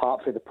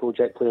 apart from the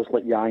project players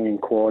like Yang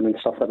and Kwon and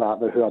stuff like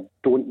that, who I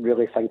don't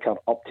really think are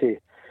up to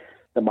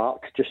the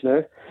mark just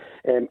now.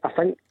 I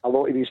think a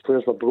lot of these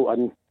players were brought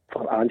in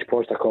for Ange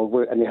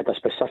Postecoglou, and they had a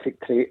specific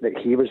trait that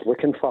he was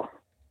looking for.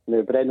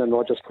 Now, Brendan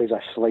Rodgers plays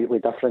a slightly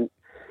different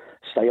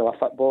style of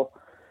football,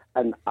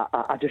 and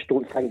I just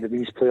don't think that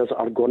these players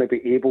are going to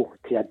be able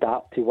to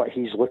adapt to what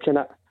he's looking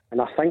at.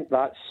 And I think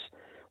that's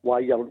why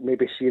you're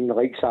maybe seeing the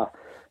likes of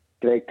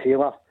Greg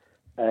Taylor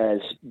as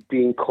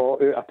being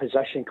caught out of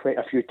position quite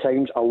a few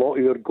times. A lot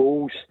of your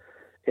goals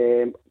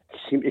seem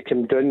to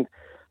come down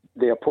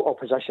the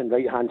opposition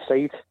right-hand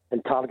side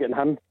and targeting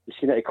him. You've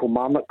seen it to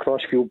Kilmarnock,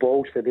 crossfield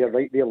balls for their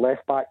right, their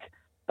left-back,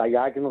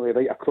 diagonally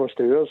right across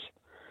to ours.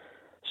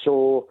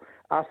 So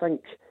I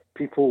think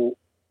people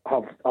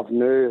have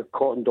now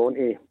cottoned on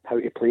to how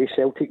to play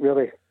Celtic,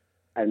 really,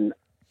 and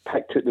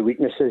picked out the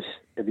weaknesses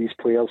of these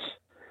players,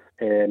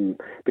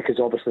 because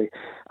obviously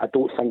I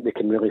don't think they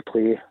can really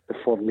play the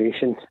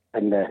formation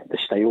and the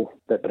style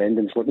that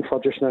Brendan's looking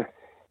for just now.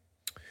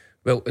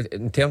 Well,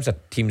 in terms of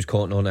teams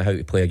cotton on to how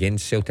to play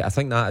against Celtic, I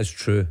think that is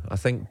true. I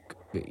think,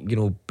 you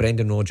know,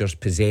 Brendan Rodgers'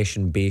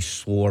 possession-based,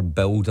 slower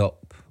build-up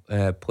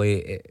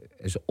play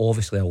is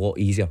obviously a lot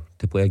easier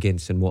to play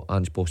against than what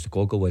Ange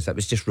Postecoglou was. It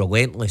was just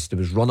relentless. There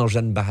was runners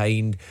in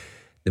behind.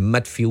 The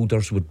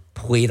midfielders would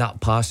play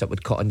that pass that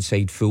would cut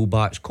inside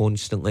fullbacks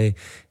constantly,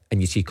 and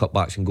you see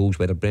cutbacks and goals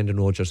where Brendan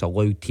Rodgers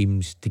allowed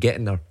teams to get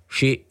in their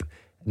shape,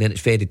 and then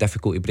it's very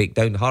difficult to break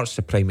down. Hearts is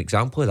a prime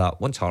example of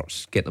that. Once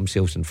Hearts get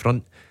themselves in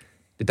front,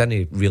 they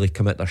didn't really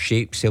commit their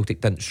shape.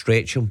 Celtic didn't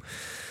stretch them.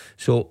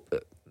 So,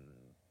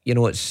 you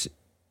know, it's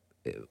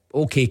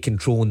okay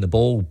controlling the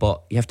ball,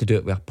 but you have to do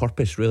it with a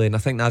purpose, really. And I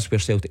think that's where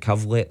Celtic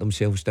have let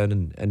themselves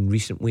down in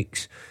recent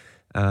weeks.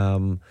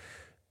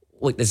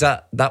 Look, there's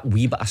that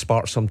wee bit of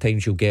spark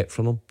sometimes you'll get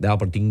from them. The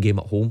Aberdeen game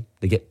at home,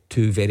 they get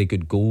 2 very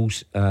good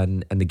goals,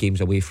 and the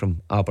game's away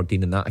from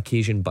Aberdeen on that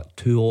occasion. But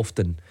too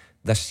often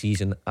this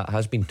season, it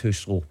has been too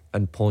slow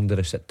and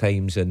ponderous at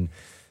times. And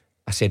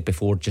I said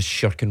before, just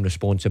shirking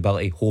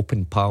responsibility,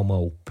 hoping Palma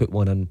will put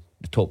one in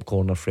the top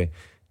corner for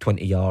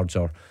 20 yards,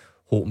 or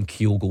hoping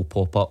Kyogo will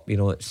pop up. You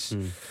know, it's.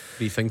 Do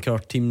you think our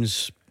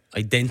team's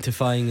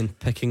identifying and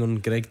picking on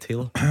Greg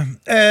Taylor?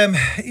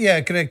 Yeah,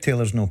 Greg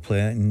Taylor's not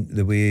playing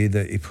the way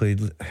that he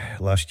played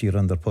last year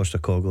under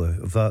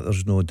Postecoglou. Of that,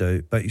 there's no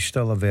doubt. But he's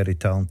still a very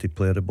talented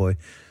player, the boy.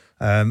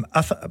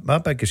 My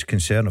biggest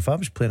concern, if I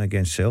was playing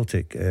against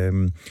Celtic,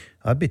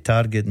 I'd be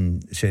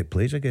targeting set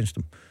plays against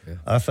them.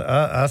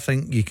 I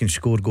think you can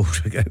score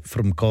goals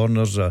from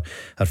corners or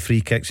free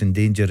kicks in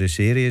dangerous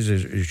areas,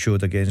 as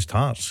showed against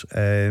Hearts.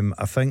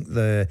 I think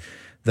their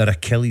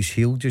Achilles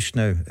heel just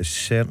now is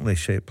certainly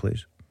set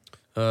plays.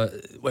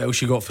 What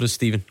else you got for us,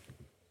 Stephen?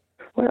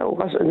 Well,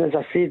 listen, as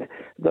I said,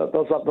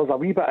 there's a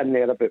wee bit in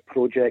there about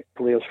project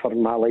players for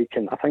my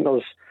liking. I think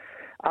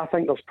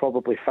there's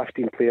probably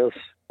 15 players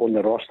on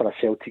the roster of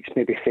Celtic's,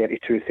 maybe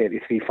 32,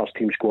 33 first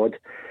team squad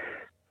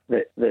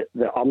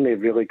that aren't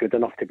really good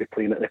enough to be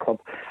playing at the club.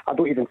 I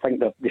don't even think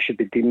that they should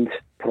be deemed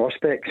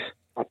prospects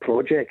or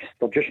projects.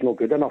 They're just not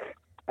good enough.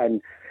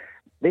 And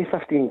they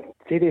 15,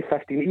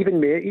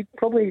 even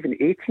probably even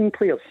 18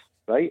 players,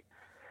 right?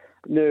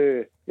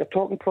 Now, you're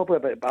talking probably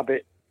about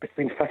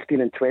between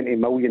 15 and 20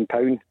 million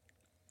pound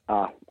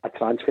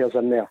transfers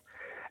in there.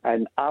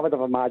 And I would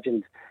have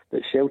imagined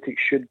that Celtic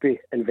should be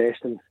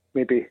investing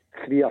maybe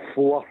 3 or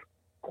 4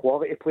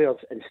 quality players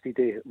instead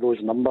of those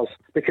numbers.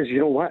 Because you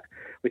know what?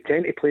 We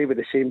tend to play with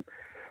the same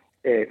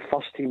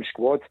first team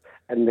squad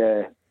and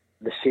the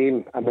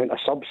same amount of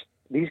subs.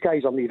 These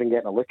guys aren't even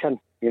getting a look in,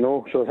 you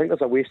know. So I think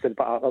there's a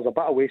bit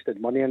of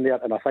wasted money in there.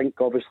 And I think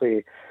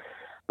obviously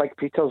Big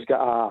Peter's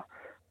got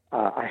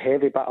a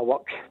heavy bit of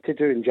work to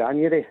do in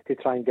January to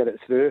try and get it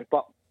through.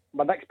 But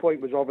my next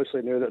point was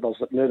obviously now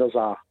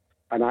there's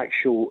an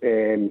actual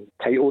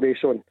title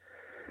race on,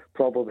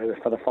 probably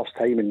for the first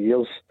time in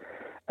years.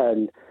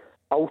 And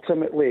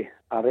ultimately,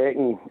 I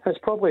reckon it's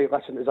probably,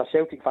 listen, as a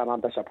Celtic fan,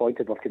 I'm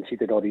disappointed we've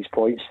conceded all these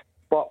points.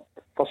 But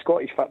for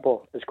Scottish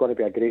football, it's going to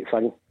be a great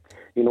thing.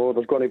 You know,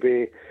 there's going to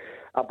be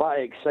a bit of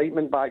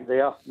excitement back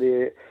there.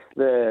 The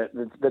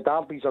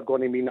derbies are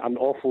going to mean an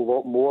awful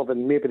lot more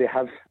than maybe they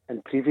have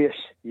in previous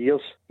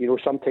years. You know,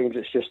 sometimes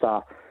it's just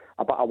a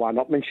bit of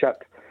one-upmanship.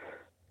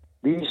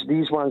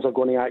 These ones are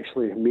going to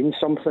actually mean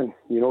something,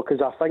 you know,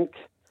 because I think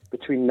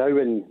between now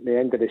and the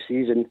end of the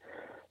season,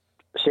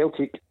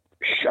 Celtic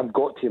have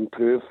got to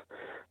improve.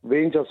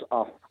 Rangers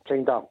are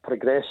kind of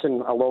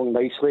progressing along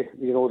nicely.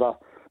 You know,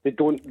 they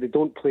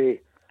don't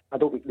play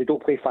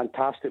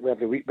fantastically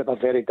every week, but they're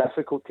very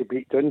difficult to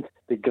beat down.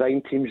 They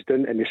grind teams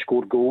down and they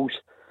score goals.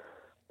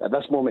 At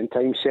this moment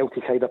in time,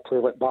 Celtic either play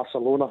like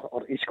Barcelona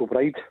or East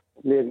Kilbride.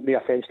 No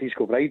offence to East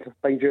Kilbride,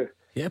 mind you.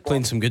 Yeah,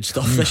 playing some good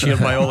stuff this year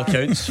by all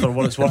accounts, for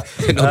what it's worth.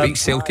 They did beat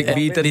Celtic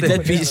B, did they?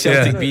 Did beat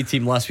Celtic B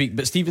team last week.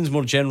 But Stephen's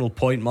more general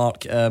point,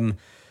 Mark, well,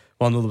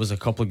 I know there was a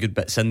couple of good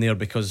bits in there,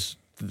 because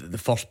the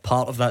first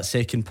part of that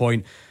second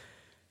point,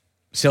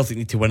 Celtic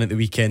need to win at the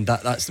weekend.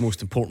 That's the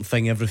most important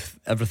thing.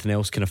 Everything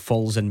else kind of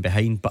falls in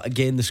behind. But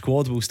again, the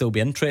squad will still be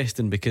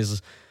interesting,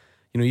 because,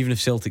 you know, even if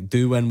Celtic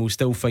do win, we'll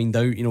still find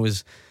out, you know,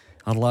 is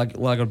our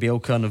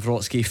Lagerbielke,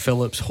 Nawrocki,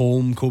 Phillips,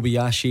 Holm,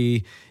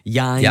 Kobayashi,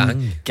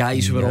 Yang,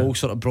 guys who were all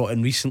sort of brought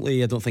in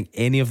recently. I don't think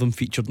any of them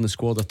featured in the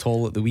squad at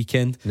all at the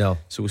weekend. No.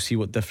 So we'll see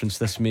what difference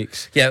this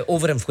makes. Yeah,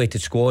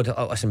 overinflated squad.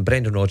 Listen,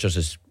 Brendan Rodgers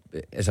is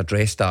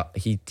addressed that.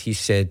 He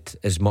said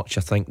as much,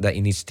 I think, that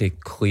he needs to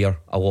clear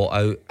a lot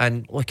out.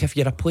 And look, if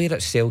you're a player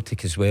at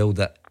Celtic as well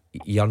that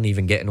you aren't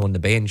even getting on the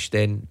bench,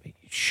 then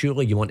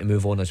surely you want to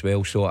move on as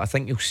well. So I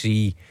think you'll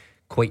see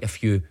quite a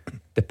few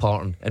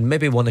departing, and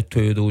maybe one or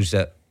two of those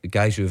that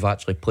guys who have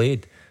actually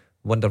played.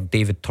 Wonder if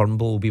David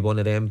Turnbull will be one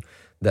of them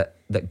that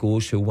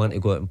goes, who want to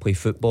go out and play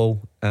football.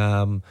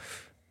 And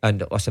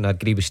listen, I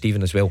agree with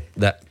Stephen as well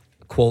that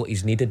quality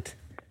is needed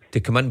to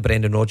come in.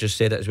 Brendan Rodgers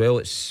said it as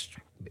well.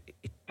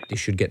 They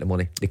should get the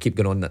money. They keep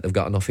going on that they've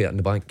got enough here in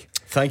the bank.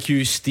 Thank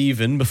you,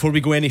 Stephen. Before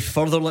we go any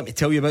further, let me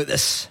tell you about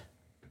this.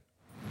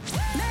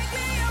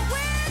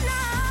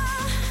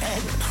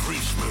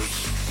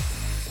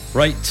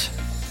 Right,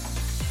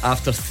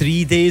 after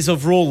 3 days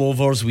of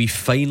rollovers, we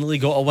finally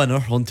got a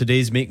winner on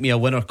today's Make Me a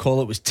Winner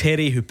call. It was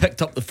Terry who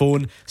picked up the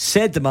phone,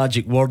 said the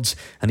magic words,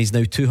 and he's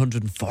now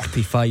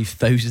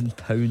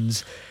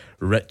 £245,000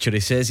 richer. He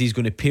says he's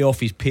going to pay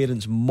off his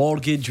parents'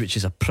 mortgage, which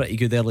is a pretty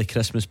good early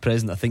Christmas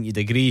present, I think you'd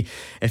agree.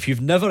 If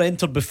you've never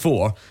entered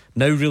before,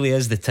 now really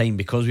is the time,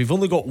 because we've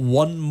only got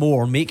one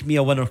more Make Me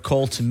a Winner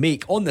call to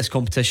make on this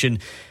competition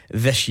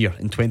this year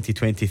in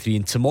 2023,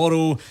 and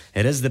tomorrow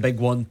it is the big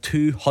one,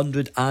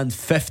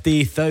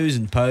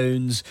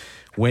 £250,000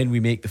 when we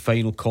make the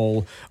final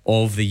call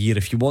of the year.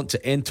 If you want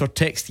to enter,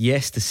 text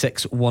yes to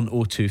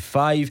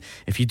 61025.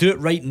 If you do it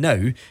right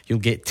now, you'll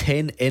get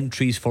 10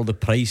 entries for the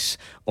price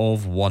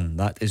of one.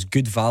 That is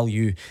good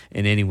value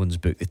in anyone's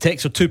book. The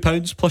texts are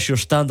 £2 plus your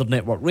standard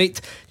network rate.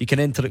 You can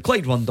enter at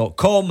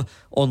Clyde1.com.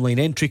 Online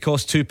entry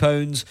costs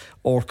 £2,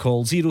 or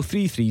call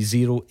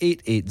 0330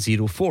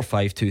 880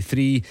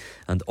 4523,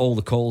 and all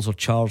the calls are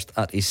charged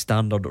at a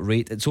standard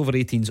rate. It's over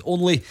 18s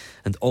only,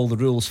 and all the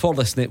rules for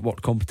this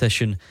network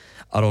competition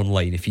are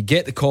online. If you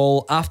get the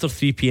call after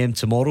 3 p.m.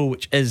 tomorrow,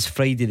 which is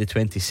Friday the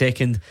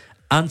 22nd,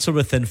 answer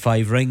within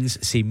 5 rings,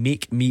 say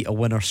Make Me a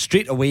Winner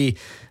straight away,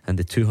 and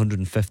the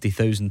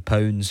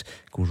 £250,000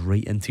 goes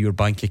right into your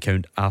bank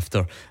account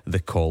after the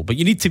call. But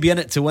you need to be in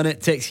it to win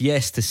it. Text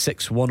yes to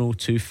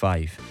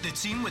 61025. The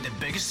team with the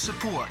biggest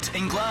support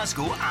in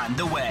Glasgow and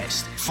the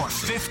West for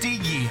 50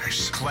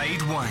 years.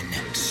 Clyde 1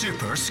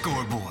 Super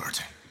Scoreboard.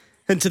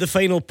 Into the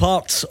final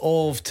part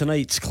of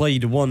tonight's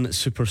Clyde 1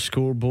 Super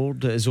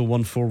Scoreboard. It is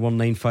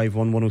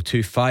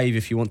 01419511025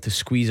 if you want to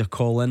squeeze a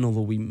call in,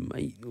 although we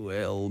might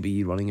well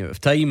be running out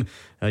of time.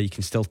 You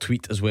can still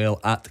tweet as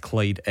well at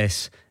Clyde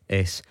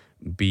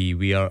SSB.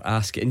 We are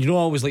asking, and you know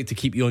I always like to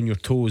keep you on your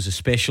toes,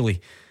 especially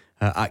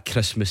at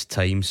Christmas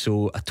time.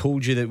 So I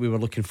told you that we were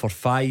looking for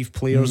 5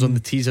 players on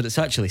the teaser. It's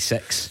actually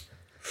 6.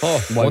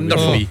 Oh,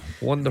 wonderful.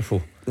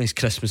 Wonderful. Nice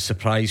Christmas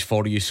surprise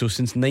for you. So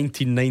since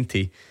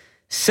 1990,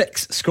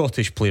 6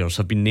 Scottish players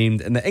have been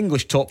named in the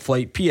English Top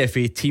Flight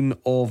PFA Team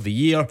of the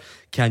Year.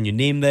 Can you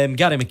name them?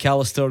 Gary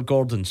McAllister,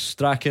 Gordon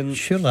Strachan.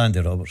 Surely Andy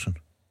Robertson.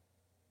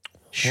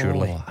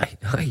 Surely. Oh,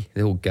 aye,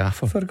 the old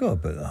gaffer. I forgot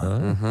about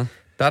that.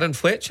 Darren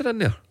Fletcher in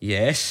there.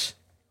 Yes.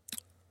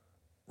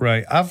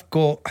 Right, I've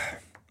got,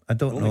 I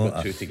don't Only know.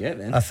 got 2 to get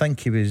then. I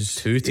think he was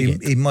 2 to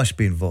get. He must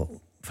be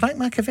involved. Frank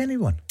McAvenny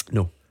won.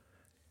 No.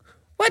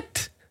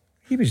 What?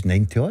 He was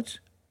 90 odds.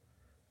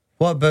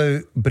 What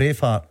about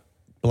Braveheart?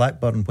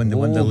 Blackburn when they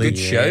won the league. Good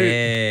shout.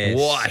 Yes.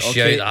 What a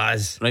shout that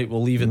is. Right,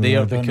 we'll leave it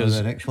there I don't know because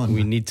the next one.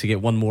 we need to get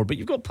one more, but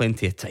you've got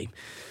plenty of time.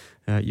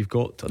 You've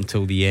got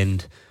until the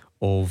end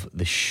of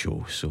the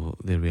show. So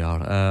there we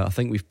are. I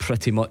think we've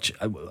pretty much,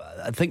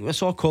 I think I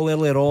saw a call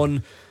earlier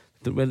on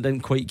that we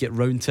didn't quite get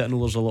round to it. I know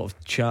there's a lot of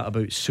chat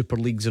about Super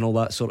Leagues and all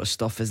that sort of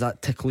stuff. Is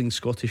that tickling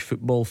Scottish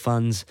football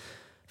fans'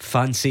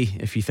 fancy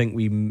if you think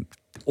we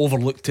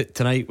overlooked it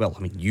tonight? Well,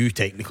 I mean, you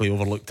technically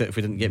overlooked it if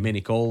we didn't get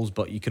many calls,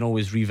 but you can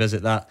always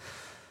revisit that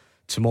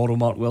tomorrow.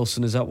 Mark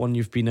Wilson, is that one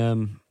you've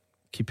been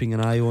keeping an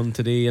eye on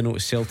today? I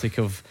noticed Celtic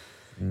have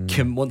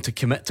want to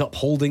commit to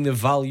upholding the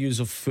values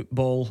of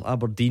football.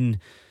 Aberdeen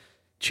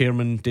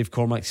chairman Dave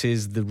Cormack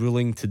says the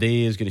ruling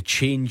today is going to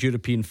change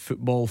European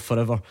football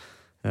forever.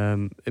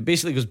 It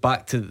basically goes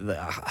back to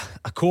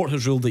a court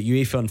has ruled that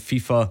UEFA and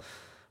FIFA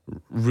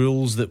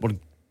rules that were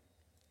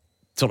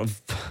sort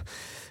of,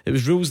 it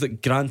was rules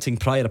that granting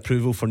prior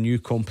approval for new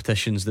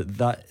competitions,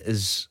 that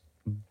is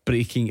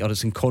breaking, or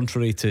it's in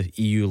contrary to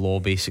EU law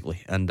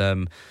basically.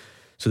 And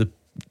so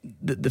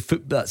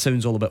that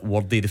sounds all a bit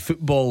wordy. The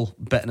football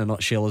bit in a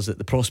nutshell is that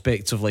the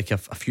prospects of like a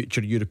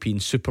future European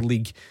Super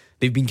League,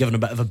 they've been given a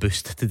bit of a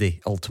boost today.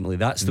 Ultimately,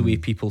 that's the way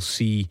people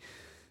see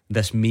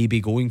this maybe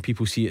going.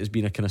 People see it as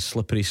being a kind of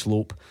slippery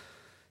slope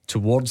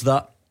towards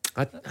that.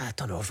 I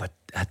don't know if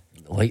I'd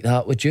like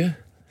that. Would you?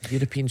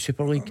 European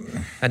Super League,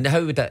 and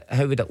how would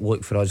it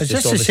look for us? Is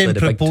this the same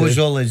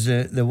proposal as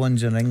the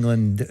ones in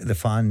England? The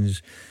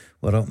fans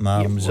were up in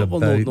arms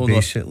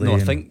basically. No, I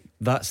think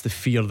that's the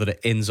fear that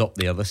it ends up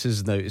there. This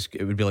is now.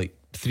 It would be like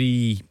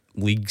 3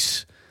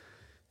 leagues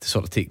to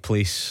sort of take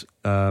place.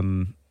 I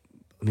mean,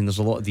 there's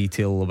a lot of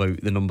detail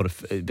about the number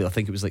of. I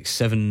think it was like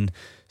seven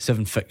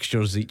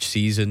fixtures each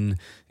season,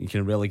 and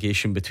kind of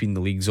relegation between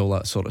the leagues, all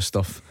that sort of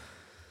stuff.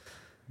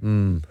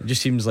 It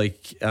just seems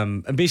like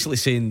I'm basically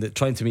saying that,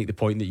 trying to make the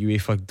point that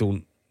UEFA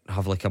don't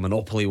have like a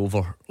monopoly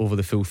over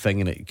the full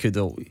thing, and it could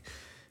all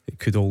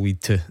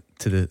lead to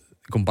the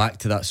going back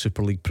to that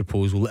Super League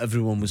proposal that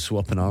everyone was so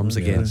up in arms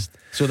against.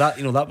 So that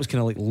that was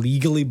kind of like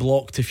legally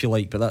blocked, if you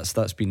like, but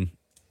that's been,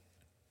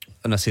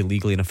 and I say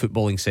legally in a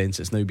footballing sense,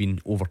 it's now been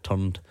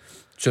overturned.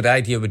 So the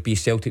idea would be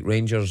Celtic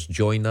Rangers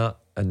join that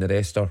and the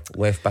rest are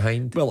left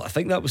behind? Well, I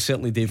think that was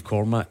certainly Dave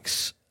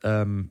Cormack's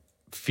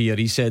fear.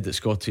 He said that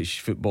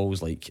Scottish football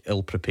was like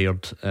ill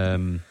prepared.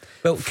 Funny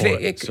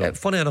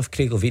enough,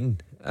 Craig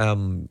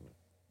Levein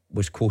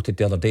was quoted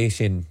the other day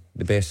saying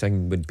the best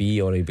thing would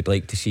be, or he would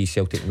like to see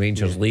Celtic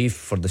Rangers leave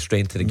for the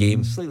strength of the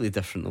game. Slightly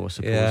different though, I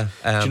suppose.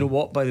 Do you know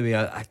what, by the way,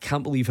 I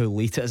can't believe how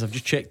late it is. I've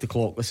just checked the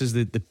clock. This is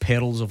the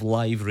perils of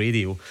live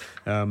radio,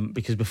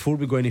 because before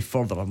we go any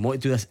further, I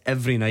want to do this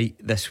every night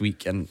this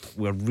week, and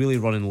we're really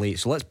running late,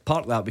 so let's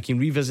park that. We can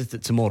revisit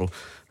it tomorrow,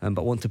 but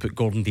I want to put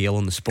Gordon Duncan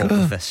on the spot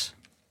with this.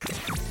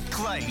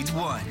 Clyde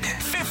won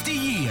 50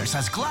 years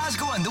as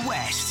Glasgow and the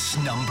West's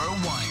number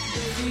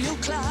 1. Radio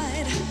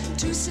Clyde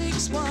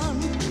 261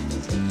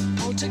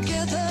 all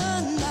together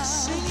now.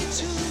 Sing it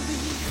to me.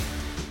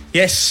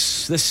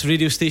 Yes, this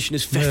radio station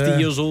is 50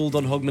 years old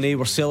on Hogmanay.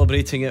 We're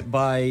celebrating it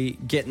by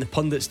getting the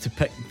pundits to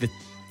pick the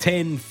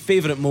 10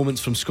 favourite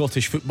moments from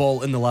Scottish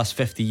football in the last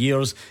 50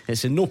 years.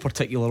 It's in no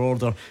particular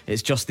order,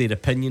 it's just their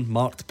opinion.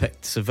 Mark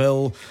picked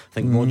Seville, I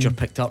think Roger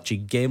picked Archie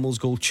Gemmell's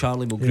goal,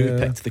 Charlie Mulgrew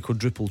picked the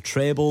quadruple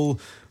treble.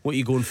 What are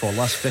you going for,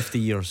 last 50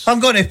 years? I'm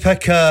going to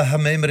pick a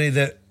memory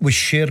that was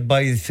shared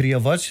by the three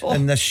of us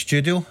in this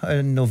studio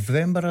in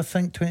November, I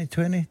think,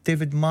 2020.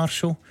 David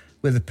Marshall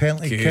with the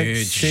penalty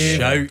kick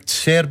save,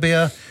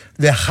 Serbia.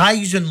 The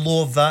highs and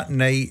lows of that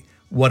night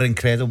were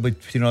incredible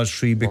between us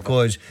three,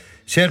 because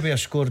Serbia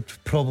scored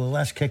probably the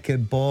last kick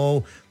of the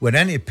ball, went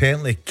into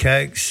penalty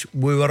kicks,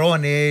 we were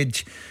on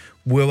edge,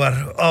 we were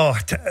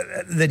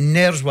the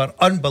nerves were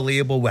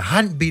unbelievable. We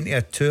hadn't been to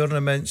a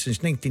tournament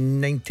since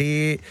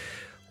 1998.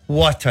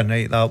 What a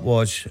night that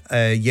was.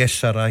 Yes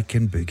sir, I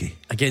can boogie.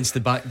 Against the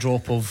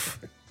backdrop of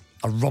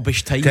a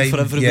rubbish time for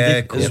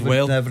everybody as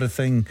well.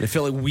 Everything. It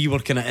felt like we were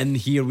kind of in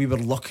here. We were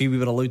lucky we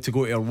were allowed to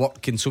go to our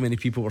work, and so many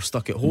people were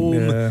stuck at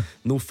home.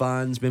 No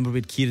fans. Remember we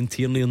had Kieran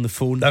Tierney on the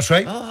phone. That's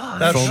right.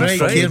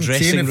 Kieran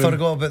Tierney,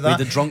 forgot about that. We had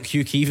the drunk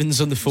Hugh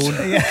Keevins on the phone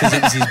because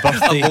it was his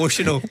birthday.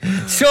 Emotional.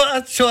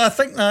 So I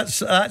think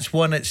that's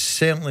one that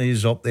certainly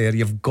is up there.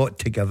 You've got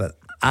to give it.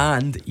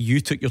 And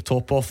you took your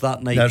top off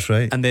that night. That's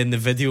right. And then the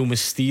video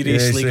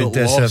mysteriously got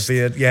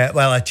disappeared. lost. Yeah,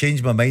 well, I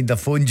changed my mind. I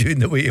phoned you on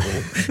the way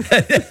home.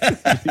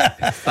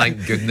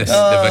 Thank goodness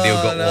the video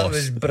got lost. That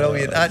was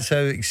brilliant. That's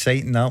how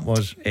exciting that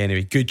was.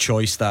 Anyway, good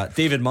choice that.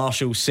 David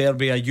Marshall,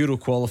 Serbia, Euro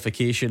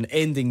qualification,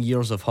 ending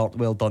years of heart.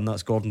 Well done.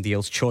 That's Gordon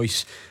Dale's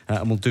choice.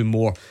 And we'll do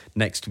more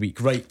next week.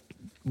 Right.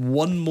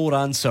 One more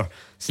answer.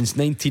 Since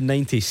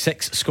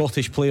 1996,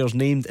 Scottish players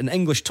named an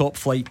English top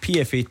flight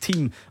PFA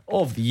Team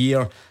of the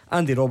Year: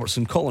 Andy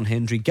Robertson, Colin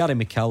Hendry, Gary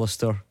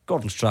McAllister,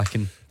 Gordon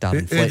Strachan,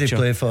 Darren Fletcher. Who did he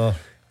play for?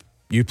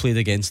 You played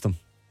against him.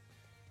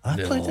 I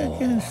played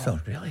against him.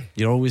 Really?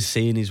 You're always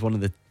saying he's one of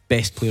the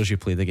best players you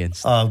played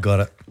against. Oh, I've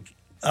got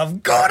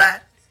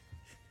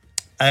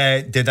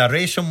it. Did I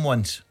race him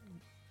once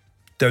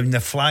down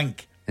the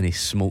flank? And he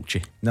smoked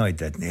you. No, he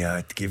didn't.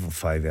 I gave him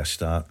 5 a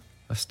start.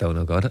 I still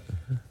not got it.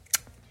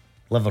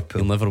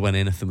 Liverpool. You'll never win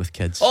anything with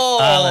kids. Oh,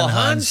 Alan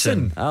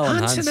Hansen. Alan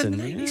Hansen Hansen.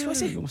 in the 90s, was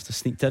he? You must have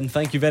sneaked in.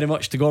 Thank you very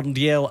much to Gordon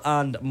Dalziel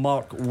and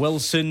Mark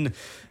Wilson.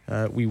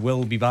 We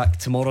will be back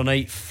tomorrow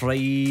night,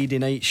 Friday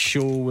night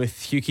show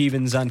with Hugh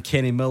Keevins and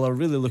Kenny Miller.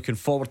 Really looking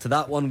forward to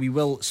that one. We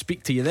will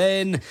speak to you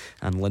then.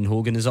 And Lynn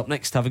Hogan is up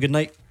next. Have a good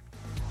night.